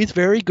Herbert, who is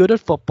very good at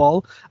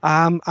football,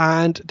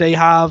 and they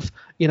have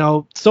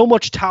so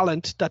much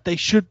talent that they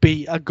should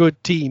be a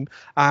good team.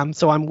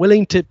 So I'm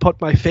willing to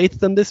put my faith in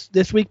them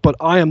this week, but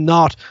I am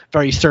not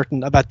very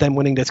certain about them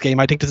winning this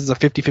game. I think this is a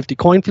 50-50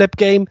 coin flip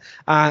game,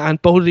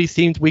 and both of these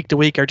teams week to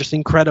week are just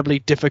incredibly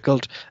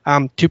difficult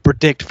to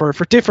predict for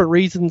different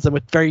reasons and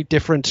with very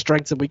different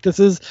strengths and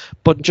weaknesses.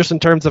 But just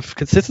in terms of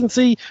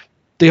consistency,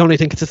 the only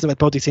thing consistent with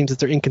both these teams is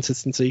their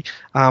inconsistency.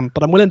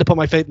 But I'm willing to put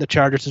my faith in the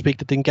Chargers this week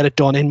that they can get it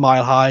done in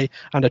Mile High,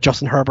 and that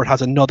Justin Herbert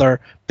has another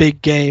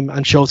big game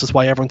and shows us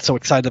why everyone's so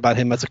excited about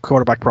him as a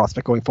quarterback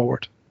prospect going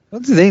forward.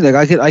 That's the thing. Like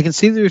I can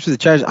see the route for the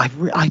Chargers.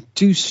 I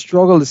do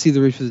struggle to see the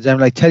route for the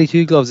Denver. Like Teddy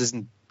Two Gloves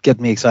isn't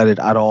getting me excited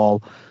at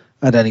all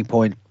at any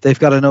point. They've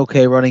got an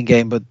okay running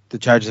game, but the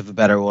Chargers have a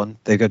better one.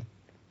 They've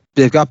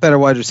got better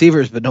wide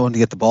receivers, but no one to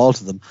get the ball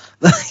to them.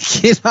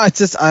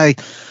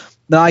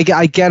 No, I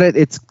get it.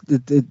 It's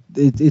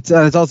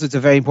a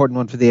very important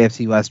one for the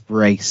AFC West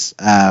race.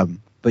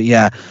 But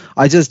yeah,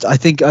 I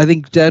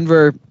think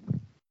Denver.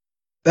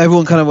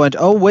 Everyone kind of went,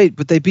 oh wait,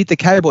 but they beat the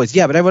Cowboys.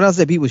 Yeah, but everyone else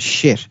they beat was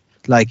shit.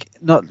 Like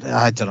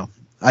I don't know.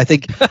 I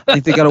think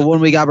they got a 1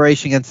 week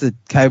aberration against the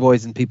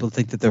Cowboys, and people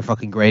think that they're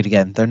fucking great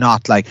again. They're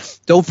not. Like,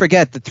 don't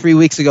forget that 3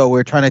 weeks ago we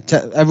were trying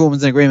to. Everyone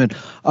was in agreement.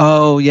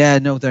 Oh yeah,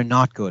 no, they're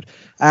not good.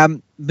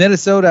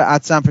 Minnesota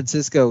at San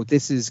Francisco.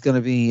 This is going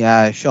to be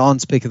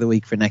Sean's pick of the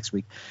week for next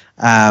week.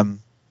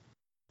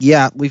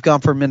 Yeah, we've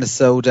gone for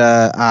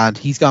Minnesota, and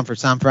he's gone for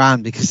San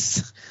Fran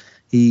because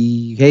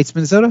he hates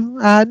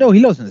Minnesota. No, he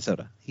loves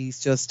Minnesota.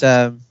 He's just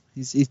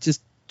he's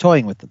just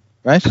toying with them.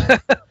 Right?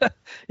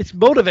 It's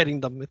motivating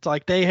them. It's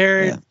like they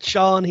heard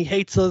Sean, he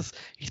hates us,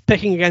 he's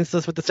picking against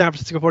us with the San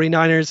Francisco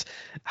 49ers.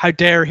 How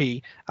dare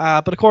he?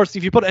 But of course,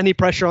 if you put any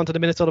pressure onto the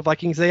Minnesota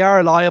Vikings, they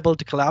are liable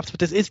to collapse, but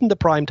this isn't the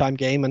primetime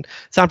game, and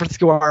San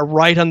Francisco are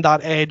right on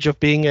that edge of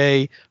being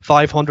a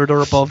 500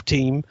 or above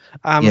team.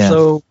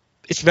 So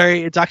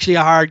it's actually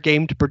a hard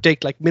game to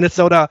predict. Like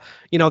Minnesota,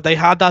 they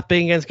had that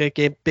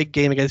big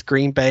game against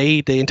Green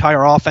Bay. The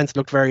entire offense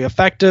looked very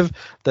effective.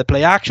 The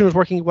play action was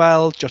working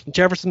well. Justin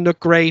Jefferson looked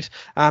great.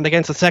 And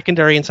against a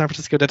secondary in San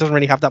Francisco that doesn't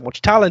really have that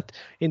much talent,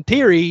 in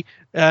theory,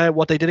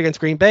 what they did against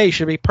Green Bay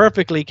should be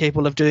perfectly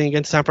capable of doing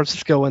against San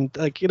Francisco. And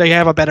they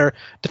have a better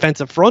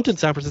defensive front in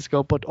San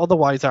Francisco, but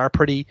otherwise are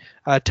pretty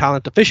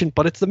talent deficient.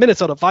 But it's the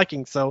Minnesota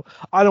Vikings, so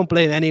I don't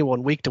blame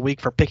anyone week to week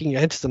for picking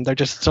against them. They're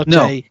just such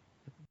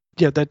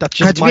that's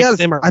just Mike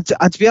Zimmer.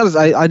 To be honest,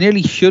 I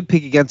nearly should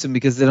pick against them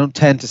because they don't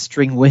tend to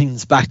string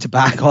wins back to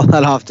back all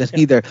that often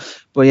either.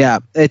 But yeah,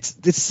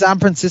 this San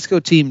Francisco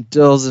team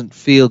doesn't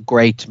feel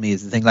great to me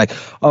is the thing. Like,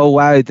 oh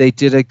wow, they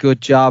did a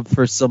good job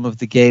for some of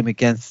the game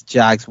against the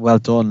Jags. Well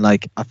done.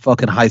 Like a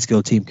fucking high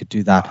school team could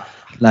do that.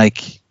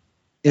 Like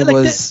it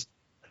was.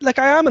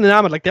 I am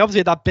enamored. Like they obviously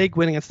had that big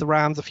win against the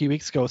Rams a few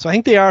weeks ago. So I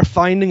think they are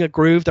finding a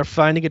groove. They're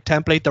finding a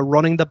template. They're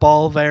running the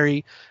ball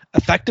very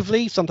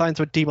effectively, sometimes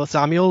with Deebo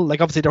Samuel.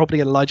 Like obviously they're hoping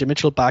to get Elijah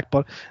Mitchell back,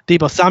 but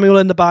Deebo Samuel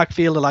in the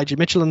backfield, Elijah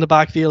Mitchell in the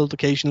backfield,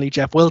 occasionally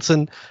Jeff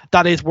Wilson,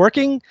 that is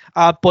working.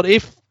 But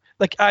if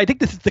I think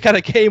this is the kind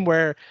of game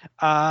where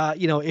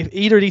if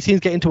either of these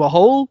teams get into a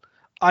hole,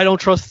 I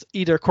don't trust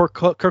either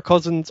Kirk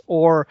Cousins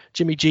or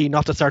Jimmy G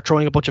not to start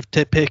throwing a bunch of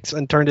picks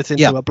and turn this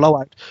into a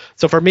blowout.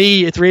 So for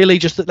me, it's really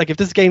just like if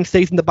this game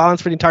stays in the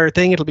balance for the entire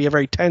thing, it'll be a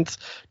very tense,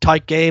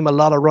 tight game, a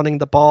lot of running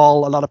the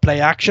ball, a lot of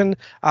play action.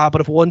 But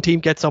if one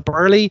team gets up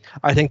early,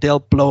 I think they'll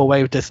blow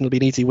away with this and it'll be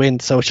an easy win.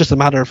 So it's just a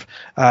matter of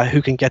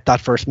who can get that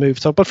first move.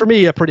 So, but for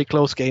me, a pretty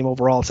close game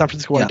overall. San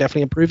Francisco are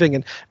definitely improving,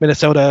 and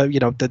Minnesota,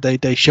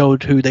 they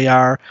showed who they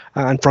are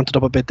and fronted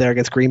up a bit there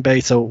against Green Bay.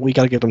 So we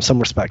got to give them some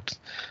respect.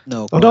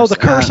 No,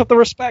 the curse of the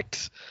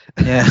respect.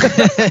 Yeah.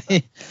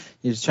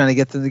 You're just trying to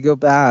get them to go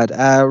bad.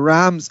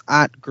 Rams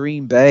at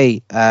Green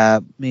Bay. Me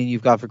and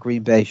you've gone for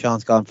Green Bay.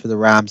 Sean's gone for the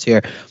Rams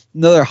here.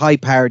 Another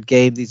high-powered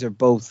game. These are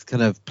both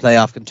kind of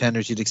playoff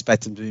contenders. You'd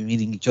expect them to be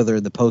meeting each other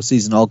in the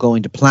postseason, all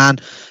going to plan.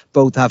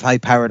 Both have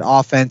high-powered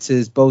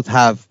offenses. Both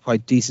have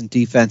quite decent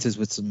defenses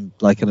with some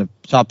kind of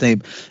top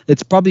name.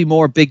 It's probably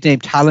more big-name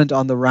talent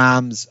on the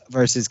Rams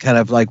versus kind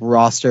of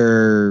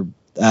roster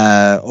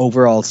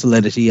overall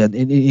solidity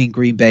in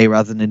Green Bay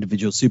rather than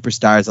individual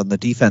superstars on the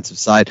defensive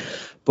side.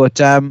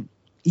 But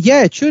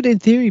it should in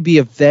theory be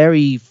a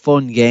very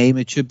fun game.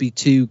 It should be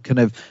two kind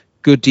of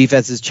good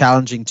defenses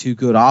challenging two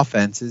good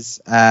offenses.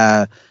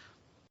 It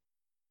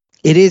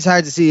is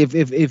hard to see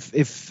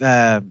if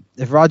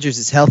Rodgers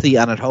is healthy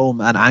and at home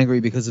and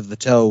angry because of the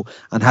toe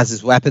and has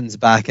his weapons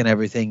back and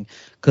everything,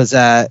 because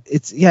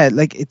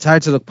it's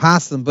hard to look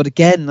past them. But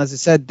again, as I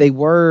said, they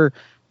were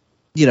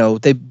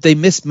they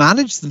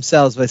mismanaged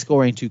themselves by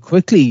scoring too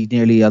quickly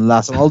nearly on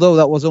last one, although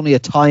that was only a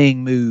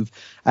tying move,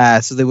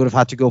 so they would have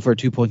had to go for a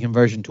 2-point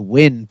conversion to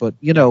win. But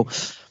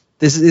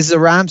this is a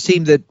Rams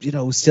team that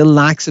still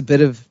lacks a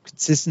bit of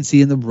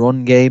consistency in the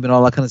run game and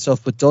all that kind of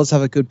stuff, but does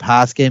have a good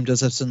pass game,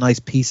 does have some nice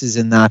pieces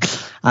in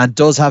that, and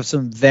does have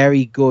some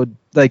very good,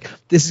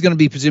 this is going to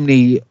be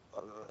presumably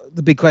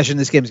the big question in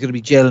this game is going to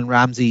be Jalen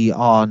Ramsey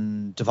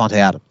on Devontae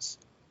Adams.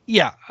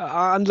 Yeah,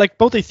 and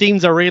both these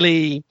teams are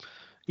really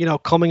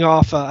coming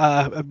off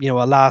a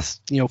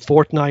last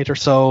fortnight or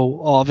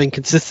so of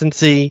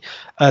inconsistency.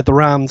 The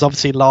Rams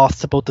obviously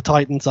lost to both the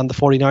Titans and the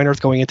 49ers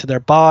going into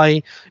their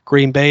bye.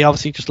 Green Bay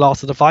obviously just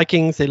lost to the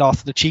Vikings. They lost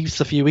to the Chiefs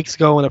a few weeks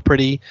ago in a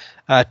pretty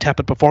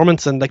tepid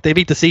performance, and they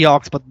beat the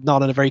Seahawks, but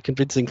not in a very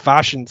convincing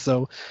fashion.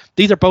 So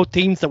these are both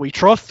teams that we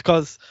trust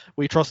because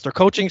we trust their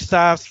coaching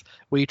staffs.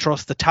 We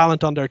trust the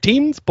talent on their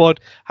teams,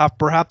 but have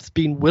perhaps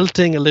been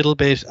wilting a little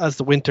bit as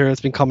the winter has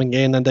been coming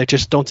in, and they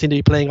just don't seem to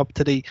be playing up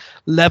to the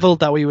level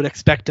that we would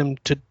expect them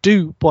to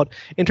do. But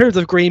in terms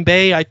of Green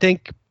Bay, I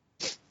think,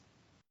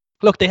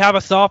 look, they have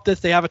a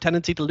softness. They have a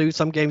tendency to lose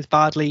some games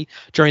badly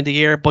during the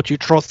year, but you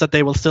trust that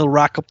they will still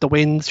rack up the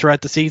wins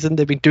throughout the season.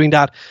 They've been doing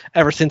that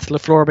ever since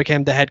LaFleur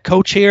became the head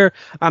coach here.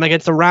 And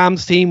against the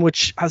Rams team,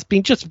 which has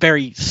been just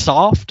very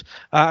soft,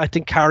 I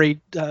think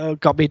Carrie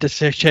got me to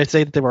say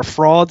that they were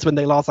frauds when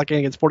they lost that game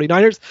against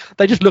 49ers.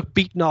 They just looked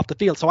beaten off the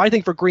field. So I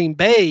think for Green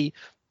Bay,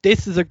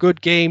 this is a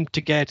good game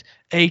to get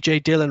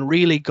A.J. Dillon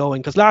really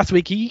going, because last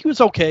week he was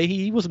okay.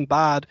 He wasn't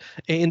bad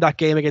in that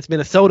game against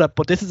Minnesota,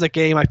 but this is a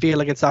game, I feel,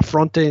 against that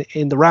front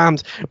in the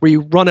Rams where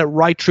you run it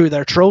right through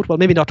their throat. Well,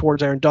 maybe not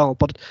towards Aaron Donald,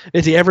 but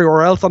is he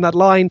everywhere else on that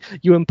line?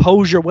 You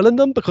impose your will on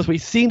them, because we've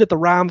seen that the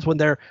Rams, when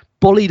they're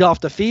bullied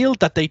off the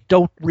field, that they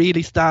don't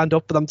really stand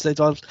up for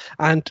themselves.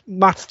 And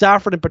Matt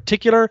Stafford in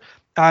particular,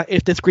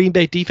 if this Green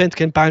Bay defense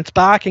can bounce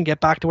back and get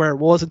back to where it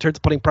was in terms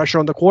of putting pressure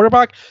on the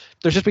quarterback,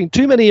 there's just been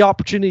too many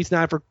opportunities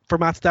now for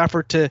Matt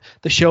Stafford to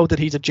show that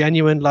he's a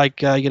genuine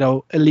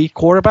elite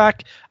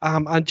quarterback.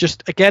 And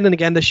just again and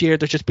again this year,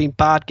 there's just been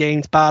bad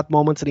games, bad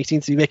moments, and he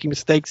seems to be making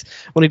mistakes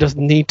when he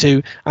doesn't need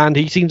to. And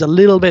he seems a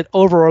little bit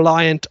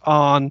over-reliant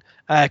on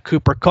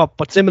Cooper Kupp.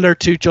 But similar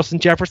to Justin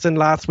Jefferson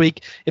last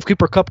week, if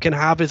Cooper Kupp can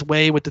have his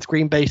way with this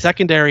Green Bay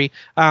secondary,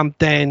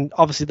 then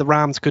obviously the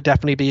Rams could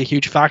definitely be a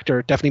huge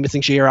factor. Definitely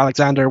missing Jaire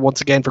Alexander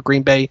once again for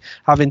Green Bay,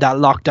 having that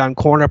lockdown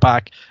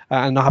cornerback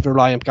and not having to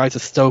rely on guys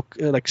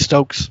like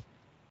Stokes.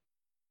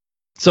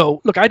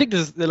 So look, I think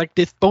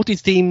both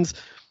these teams,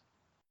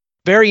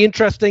 very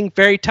interesting,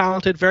 very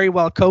talented, very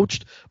well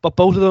coached, but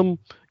both of them,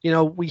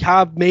 we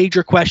have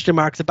major question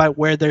marks about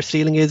where their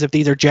ceiling is, if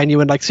these are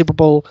genuine like Super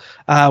Bowl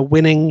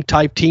winning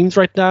type teams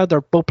right now.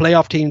 They're both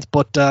playoff teams,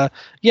 but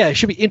it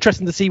should be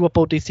interesting to see what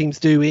both these teams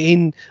do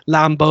in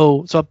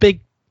Lambeau. So a big,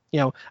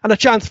 and a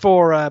chance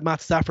for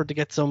Matt Stafford to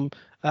get an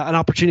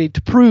opportunity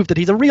to prove that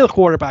he's a real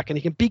quarterback and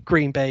he can beat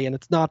Green Bay, and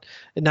it's not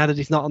now that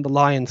he's not on the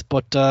Lions.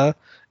 But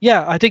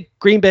I think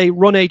Green Bay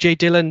run AJ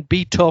Dillon,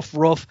 be tough,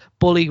 rough,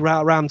 bully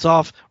Rams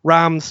off.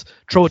 Rams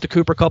throw it to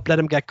Cooper Kupp, let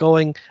him get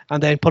going,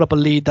 and then put up a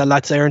lead that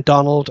lets Aaron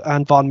Donald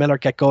and Von Miller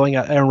get going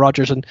at Aaron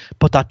Rodgers and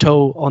put that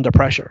toe under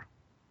pressure.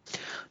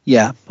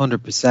 Yeah,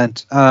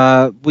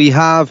 100%. We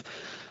have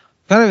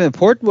kind of an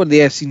important one in the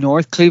AFC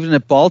North, Cleveland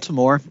at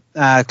Baltimore.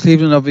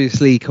 Cleveland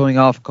obviously coming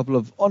off a couple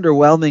of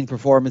underwhelming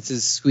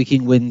performances,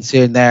 squeaking wins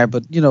here and there,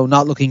 but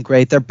not looking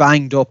great. They're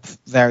banged up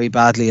very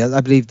badly. I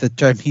believe the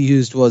term he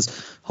used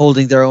was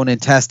holding their own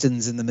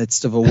intestines in the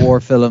midst of a war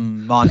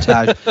film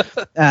montage.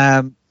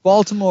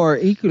 Baltimore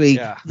equally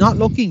not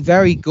looking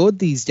very good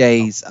these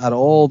days at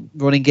all.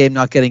 Running game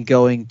not getting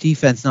going,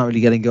 defense not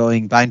really getting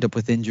going, banged up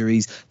with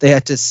injuries. They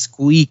had to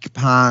squeak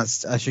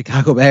past a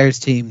Chicago Bears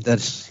team that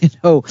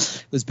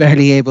was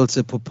barely able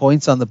to put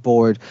points on the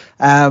board.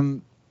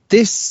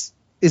 This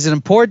is an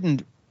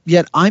important,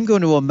 yet I'm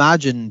going to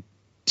imagine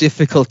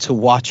difficult to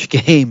watch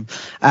game.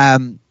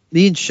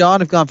 Me and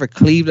Sean have gone for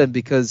Cleveland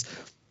because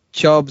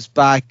Chubb's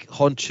back,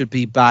 Hunt should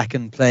be back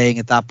and playing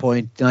at that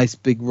point. Nice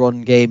big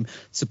run game,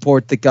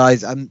 support the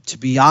guys. And to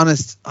be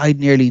honest, I'd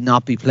nearly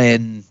not be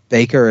playing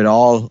Baker at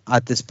all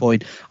at this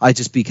point. I'd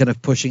just be kind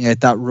of pushing out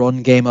that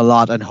run game a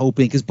lot and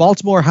hoping, because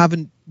Baltimore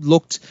haven't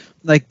looked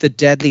like the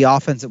deadly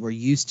offense that we're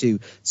used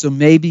to. So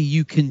maybe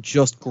you can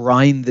just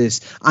grind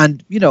this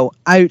and, out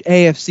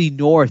AFC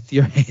North,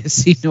 your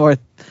AFC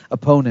North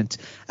opponent.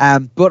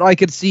 But I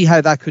could see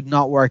how that could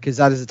not work, because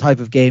that is a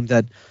type of game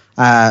that,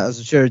 as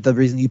I'm sure the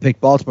reason you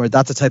picked Baltimore,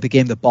 that's a type of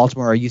game that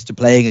Baltimore are used to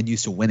playing and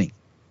used to winning.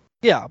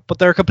 Yeah, but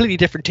they're a completely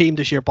different team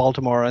this year,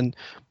 Baltimore, and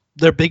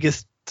their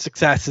biggest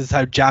success is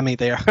how jammy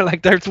they are.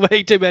 Like, there's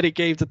way too many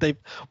games that they've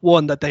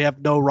won that they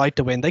have no right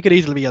to win. They could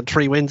easily be on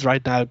 3 wins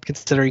right now,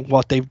 considering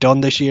what they've done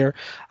this year.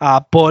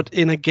 But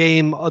in a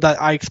game that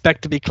I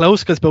expect to be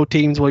close, because both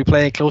teams will be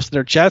playing close to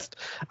their chest,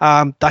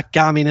 that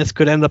gamminess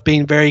could end up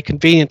being very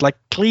convenient. Like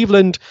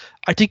Cleveland,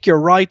 I think you're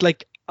right.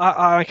 Like,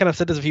 I kind of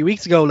said this a few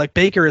weeks ago, like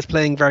Baker is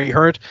playing very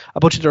hurt. A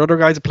bunch of their other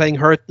guys are playing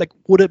hurt. Like,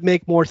 would it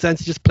make more sense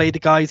to just play the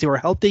guys who are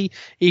healthy,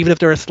 even if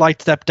they're a slight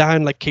step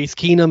down, like Case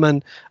Keenum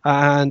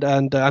and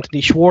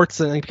Anthony Schwartz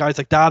and guys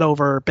like that,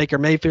 over Baker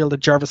Mayfield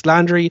and Jarvis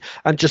Landry,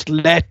 and just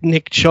let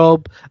Nick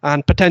Chubb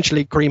and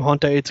potentially Kareem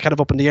Hunt, it's kind of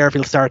up in the air if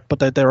he'll start,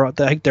 but I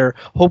think they're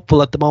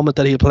hopeful at the moment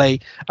that he'll play.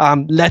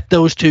 Let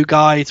those two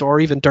guys, or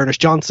even Dernish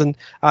Johnson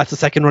as the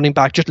second running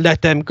back, just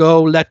let them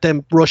go, let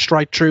them rush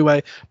right through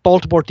a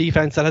Baltimore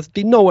defense that has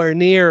been nowhere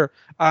near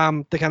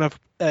the kind of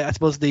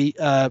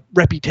the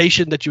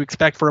reputation that you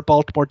expect for a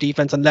Baltimore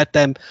defense, and let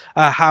them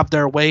have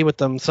their way with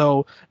them.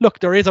 So look,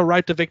 there is a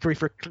route to victory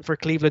for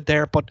Cleveland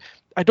there, but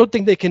I don't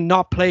think they can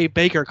not play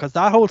Baker, because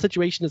that whole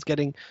situation is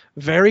getting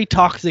very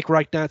toxic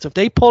right now. So if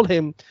they pull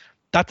him,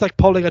 that's like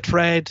pulling a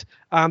thread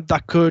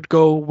that could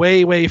go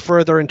way, way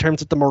further in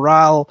terms of the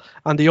morale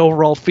and the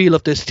overall feel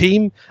of this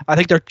team. I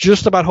think they're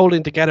just about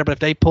holding together, but if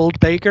they pulled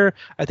Baker,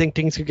 I think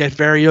things could get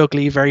very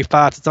ugly very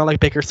fast. It's not like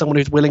Baker's someone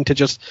who's willing to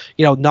just,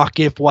 not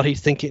give what he's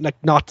thinking, like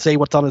not say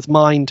what's on his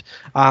mind.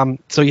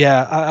 So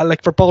yeah,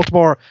 like for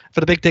Baltimore, for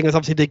the big thing is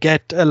obviously they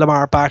get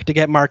Lamar back, they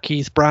get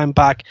Marquise Brown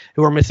back,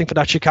 who are missing for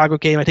that Chicago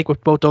game. I think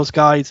with both those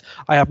guys,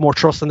 I have more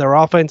trust in their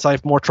offense. I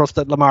have more trust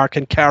that Lamar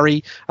can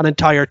carry an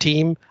entire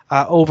team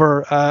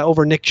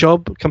over Nick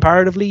Chubb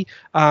comparatively,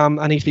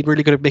 and he's been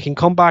really good at making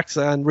comebacks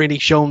and really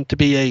shown to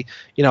be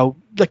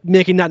like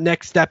making that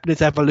next step in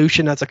his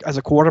evolution as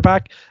a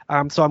quarterback.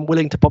 So I'm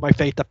willing to put my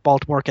faith that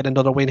Baltimore get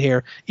another win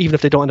here, even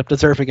if they don't end up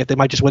deserving it. They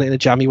might just win it in a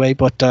jammy way.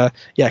 But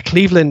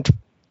Cleveland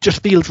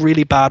just feels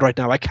really bad right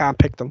now. I can't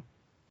pick them.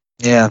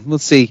 Yeah, we'll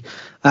see.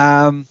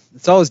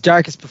 It's always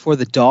darkest before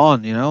the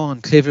dawn,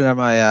 and Cleveland are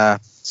my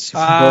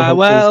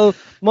well,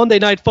 Monday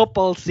Night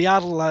Football,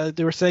 Seattle,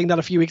 they were saying that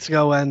a few weeks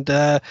ago, and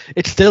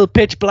it's still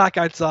pitch black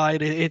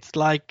outside. It's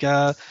like,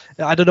 I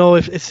don't know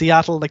if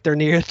Seattle, like they're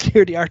near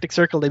the Arctic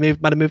Circle, they might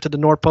have moved to the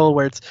North Pole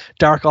where it's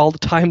dark all the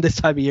time this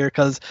time of year,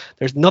 because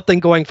there's nothing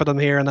going for them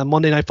here. And on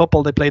Monday Night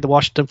Football, they play the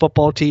Washington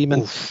football team.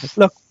 And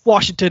look,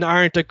 Washington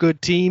aren't a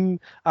good team,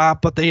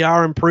 but they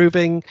are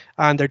improving,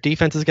 and their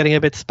defense is getting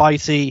a bit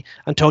spicy.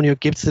 Antonio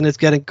Gibson is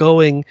getting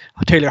going.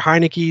 Taylor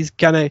Heineke's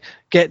kind of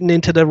getting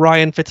into the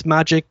Ryan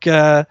Fitzmagic,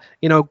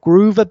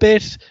 groove a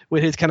bit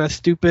with his kind of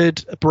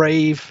stupid,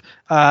 brave,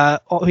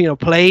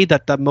 play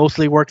that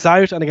mostly works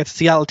out. And against a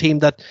Seattle team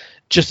that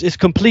just is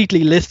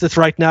completely listless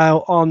right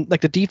now. On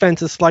like the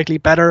defense is slightly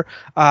better,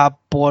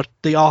 but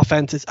the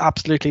offense is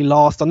absolutely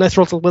lost. Unless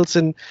Russell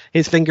Wilson,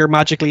 his finger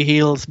magically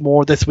heals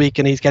more this week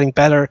and he's getting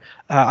better,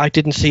 I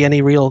didn't see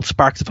any real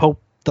sparks of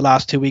hope the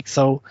last 2 weeks.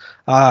 So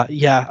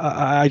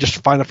I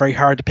just find it very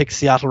hard to pick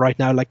Seattle right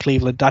now, like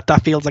Cleveland.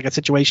 That feels like a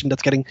situation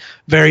that's getting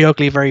very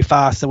ugly very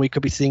fast, and we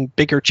could be seeing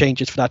bigger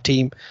changes for that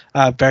team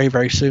very,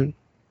 very soon.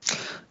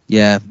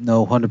 Yeah,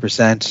 no,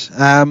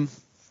 100%.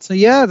 So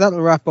yeah,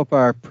 that'll wrap up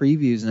our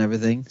previews and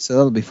everything. So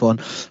that'll be fun.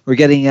 We're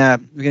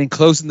getting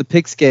close in the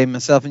picks game.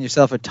 Myself and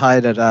yourself are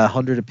tied at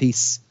 100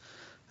 apiece.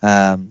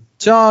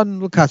 John,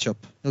 we'll catch up.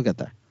 He'll get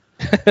there.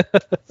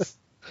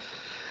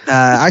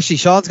 Actually,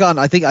 Sean's gone.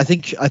 I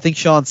think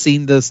Sean's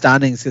seen the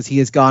standings because he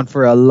has gone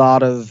for a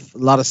lot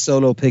of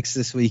solo picks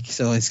this week.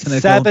 So he's going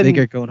to go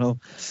bigger going home.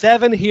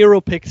 7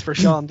 hero picks for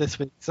Sean this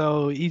week.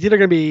 So he's either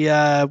going to be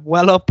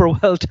well up or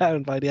well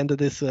down by the end of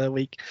this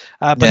week.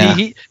 But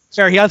he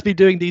has been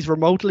doing these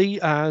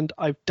remotely, and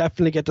I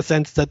definitely get the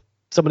sense that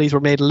some of these were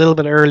made a little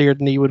bit earlier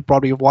than he would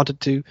probably have wanted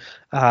to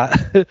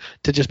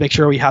just make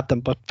sure we had them.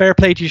 But fair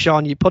play to you,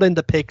 Sean. You put in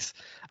the picks.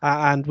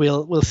 And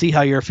we'll see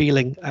how you're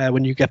feeling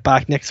when you get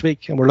back next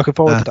week, and we're looking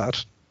forward to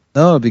that.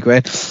 No, it'll be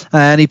great.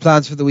 Any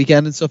plans for the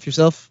weekend and stuff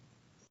yourself?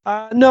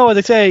 No, as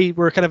I say,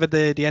 we're kind of at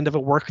the end of a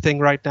work thing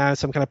right now,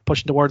 so I'm kind of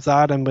pushing towards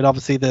that. And with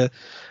obviously the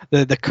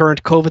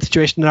current COVID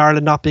situation in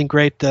Ireland not being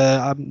great,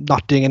 I'm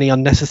not doing any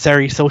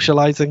unnecessary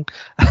socialising,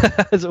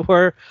 as it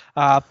were.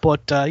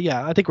 But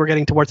I think we're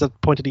getting towards that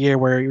point of the year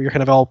where you're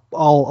kind of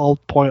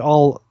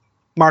all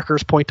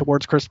markers point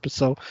towards Christmas,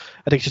 so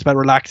I think it's just about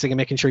relaxing and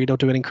making sure you don't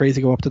do anything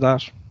crazy go up to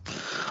that.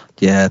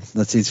 Yeah,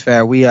 that seems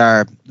fair. We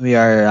are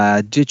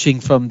ditching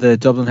from the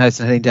Dublin house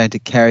and heading down to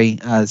Kerry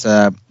as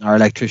our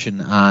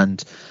electrician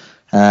and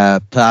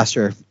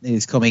plaster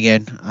is coming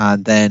in,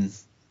 and then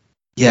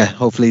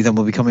hopefully then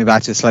we'll be coming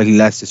back to a slightly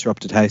less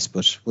disrupted house,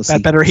 but we'll see.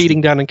 Better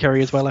heating down in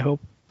Kerry as well, I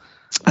hope.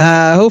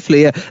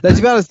 Hopefully, yeah. Now, to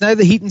be honest, now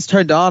the heating's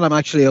turned on, I'm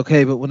actually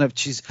okay. But we'll have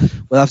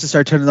to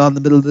start turning it on in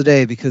the middle of the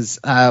day because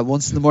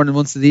once in the morning,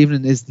 once in the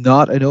evening is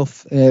not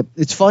enough.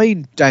 It's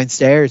fine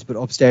downstairs, but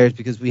upstairs,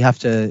 because we have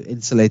to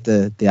insulate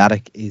the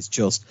attic, is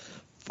just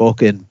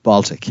fucking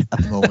Baltic at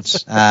the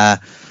moment.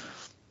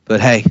 But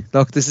hey,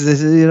 look, this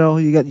is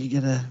you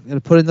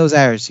gotta put in those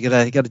hours. You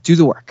gotta do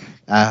the work.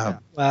 Well,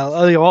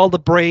 all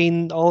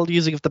the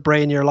using of the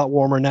brain, you're a lot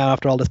warmer now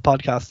after all this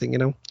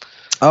podcasting.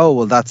 Oh,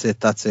 well, that's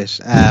it.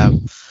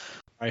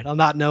 Right. On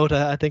that note,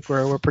 I think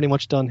we're pretty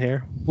much done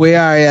here. We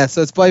are, yeah.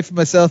 So it's bye from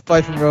myself,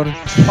 bye from Ronan.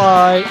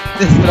 Bye.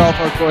 This has been all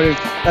for recording.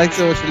 Thanks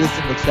so much for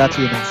listening. We'll chat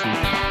to you next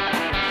week.